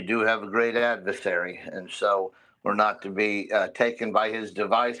that we do have a great adversary. And so we're not to be taken by his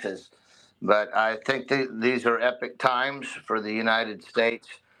devices. But I think these are epic times for the United States.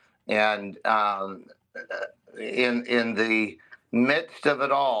 And in the midst of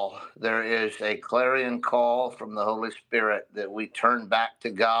it all, there is a clarion call from the Holy Spirit that we turn back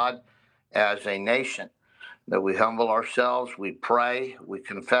to God as a nation, that we humble ourselves, we pray, we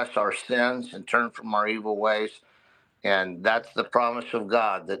confess our sins and turn from our evil ways. And that's the promise of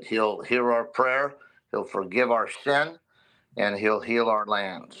God, that he'll hear our prayer, he'll forgive our sin, and he'll heal our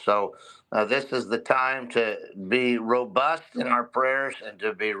land. So this is the time to be robust in our prayers and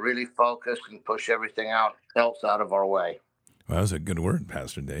to be really focused and push everything else out of our way. Well, that was a good word,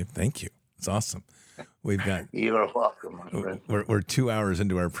 Pastor Dave. Thank you. It's awesome. We've got. You are welcome, my friend. We're 2 hours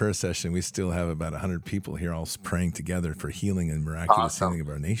into our prayer session. We still have about 100 people here, all praying together for healing and miraculous healing of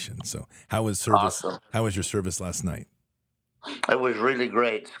our nation. So, how was service? Awesome. How was your service last night? It was really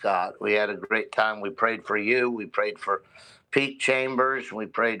great, Scott. We had a great time. We prayed for you. We prayed for Pete Chambers. We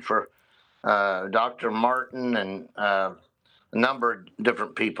prayed for Dr. Martin and a number of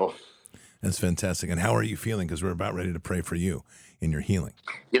different people. That's fantastic. And how are you feeling? Because we're about ready to pray for you in your healing.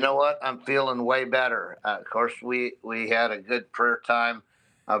 You know what? I'm feeling way better. Of course, we had a good prayer time.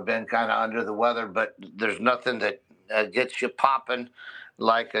 I've been kind of under the weather, but there's nothing that gets you popping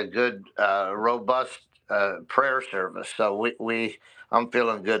like a good, robust prayer service. So I'm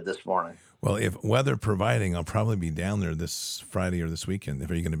feeling good this morning. Well, if weather providing, I'll probably be down there this Friday or this weekend.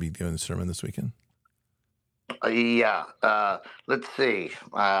 Are you going to be doing the sermon this weekend? Yeah. Let's see.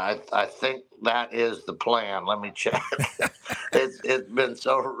 I think that is the plan. Let me check. It's been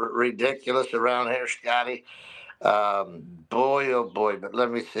so ridiculous around here, Scotty. Boy, oh boy. But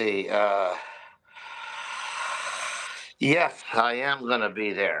let me see. Yes, I am going to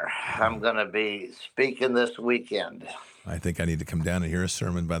be there. I'm going to be speaking this weekend. I think I need to come down and hear a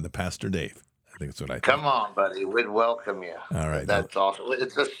sermon by the Pastor Dave. I think that's what I think. Come on, buddy. We'd welcome you. All right. That's awesome.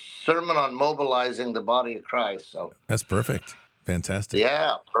 It's a sermon on mobilizing the body of Christ. So that's perfect. Fantastic.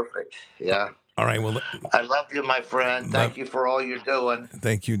 Yeah, perfect. Yeah. All right. Well, I love you, my friend. Thank you for all you're doing.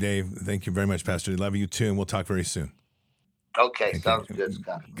 Thank you, Dave. Thank you very much, Pastor. I love you too, and we'll talk very soon. Okay, sounds good,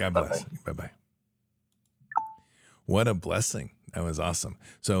 Scott. God bless. Bye-bye. What a blessing. That was awesome.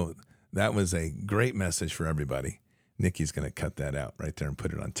 So that was a great message for everybody. Nikki's going to cut that out right there and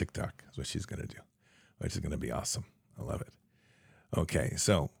put it on TikTok. That's what she's going to do, which is going to be awesome. I love it. Okay,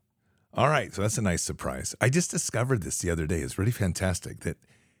 so, all right. So that's a nice surprise. I just discovered this the other day. It's really fantastic that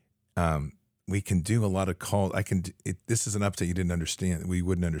we can do a lot of calls. This is an update you didn't understand. We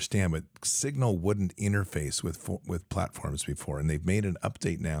wouldn't understand, but Signal wouldn't interface with platforms before, and they've made an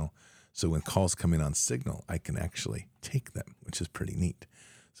update now. So when calls come in on Signal, I can actually take them, which is pretty neat.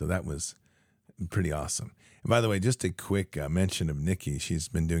 So that was pretty awesome. And by the way, just a quick mention of Nikki. She's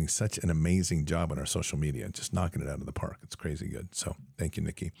been doing such an amazing job on our social media, just knocking it out of the park. It's crazy good. So thank you,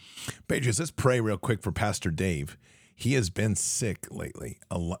 Nikki. Patriots, let's pray real quick for Pastor Dave. He has been sick lately.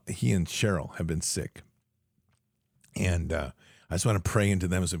 He and Cheryl have been sick. And I just want to pray into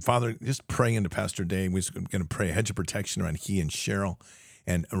them. I said, Father, just pray into Pastor Dave. We're going to pray a hedge of protection around he and Cheryl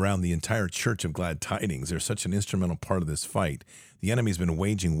and around the entire Church of Glad Tidings. They're such an instrumental part of this fight. The enemy's been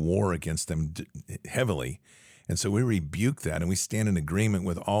waging war against them heavily. And so we rebuke that, and we stand in agreement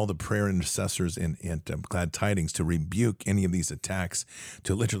with all the prayer intercessors in Glad Tidings to rebuke any of these attacks,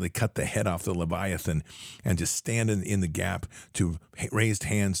 to literally cut the head off the Leviathan, and to stand in the gap, to raise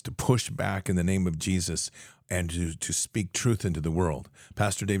hands, to push back in the name of Jesus, and to speak truth into the world.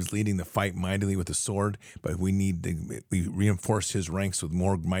 Pastor Dave's leading the fight mightily with the sword, but we reinforce his ranks with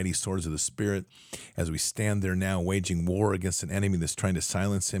more mighty swords of the Spirit as we stand there now waging war against an enemy that's trying to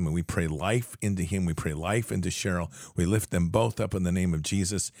silence him, and we pray life into him. We pray life into Cheryl. We lift them both up in the name of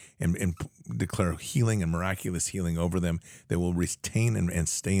Jesus and declare healing and miraculous healing over them that will retain and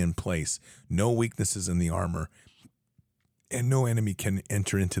stay in place. No weaknesses in the armor. And no enemy can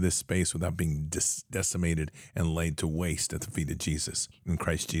enter into this space without being decimated and laid to waste at the feet of Jesus. In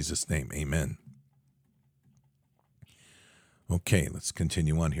Christ Jesus' name, amen. Okay, let's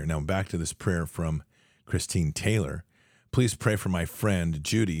continue on here. Now back to this prayer from Christine Taylor. Please pray for my friend,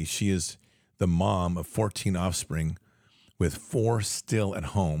 Judy. She is the mom of 14 offspring with 4 still at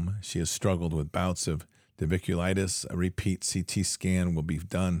home. She has struggled with bouts of diverticulitis. A repeat CT scan will be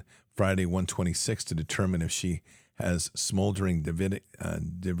done Friday, 1/26, to determine if she has smoldering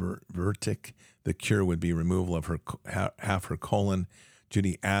divertic. The cure would be removal of half her colon.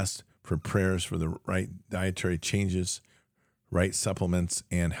 Judy asked for prayers for the right dietary changes, right supplements,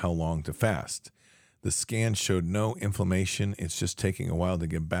 and how long to fast. The scan showed no inflammation. It's just taking a while to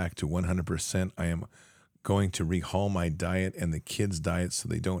get back to 100%. I am going to rehaul my diet and the kids' diet so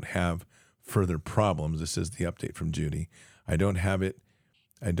they don't have further problems. This is the update from Judy. I don't have it.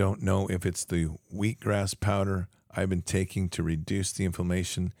 I don't know if it's the wheatgrass powder I've been taking to reduce the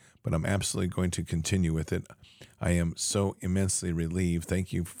inflammation, but I'm absolutely going to continue with it. I am so immensely relieved.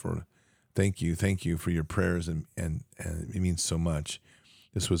 Thank you for your prayers, and it means so much.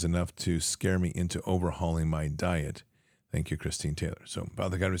 This was enough to scare me into overhauling my diet. Thank you, Christine Taylor. So,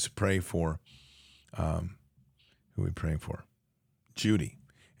 Father God, we pray for, who are we praying for? Judy.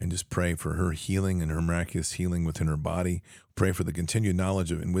 And just pray for her healing and her miraculous healing within her body. Pray for the continued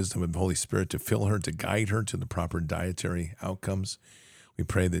knowledge and wisdom of the Holy Spirit to fill her, to guide her to the proper dietary outcomes. We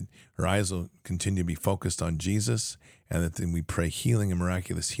pray that her eyes will continue to be focused on Jesus, and that then we pray healing and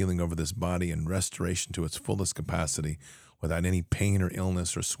miraculous healing over this body and restoration to its fullest capacity without any pain or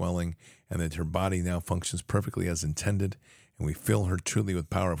illness or swelling, and that her body now functions perfectly as intended. And we fill her truly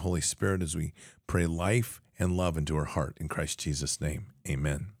with power of Holy Spirit as we pray life and love into her heart. In Christ Jesus' name,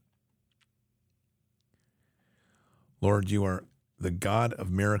 amen. Lord, you are the God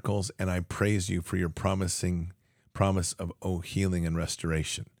of miracles, and I praise you for your promise of healing and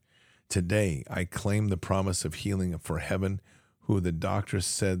restoration. Today, I claim the promise of healing for Heaven, who the doctors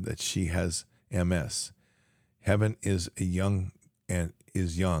said that she has MS. Heaven is young.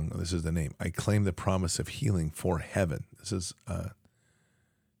 This is the name. I claim the promise of healing for Heaven. This is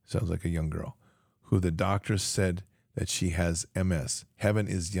sounds like a young girl, who the doctors said that she has MS. Heaven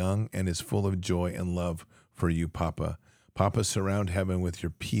is young and is full of joy and love for you, Papa. Papa, surround Heaven with your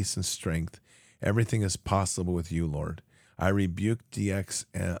peace and strength. Everything is possible with you, Lord. I rebuke DX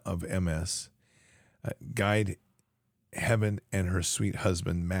of MS. Guide Heaven and her sweet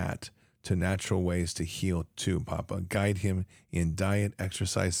husband, Matt, to natural ways to heal too, Papa. Guide him in diet,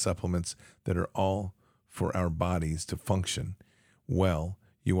 exercise, supplements that are all for our bodies to function well.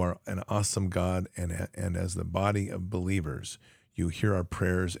 You are an awesome God, and as the body of believers, you hear our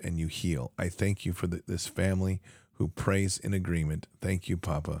prayers and you heal. I thank you for this family who prays in agreement. Thank you,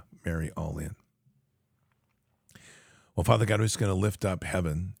 Papa. Mary, all in. Well, Father God, we're just going to lift up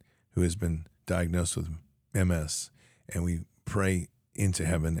Heaven, who has been diagnosed with MS, and we pray into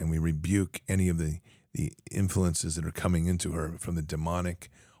Heaven, and we rebuke any of the influences that are coming into her from the demonic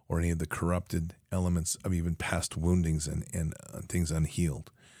or any of the corrupted elements of even past woundings and things unhealed.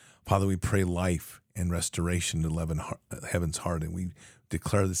 Father, we pray life and restoration to Heaven's heart, and we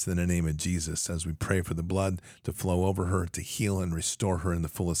declare this in the name of Jesus as we pray for the blood to flow over her, to heal and restore her in the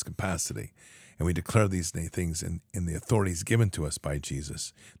fullest capacity. And we declare these things in the authorities given to us by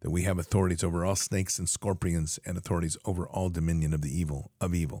Jesus, that we have authorities over all snakes and scorpions and authorities over all dominion of evil.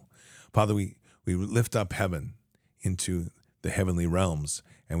 Father, we lift up Heaven into the heavenly realms,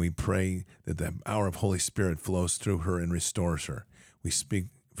 and we pray that the power of Holy Spirit flows through her and restores her. We speak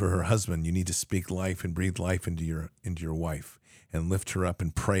for her husband. You need to speak life and breathe life into your wife and lift her up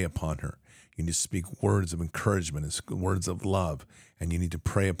and pray upon her. You need to speak words of encouragement and words of love, and you need to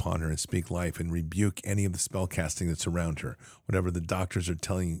pray upon her and speak life and rebuke any of the spell casting that's around her. Whatever the doctors are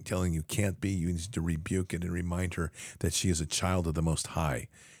telling you can't be, you need to rebuke it and remind her that she is a child of the Most High,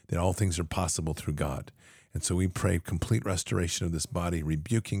 that all things are possible through God. And so we pray complete restoration of this body,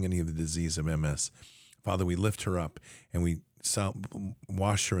 rebuking any of the disease of MS. Father, we lift her up and we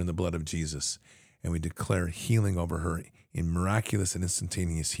wash her in the blood of Jesus, and we declare healing over her in miraculous and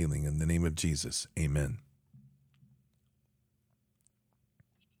instantaneous healing in the name of Jesus. Amen.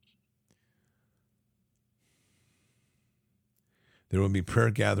 There will be prayer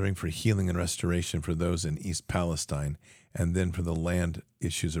gathering for healing and restoration for those in East Palestine, and then for the land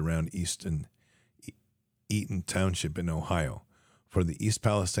issues around Eaton Township in Ohio. For the East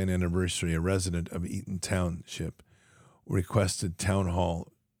Palestine anniversary, a resident of Eaton Township requested Town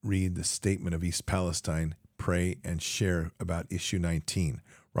Hall read the statement of East Palestine, pray, and share about Issue 19,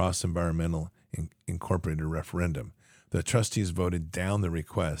 Ross Environmental Incorporated referendum. The trustees voted down the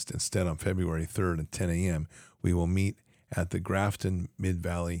request. Instead, on February 3rd at 10 a.m., we will meet at the Grafton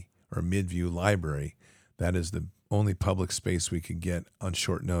Midview Library. That is the only public space we could get on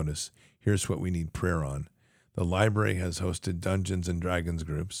short notice. Here's what we need prayer on. The library has hosted Dungeons and Dragons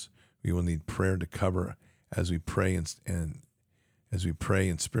groups. We will need prayer to cover as we pray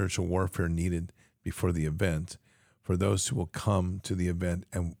and spiritual warfare needed before the event. For those who will come to the event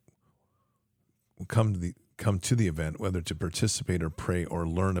and will come to the event, whether to participate or pray or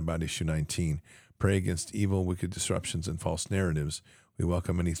learn about Issue 19, Pray against evil, wicked disruptions, and false narratives. We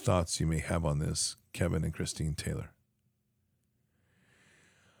welcome any thoughts you may have on this. Kevin and Christine Taylor.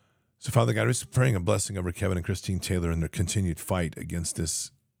 So, Father God, we're just praying a blessing over Kevin and Christine Taylor and their continued fight against this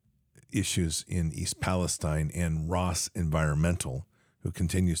issues in East Palestine, and Ross Environmental, who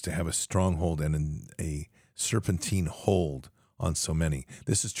continues to have a stronghold and a serpentine hold on so many.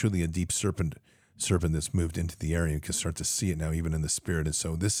 This is truly a deep serpent that's moved into the area. You can start to see it now, even in the spirit. And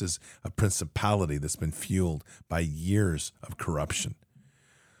so this is a principality that's been fueled by years of corruption.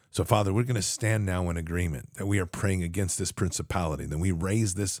 So, Father, we're going to stand now in agreement that we are praying against this principality. Then we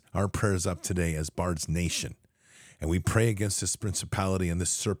raise our prayers up today as Bard's Nation. And we pray against this principality and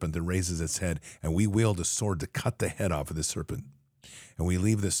this serpent that raises its head. And we wield a sword to cut the head off of the serpent. And we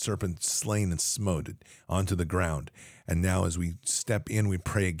leave this serpent slain and smote onto the ground. And now as we step in, we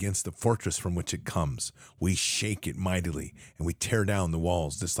pray against the fortress from which it comes. We shake it mightily, and we tear down the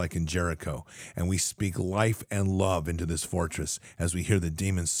walls, just like in Jericho. And we speak life and love into this fortress as we hear the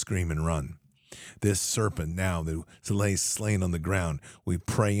demons scream and run. This serpent now that lays slain on the ground, we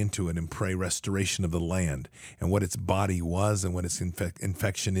pray into it and pray restoration of the land. And what its body was and what its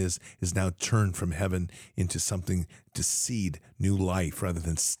infection is now turned from heaven into something to seed new life rather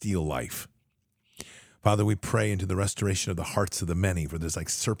than steal life. Father, we pray into the restoration of the hearts of the many, for there's like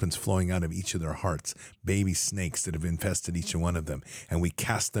serpents flowing out of each of their hearts, baby snakes that have infested each one of them, and we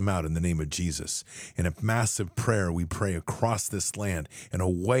cast them out in the name of Jesus. In a massive prayer, we pray across this land, and a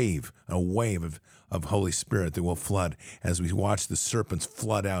wave of Holy Spirit that will flood as we watch the serpents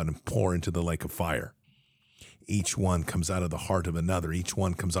flood out and pour into the lake of fire. Each one comes out of the heart of another. Each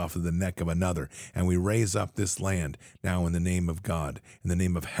one comes off of the neck of another. And we raise up this land now in the name of God, in the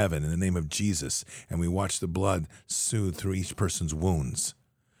name of heaven, in the name of Jesus. And we watch the blood soothe through each person's wounds.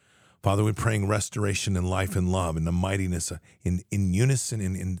 Father, we're praying restoration and life and love and the mightiness in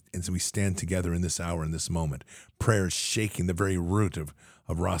unison as we stand together in this hour, in this moment. Prayers shaking the very root of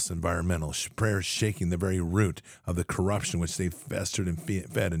Ross Environmental. Prayers shaking the very root of the corruption which they've festered and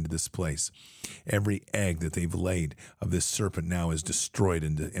fed into this place. Every egg that they've laid of this serpent now is destroyed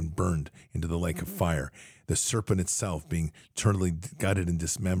and burned into the lake of fire. The serpent itself being totally gutted and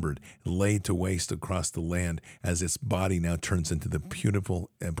dismembered, laid to waste across the land as its body now turns into the beautiful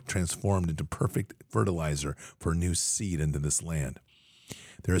and transformed into perfect fertilizer for new seed into this land.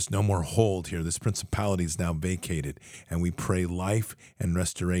 There is no more hold here. This principality is now vacated, and we pray life and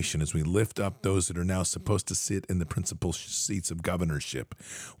restoration as we lift up those that are now supposed to sit in the principal seats of governorship.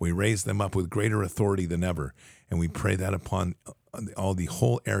 We raise them up with greater authority than ever, and we pray that upon the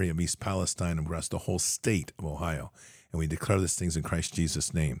whole area of East Palestine and across the whole state of Ohio. And we declare these things in Christ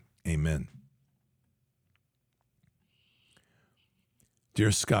Jesus' name. Amen.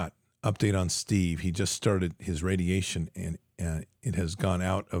 Dear Scott, update on Steve. He just started his radiation, and it has gone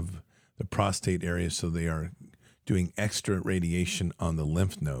out of the prostate area, so they are doing extra radiation on the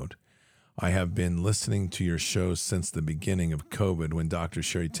lymph node. I have been listening to your shows since the beginning of COVID, when Dr.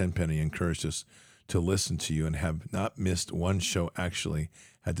 Sherry Tenpenny encouraged us to listen to you, and have not missed one show. Actually,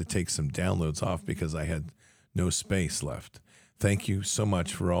 had to take some downloads off because I had no space left. Thank you so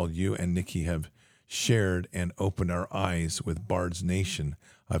much for all you and Nikki have shared and opened our eyes with Bard's Nation.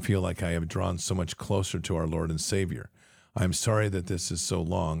 I feel like I have drawn so much closer to our Lord and Savior. I'm sorry that this is so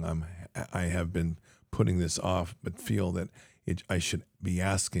long. I have been putting this off, but feel that I should be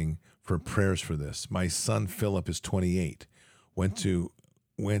asking for prayers for this. My son Philip is 28, went to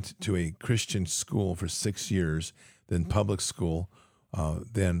a Christian school for 6 years, then public school,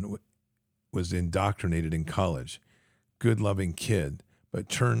 then was indoctrinated in college. Good, loving kid, but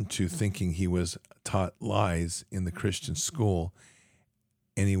turned to thinking he was taught lies in the Christian school.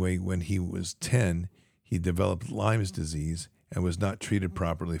 Anyway, when he was 10, he developed Lyme's disease and was not treated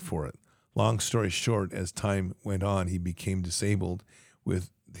properly for it. Long story short, as time went on, he became disabled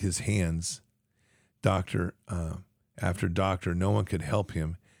with his hands. Doctor after doctor, no one could help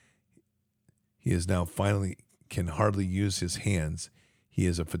him. He is now finally can hardly use his hands. He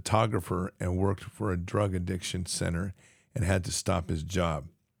is a photographer and worked for a drug addiction center and had to stop his job.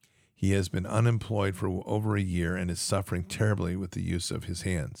 He has been unemployed for over a year and is suffering terribly with the use of his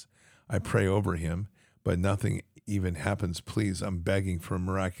hands. I pray over him, but nothing even happens. Please, I'm begging for a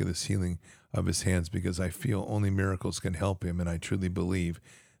miraculous healing of his hands, because I feel only miracles can help him, and I truly believe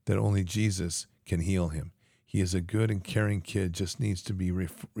that only Jesus can heal him. He is a good and caring kid, just needs to be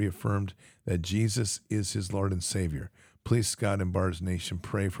reaffirmed that Jesus is his Lord and Savior. Please, Scott and Bard's Nation,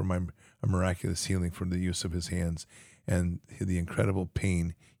 pray for a miraculous healing from the use of his hands and the incredible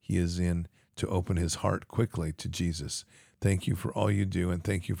pain he is in, to open his heart quickly to Jesus. Thank you for all you do, and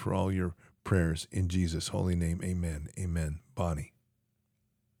thank you for all your prayers in Jesus' holy name. Amen. Amen. Bonnie.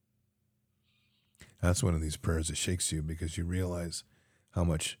 That's one of these prayers that shakes you because you realize how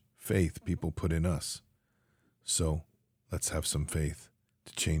much faith people put in us. So let's have some faith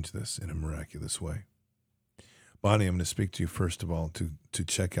to change this in a miraculous way. Bonnie, I'm going to speak to you first of all to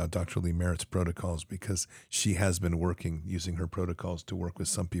check out Dr. Lee Merritt's protocols, because she has been working using her protocols to work with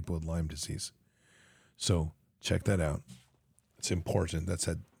some people with Lyme disease. So check that out. It's important. That's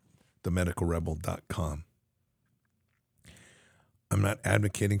at themedicalrebel.com. I'm not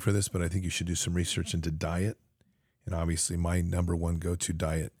advocating for this, but I think you should do some research into diet. And obviously my number one go-to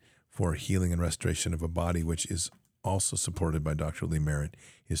diet for healing and restoration of a body, which is also supported by Dr. Lee Merritt,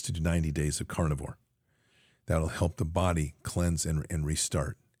 is to do 90 days of carnivore. That'll help the body cleanse and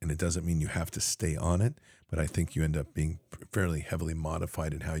restart. And it doesn't mean you have to stay on it, but I think you end up being fairly heavily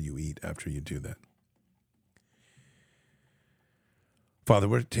modified in how you eat after you do that. Father,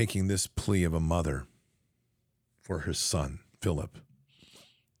 we're taking this plea of a mother for her son, Philip,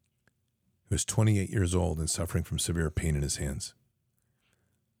 who is 28 years old and suffering from severe pain in his hands.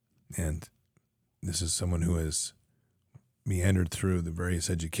 And this is someone who has meandered through the various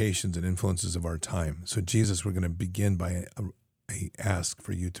educations and influences of our time. So, Jesus, we're going to begin by a ask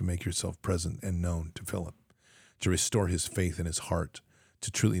for you to make yourself present and known to Philip, to restore his faith in his heart, to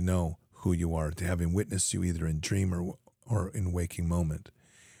truly know who you are, to have him witness you either in dream or in waking moment,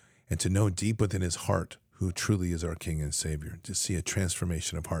 and to know deep within his heart who truly is our King and Savior, to see a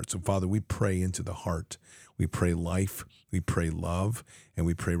transformation of heart. So, Father, we pray into the heart. We pray life, we pray love, and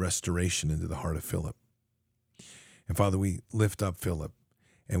we pray restoration into the heart of Philip. And Father, we lift up Philip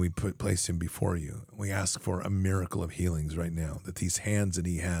and we place him before you. We ask for a miracle of healings right now, that these hands that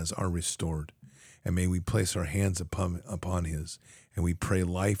he has are restored. And may we place our hands upon his, and we pray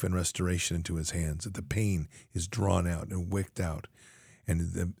life and restoration into his hands, that the pain is drawn out and wicked out, and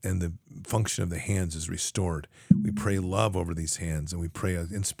the function of the hands is restored. We pray love over these hands, and we pray an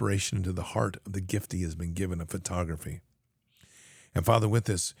inspiration into the heart of the gift he has been given of photography. And Father, with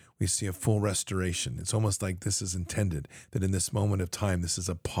this, we see a full restoration. It's almost like this is intended, that in this moment of time, this is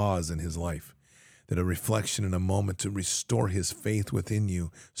a pause in his life, that a reflection in a moment to restore his faith within you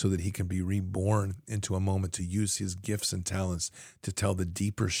so that he can be reborn into a moment to use his gifts and talents to tell the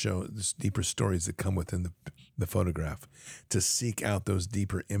deeper stories that come within the photograph, to seek out those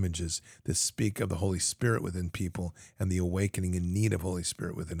deeper images that speak of the Holy Spirit within people and the awakening and need of Holy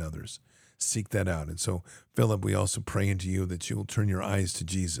Spirit within others. Seek that out. And so, Philip, we also pray into you that you will turn your eyes to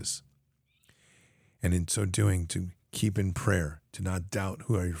Jesus. And in so doing, to keep in prayer, to not doubt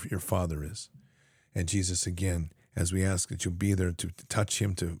who your Father is. And Jesus, again, as we ask that you'll be there to touch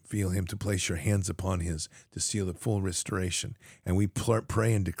him, to feel him, to place your hands upon his, to seal the full restoration. And we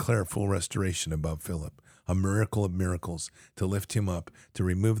pray and declare full restoration above Philip, a miracle of miracles, to lift him up, to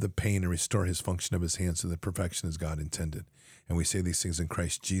remove the pain and restore his function of his hands to the perfection as God intended. And we say these things in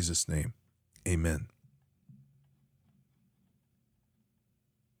Christ Jesus' name. Amen.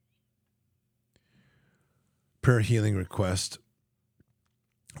 Prayer healing request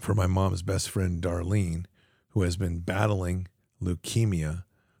for my mom's best friend, Darlene, who has been battling leukemia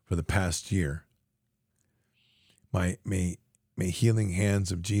for the past year. May healing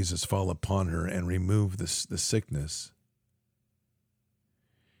hands of Jesus fall upon her and remove the sickness.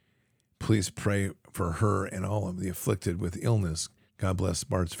 Please pray for her and all of the afflicted with illness. God bless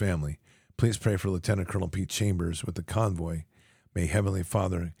Bart's family. Please pray for Lieutenant Colonel Pete Chambers with the convoy. May Heavenly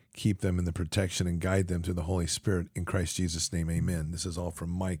Father keep them in the protection and guide them through the Holy Spirit. In Christ Jesus' name, amen. This is all from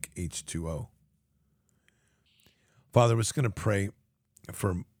Mike H2O. Father, we're just going to pray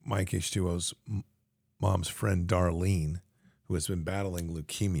for Mike H2O's mom's friend, Darlene, who has been battling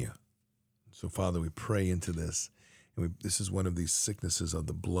leukemia. So, Father, we pray into this. And this is one of these sicknesses of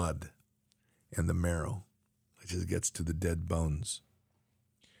the blood and the marrow, which just gets to the dead bones.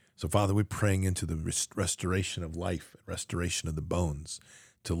 So, Father, we're praying into the restoration of life, restoration of the bones,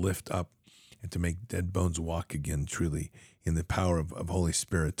 to lift up and to make dead bones walk again truly in the power of Holy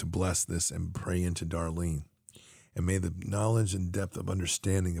Spirit, to bless this and pray into Darlene. And may the knowledge and depth of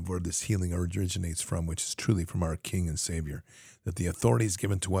understanding of where this healing originates from, which is truly from our King and Savior, that the authority is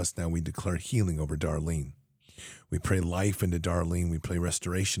given to us now, we declare healing over Darlene. We pray life into Darlene, we pray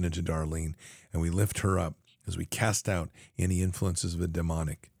restoration into Darlene, and we lift her up as we cast out any influences of the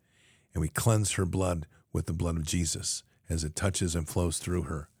demonic. And we cleanse her blood with the blood of Jesus as it touches and flows through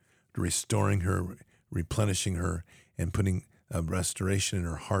her, restoring her, replenishing her, and putting a restoration in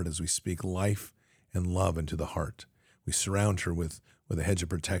her heart as we speak life and love into the heart. We surround her with a hedge of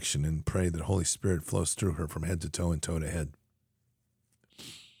protection and pray that Holy Spirit flows through her from head to toe and toe to head.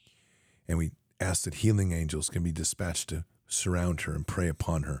 And we ask that healing angels can be dispatched to surround her and pray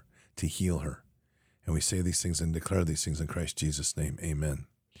upon her, to heal her. And we say these things and declare these things in Christ Jesus' name. Amen.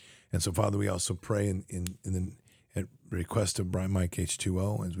 And so, Father, we also pray at request of Brian Mike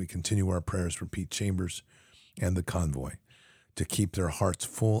H2O as we continue our prayers for Pete Chambers and the convoy to keep their hearts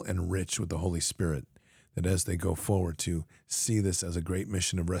full and rich with the Holy Spirit, that as they go forward to see this as a great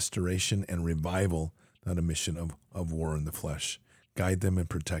mission of restoration and revival, not a mission of war in the flesh. Guide them and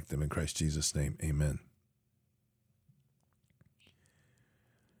protect them in Christ Jesus' name. Amen.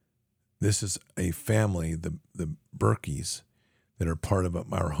 This is a family, the Berkeys, that are part of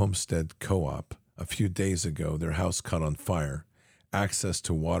our homestead co-op. A few days ago, their house caught on fire. Access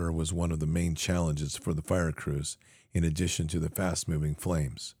to water was one of the main challenges for the fire crews, in addition to the fast-moving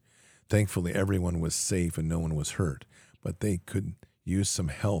flames. Thankfully, everyone was safe and no one was hurt, but they could use some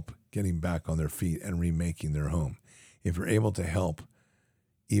help getting back on their feet and remaking their home. If you're able to help,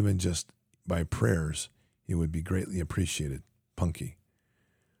 even just by prayers, it would be greatly appreciated. Punky.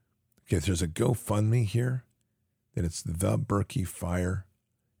 Okay, if there's a GoFundMe here, then it's the Berkey Fire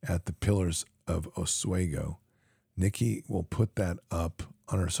at the Pillars of Oswego. Nikki will put that up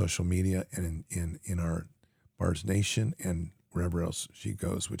on our social media and in our Bars Nation and wherever else she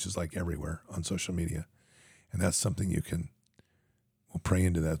goes, which is like everywhere on social media. And that's something we'll pray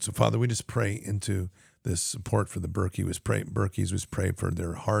into that. So, Father, we just pray into this support for the Berkeys. We pray for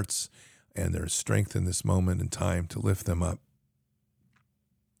their hearts and their strength in this moment in time to lift them up.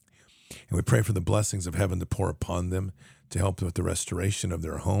 And we pray for the blessings of heaven to pour upon them to help with the restoration of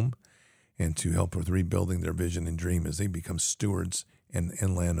their home and to help with rebuilding their vision and dream as they become stewards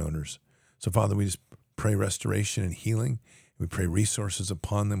and landowners. So, Father, we just pray restoration and healing. We pray resources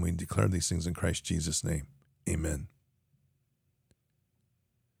upon them. We declare these things in Christ Jesus' name. Amen.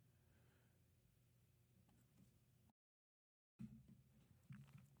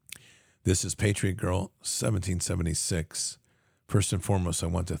 This is Patriot Girl 1776. First and foremost, I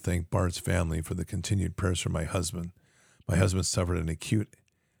want to thank Bard's family for the continued prayers for my husband. My husband suffered an acute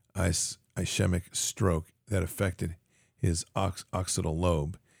ischemic stroke that affected his occipital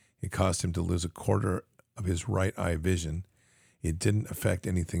lobe. It caused him to lose a quarter of his right eye vision. It didn't affect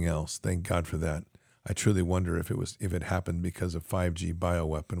anything else. Thank God for that. I truly wonder if it happened because of 5G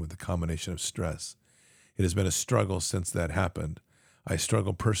bioweapon with a combination of stress. It has been a struggle since that happened. I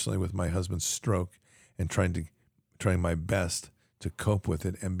struggle personally with my husband's stroke and trying my best to cope with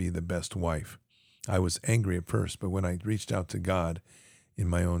it and be the best wife. I was angry at first, but when I reached out to God in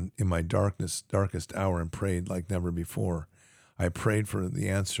my darkest hour and prayed like never before, I prayed for the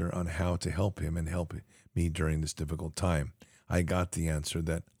answer on how to help him and help me during this difficult time. I got the answer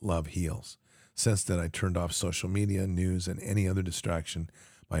that love heals. Since then, I turned off social media, news, and any other distraction.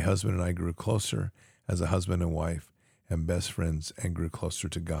 My husband and I grew closer as a husband and wife and best friends and grew closer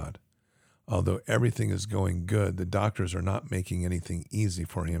to God. Although everything is going good, the doctors are not making anything easy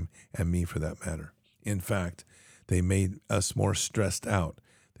for him and me for that matter. In fact, they made us more stressed out.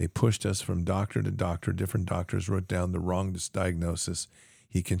 They pushed us from doctor to doctor. Different doctors wrote down the wrong diagnosis.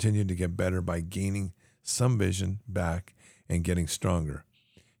 He continued to get better by gaining some vision back and getting stronger.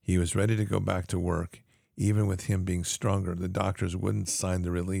 He was ready to go back to work. Even with him being stronger, the doctors wouldn't sign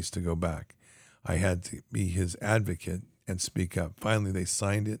the release to go back. I had to be his advocate and speak up. Finally, they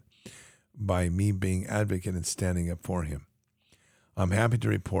signed it by me being advocate and standing up for him. I'm happy to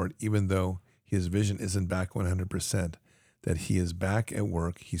report, even though his vision isn't back 100%, that he is back at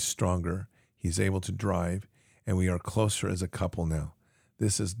work, he's stronger, he's able to drive, and we are closer as a couple now.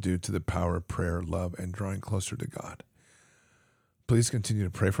 This is due to the power of prayer, love, and drawing closer to God. Please continue to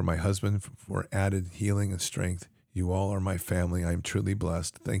pray for my husband for added healing and strength. You all are my family. I am truly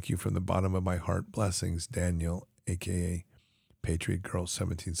blessed. Thank you from the bottom of my heart. Blessings, Daniel, a.k.a. Patriot Girl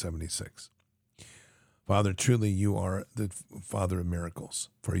 1776. Father, truly you are the Father of miracles,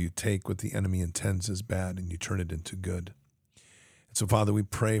 for you take what the enemy intends as bad and you turn it into good. And so, Father, we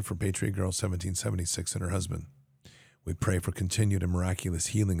pray for Patriot Girl 1776 and her husband. We pray for continued and miraculous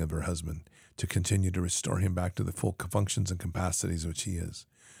healing of her husband, to continue to restore him back to the full functions and capacities which he is.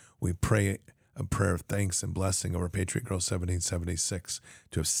 We pray a prayer of thanks and blessing over Patriot Girl 1776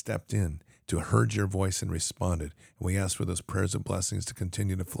 to have stepped in, to have heard your voice and responded. And we ask for those prayers of blessings to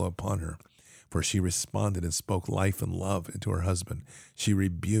continue to flow upon her. For she responded and spoke life and love into her husband. She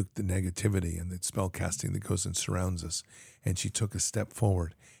rebuked the negativity and the spell casting that goes and surrounds us. And she took a step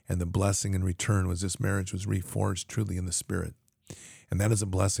forward. And the blessing in return was this marriage was reforged truly in the Spirit. And that is a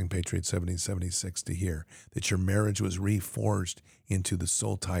blessing, Patriot 1776, to hear, that your marriage was reforged into the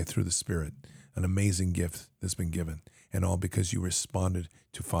soul tie through the Spirit. An amazing gift that's been given. And all because you responded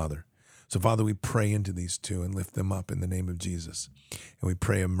to Father. So, Father, we pray into these two and lift them up in the name of Jesus. And we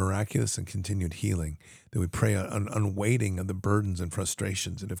pray a miraculous and continued healing, that we pray an unweighting of the burdens and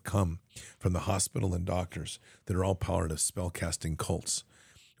frustrations that have come from the hospital and doctors that are all powered of spell-casting cults.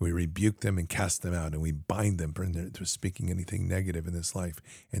 We rebuke them and cast them out, and we bind them for speaking anything negative in this life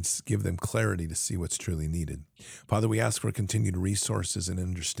and give them clarity to see what's truly needed. Father, we ask for continued resources and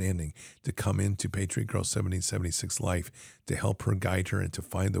understanding to come into Patriot Girl 1776 life, to help her, guide her, and to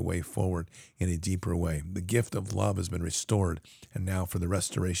find the way forward in a deeper way. The gift of love has been restored, and now for the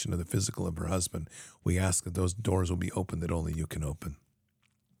restoration of the physical of her husband, we ask that those doors will be opened that only you can open.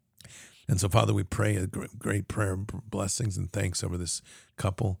 And so, Father, we pray a great prayer of blessings and thanks over this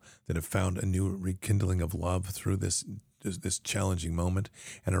couple that have found a new rekindling of love through this challenging moment,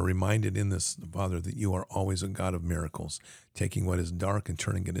 and are reminded in this, Father, that you are always a God of miracles, taking what is dark and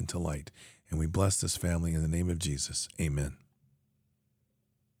turning it into light. And we bless this family in the name of Jesus. Amen.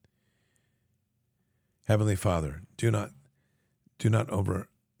 Heavenly Father, do not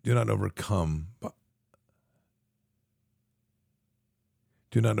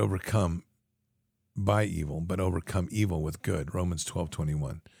overcome by evil, but overcome evil with good. Romans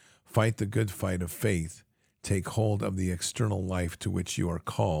 12:21. Fight the good fight of faith. Take hold of the external life to which you are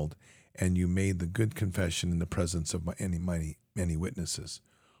called, and you made the good confession in the presence of many witnesses.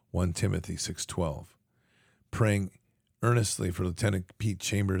 1 Timothy 6:12. Praying earnestly for Lieutenant Pete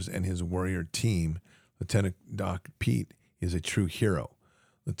Chambers and his warrior team. Lieutenant Doc Pete is a true hero.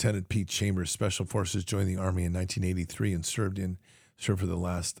 Lieutenant Pete Chambers, Special Forces, joined the Army in 1983 and served for the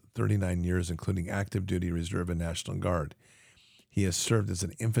last 39 years, including active duty, reserve, and National Guard. He has served as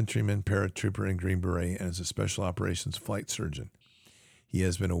an infantryman, paratrooper, and Green Beret, and as a special operations flight surgeon. He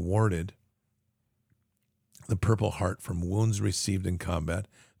has been awarded the Purple Heart from wounds received in combat,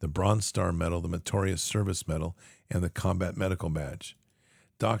 the Bronze Star Medal, the Meritorious Service Medal, and the Combat Medical Badge.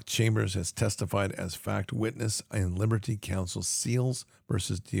 Doc Chambers has testified as fact witness in Liberty Counsel Seals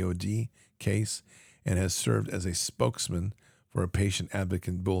versus DOD case, and has served as a spokesman for a patient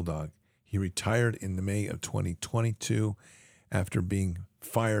advocate bulldog. He retired in May of 2022 after being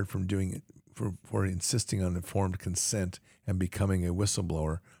fired from for insisting on informed consent and becoming a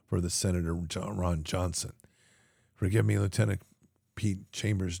whistleblower for the Senator Ron Johnson. Forgive me, Lieutenant Pete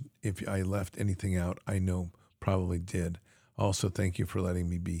Chambers, if I left anything out. I know probably did. Also, thank you for letting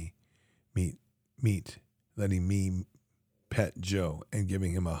me letting me pet Joe and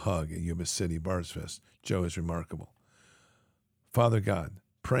giving him a hug at Yuba City Bars Fest. Joe is remarkable. Father God,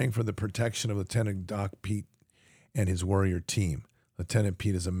 praying for the protection of Lieutenant Doc Pete and his warrior team. Lieutenant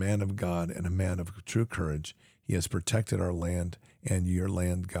Pete is a man of God and a man of true courage. He has protected our land and your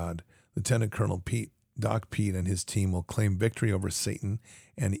land, God. Lieutenant Colonel Doc Pete and his team will claim victory over Satan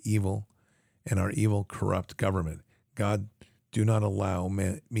and our evil, corrupt government. God, do not allow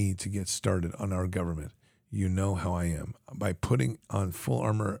me to get started on our government. You know how I am. By putting on full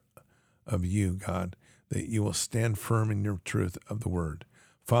armor of you, God, that you will stand firm in your truth of the word.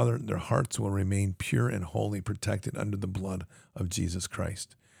 Father, their hearts will remain pure and holy, protected under the blood of Jesus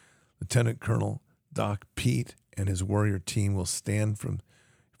Christ. Lieutenant Colonel Doc Pete and his warrior team will stand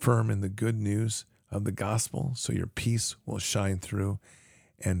firm in the good news of the gospel, so your peace will shine through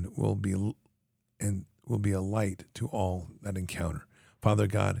and will be a light to all that encounter. Father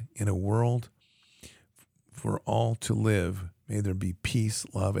God, in a world for all to live, may there be peace,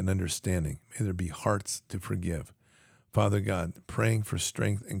 love, and understanding. May there be hearts to forgive. Father God, praying for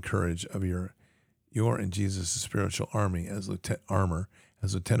strength and courage of your and Jesus' spiritual army as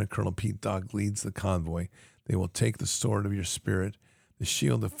Lieutenant Colonel Pete Doc leads the convoy. They will take the sword of your spirit, the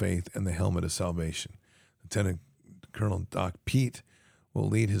shield of faith, and the helmet of salvation. Lieutenant Colonel Doc Pete will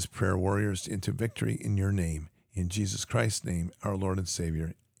lead his prayer warriors into victory in your name. In Jesus Christ's name, our Lord and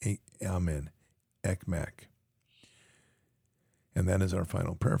Savior. Amen. Ekmak. And that is our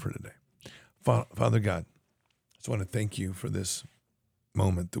final prayer for today. Father God, I just want to thank you for this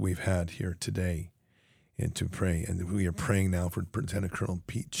moment that we've had here today and to pray. And we are praying now for Lieutenant Colonel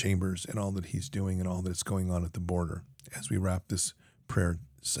Pete Chambers and all that he's doing and all that's going on at the border as we wrap this prayer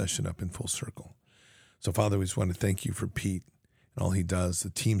session up in full circle. So, Father, we just want to thank you for Pete and all he does, the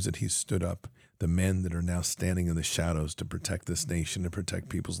teams that he's stood up, the men that are now standing in the shadows to protect this nation and protect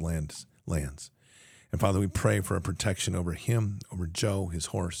people's lands. And Father, we pray for a protection over him, over Joe, his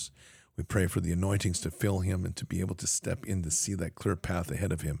horse. We pray for the anointings to fill him and to be able to step in to see that clear path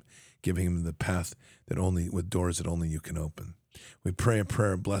ahead of him, giving him the path with doors that only you can open. We pray a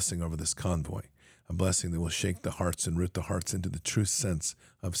prayer of blessing over this convoy, a blessing that will shake the hearts and root the hearts into the true sense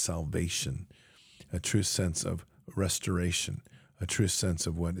of salvation, a true sense of restoration, a true sense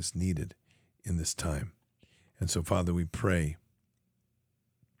of what is needed in this time. And so, Father, we pray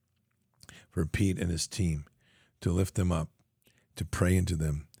for Pete and his team to lift them up, to pray into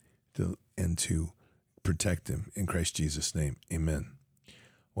them, and to protect them in Christ Jesus' name. Amen.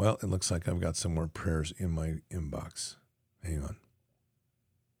 Well, it looks like I've got some more prayers in my inbox. Hang on.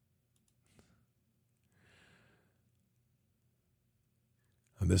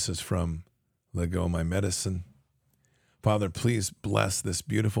 This is from Let Go My Medicine. Father, please bless this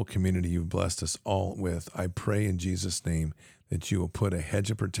beautiful community you've blessed us all with. I pray in Jesus' name that you will put a hedge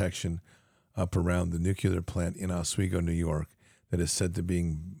of protection up around the nuclear plant in Oswego, New York, that is said to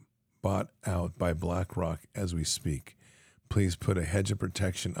being bought out by BlackRock as we speak. Please put a hedge of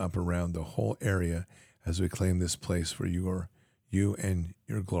protection up around the whole area as we claim this place for you and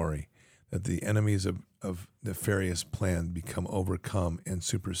your glory, that the enemies of nefarious plan become overcome and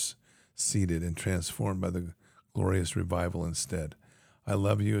superseded and transformed by the glorious revival instead. I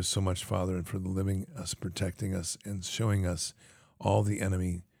love you so much, Father, and for living us, protecting us, and showing us all the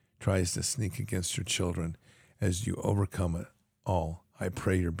enemy tries to sneak against your children as you overcome it all. I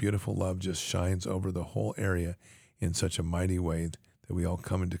pray your beautiful love just shines over the whole area in such a mighty way that we all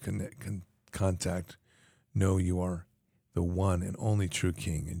come into contact, know you are the one and only true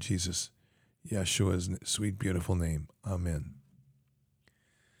King. In Jesus, Yeshua's sweet, beautiful name. Amen.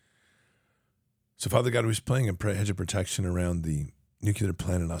 So, Father God, we're playing a hedge of protection around the nuclear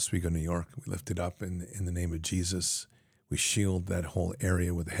plant in Oswego, New York. We lift it up in the name of Jesus. We shield that whole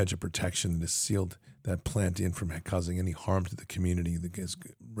area with a hedge of protection that has sealed that plant in from causing any harm to the community, that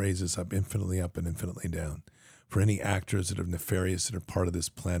raises up and infinitely down. For any actors that are nefarious, that are part of this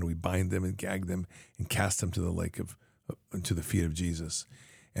plan, we bind them and gag them and cast them to the lake to the feet of Jesus.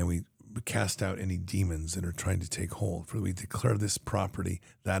 And we cast out any demons that are trying to take hold. For we declare this property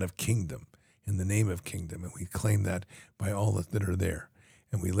that of kingdom, in the name of kingdom. And we claim that by all that are there.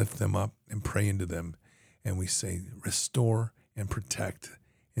 And we lift them up and pray into them. And we say, restore and protect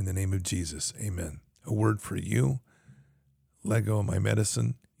in the name of Jesus. Amen. A word for you. Let go of my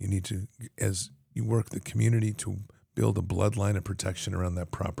medicine. You need to, as you work the community, to build a bloodline of protection around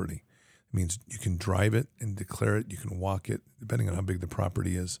that property. It means you can drive it and declare it. You can walk it, depending on how big the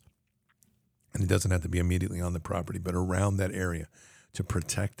property is. And it doesn't have to be immediately on the property, but around that area to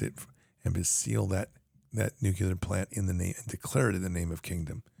protect it and to seal that nuclear plant in the name and declare it in the name of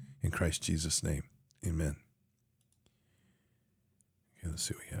kingdom in Christ Jesus' name. Amen. Okay, let's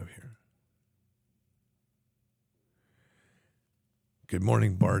see what we have here. Good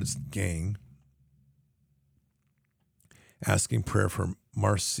morning, Bard's gang. Asking prayer for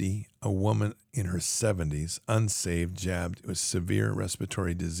Marcy, a woman in her 70s, unsaved, jabbed with severe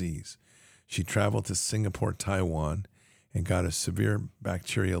respiratory disease. She traveled to Singapore, Taiwan, and got a severe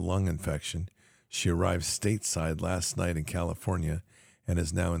bacterial lung infection. She arrived stateside last night in California and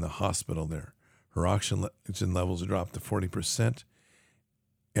is now in the hospital there. Her oxygen levels dropped to 40%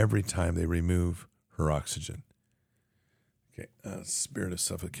 every time they remove her oxygen. Okay, spirit of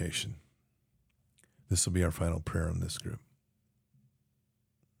suffocation. This will be our final prayer in this group.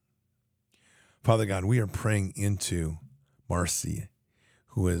 Father God, we are praying into Marcy,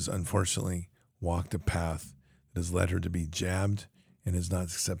 who has unfortunately walked a path that has led her to be jabbed and has not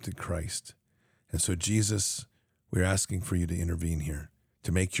accepted Christ. And so, Jesus, we're asking for you to intervene here,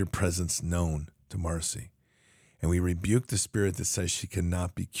 to make your presence known to Marcy. And we rebuke the spirit that says she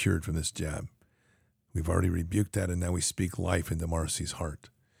cannot be cured from this jab. We've already rebuked that, and now we speak life into Marcy's heart.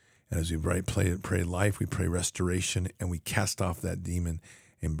 And as we pray life, we pray restoration, and we cast off that demon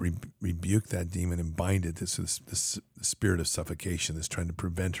and rebuke that demon and bind it. This is the spirit of suffocation that's trying to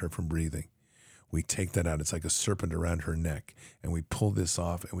prevent her from breathing. We take that out. It's like a serpent around her neck, and we pull this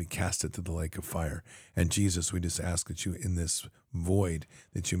off, and we cast it to the lake of fire. And Jesus, we just ask that you, in this void,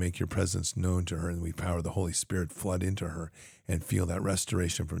 that you make your presence known to her, and we power the Holy Spirit flood into her and feel that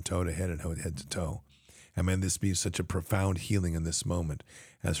restoration from toe to head and head to toe. And may this be such a profound healing in this moment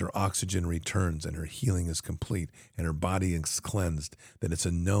as her oxygen returns and her healing is complete and her body is cleansed, that it's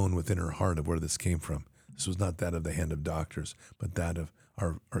a known within her heart of where this came from. This was not that of the hand of doctors, but that of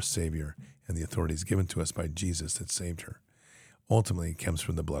our Savior and the authorities given to us by Jesus that saved her. Ultimately, it comes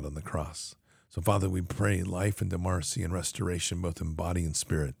from the blood on the cross. So, Father, we pray life into Marcy and restoration, both in body and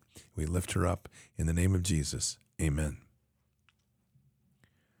spirit. We lift her up in the name of Jesus. Amen.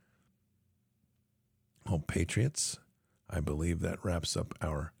 Oh, Patriots, I believe that wraps up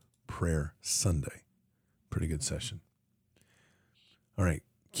our prayer Sunday. Pretty good session. All right,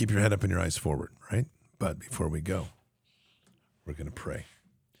 keep your head up and your eyes forward, right? But before we go, we're going to pray.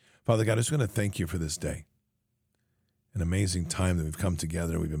 Father God, I just want to thank you for this day. An amazing time that we've come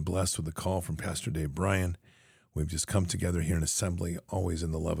together. We've been blessed with a call from Pastor Dave Bryan. We've just come together here in assembly, always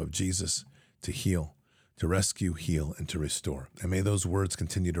in the love of Jesus, to heal, to rescue, heal, and to restore. And may those words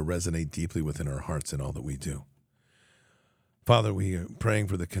continue to resonate deeply within our hearts in all that we do. Father, we are praying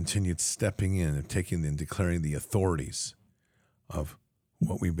for the continued stepping in and taking and declaring the authorities of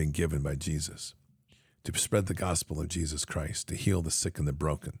what we've been given by Jesus, to spread the gospel of Jesus Christ, to heal the sick and the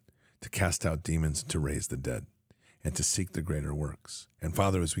broken, to cast out demons, and to raise the dead. and to seek the greater works. And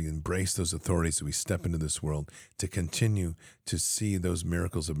Father, as we embrace those authorities, as we step into this world, to continue to see those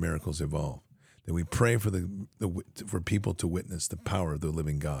miracles of miracles evolve, that we pray for for people to witness the power of the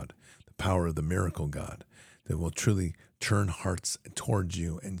living God, the power of the miracle God, that will truly turn hearts towards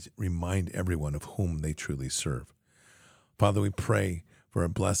you and remind everyone of whom they truly serve. Father, we pray for a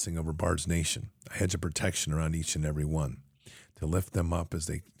blessing over Bard's Nation, a hedge of protection around each and every one, to lift them up as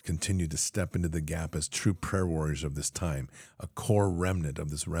they continue to step into the gap as true prayer warriors of this time, a core remnant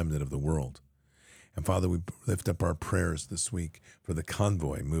of this remnant of the world. And Father, we lift up our prayers this week for the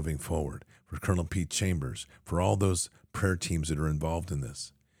convoy moving forward, for Colonel Pete Chambers, for all those prayer teams that are involved in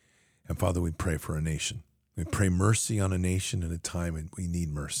this. And Father, we pray for a nation. We pray mercy on a nation in a time when we need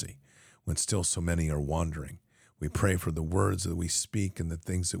mercy, when still so many are wandering. We pray for the words that we speak and the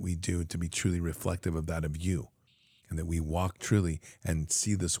things that we do to be truly reflective of that of you, and that we walk truly and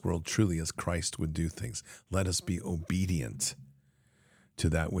see this world truly as Christ would do things. Let us be obedient to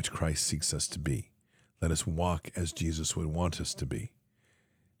that which Christ seeks us to be. Let us walk as Jesus would want us to be.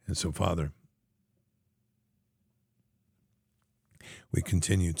 And so, Father, we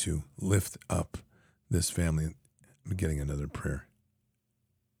continue to lift up this family. I'm getting another prayer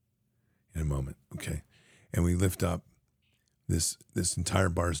in a moment, okay? And we lift up this entire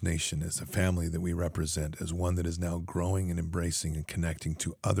Bars Nation as a family that we represent, as one that is now growing and embracing and connecting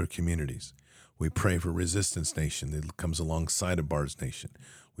to other communities. We pray for Resistance Nation that comes alongside of Bars Nation.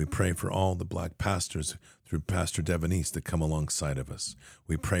 We pray for all the Black pastors through Pastor Devin East that come alongside of us.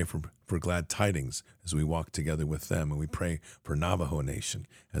 We pray for Glad Tidings as we walk together with them, and we pray for Navajo Nation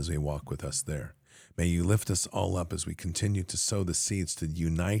as they walk with us there. May you lift us all up as we continue to sow the seeds to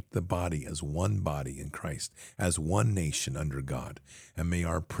unite the body as one body in Christ, as one nation under God. And may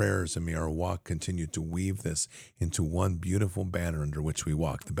our prayers and may our walk continue to weave this into one beautiful banner under which we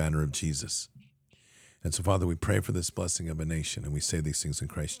walk, the banner of Jesus. And so, Father, we pray for this blessing of a nation, and we say these things in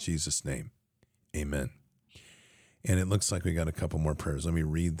Christ Jesus' name. Amen. And it looks like we got a couple more prayers. Let me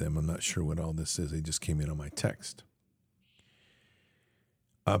read them. I'm not sure what all this is. They just came in on my text.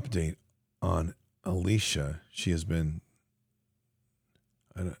 Update on Alicia. She has been,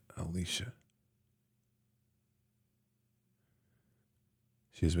 Alicia.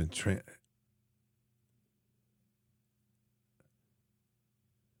 She has been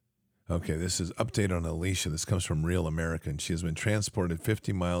Okay, this is update on Alicia. This comes from Real American. She has been transported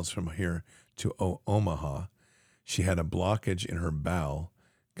 50 miles from here to Omaha. She had a blockage in her bowel.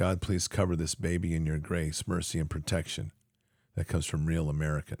 God, please cover this baby in your grace, mercy, and protection. That comes from Real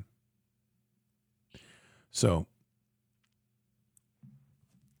American. So,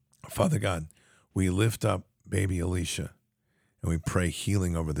 Father God, we lift up baby Alicia, and we pray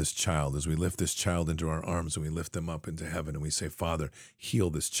healing over this child as we lift this child into our arms and we lift them up into heaven, and we say, Father, heal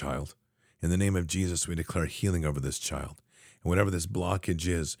this child. In the name of Jesus, we declare healing over this child. And whatever this blockage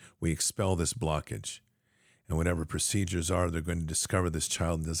is, we expel this blockage. And whatever procedures are, they're going to discover this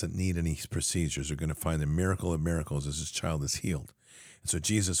child doesn't need any procedures. They're going to find the miracle of miracles as this child is healed. And so,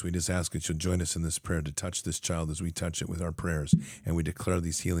 Jesus, we just ask that you'll join us in this prayer to touch this child as we touch it with our prayers. And we declare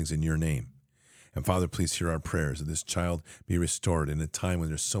these healings in your name. And Father, please hear our prayers that this child be restored in a time when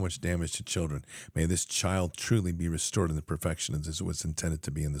there's so much damage to children. May this child truly be restored in the perfection as it was intended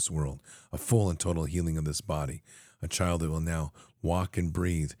to be in this world. A full and total healing of this body. A child that will now walk and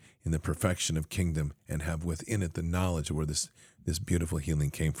breathe in the perfection of kingdom and have within it the knowledge of where this beautiful healing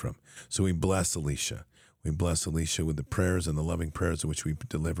came from. So we bless Alicia. We bless Alicia with the prayers and the loving prayers which we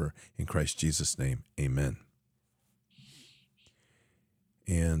deliver in Christ Jesus' name. Amen.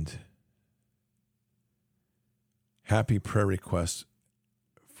 And happy prayer request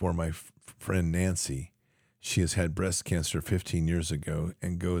for my friend Nancy. She has had breast cancer 15 years ago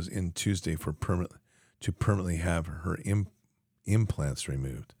and goes in Tuesday to permanently have her implants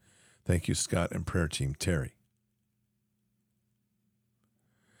removed. Thank you, Scott and prayer team, Terry.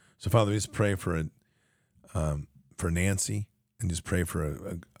 So, Father, we just pray for Nancy, and just pray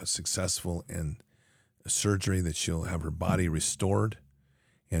for a successful and a surgery that she'll have her body restored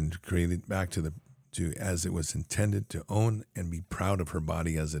and created back to as it was intended, to own and be proud of her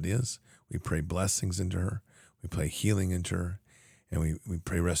body as it is. We pray blessings into her. We pray healing into her. And we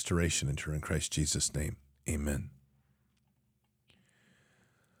pray restoration into her in Christ Jesus' name. Amen.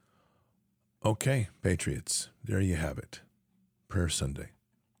 Okay, Patriots, there you have it. Prayer Sunday.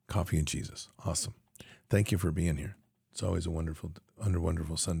 Coffee and Jesus. Awesome. Thank you for being here. It's always a wonderful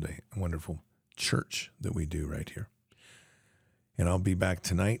Sunday, a wonderful church that we do right here. And I'll be back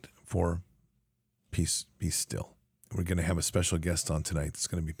tonight for Peace Be Still. We're going to have a special guest on tonight. It's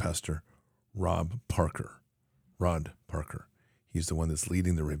going to be Pastor Rod Parker. He's the one that's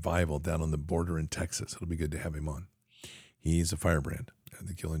leading the revival down on the border in Texas. It'll be good to have him on. He's a firebrand. I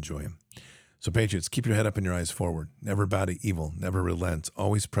think you'll enjoy him. So Patriots, keep your head up and your eyes forward. Never bow to evil, never relent,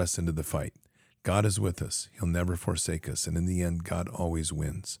 always press into the fight. God is with us. He'll never forsake us. And in the end, God always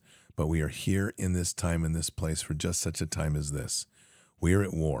wins. But we are here in this time, in this place, for just such a time as this. We are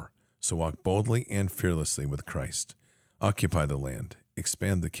at war. So walk boldly and fearlessly with Christ. Occupy the land.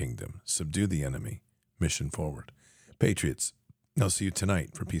 Expand the kingdom. Subdue the enemy. Mission forward. Patriots, I'll see you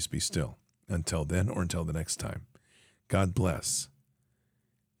tonight for Peace Be Still. Until then, or until the next time, God bless.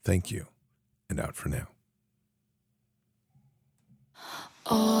 Thank you. And out for now.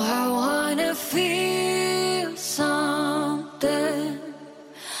 Oh, I wanna feel something.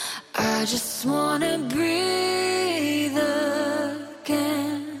 I just wanna breathe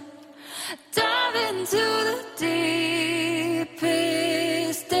again. Dive into the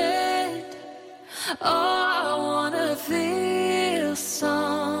deepest end. Oh, I wanna feel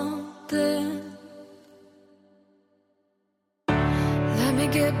something. Let me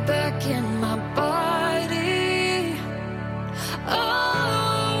get back in my body. Oh,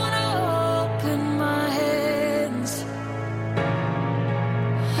 I wanna open my hands.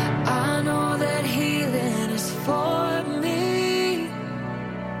 I know that healing is for me.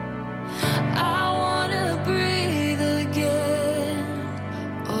 I wanna breathe again.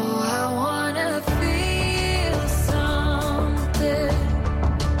 Oh, I wanna feel something.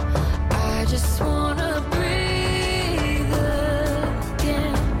 I just wanna breathe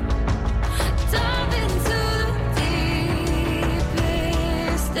again. Dive into the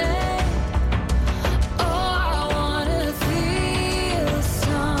deepest end. Oh, I wanna feel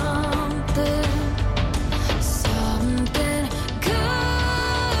something. Something good.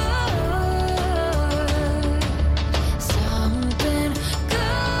 Something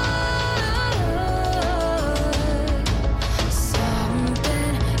good.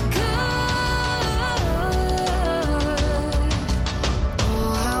 Something good.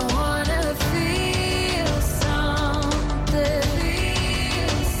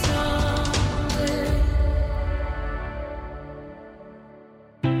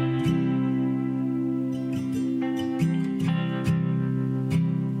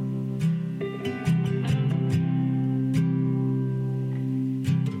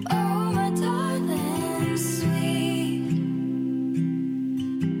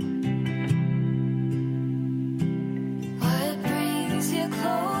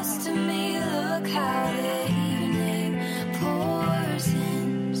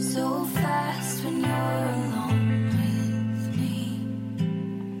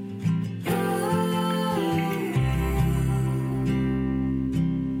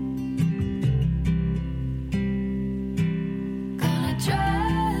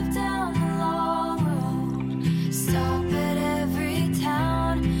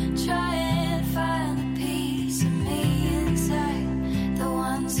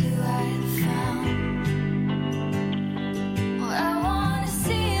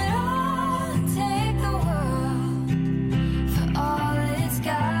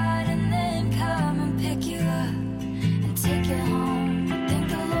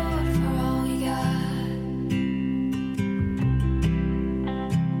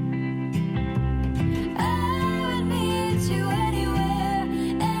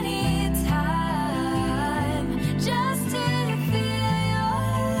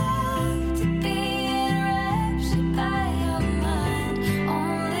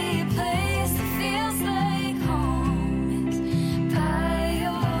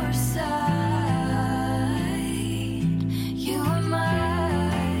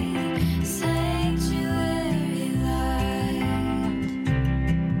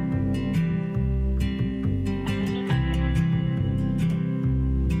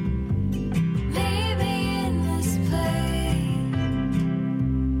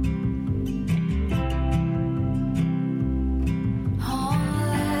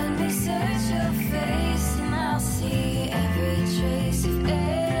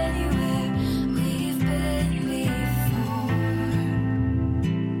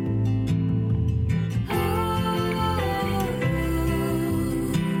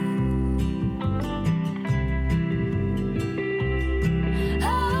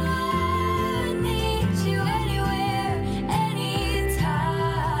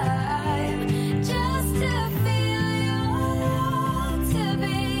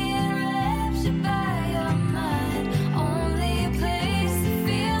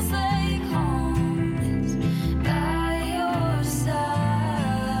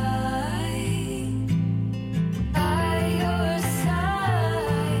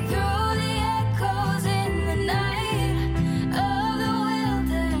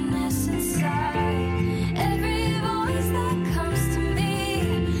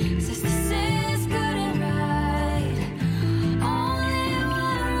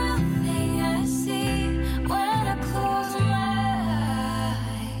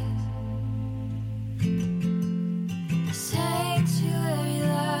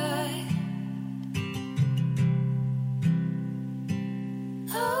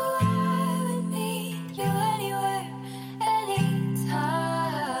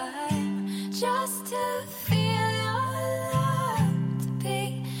 to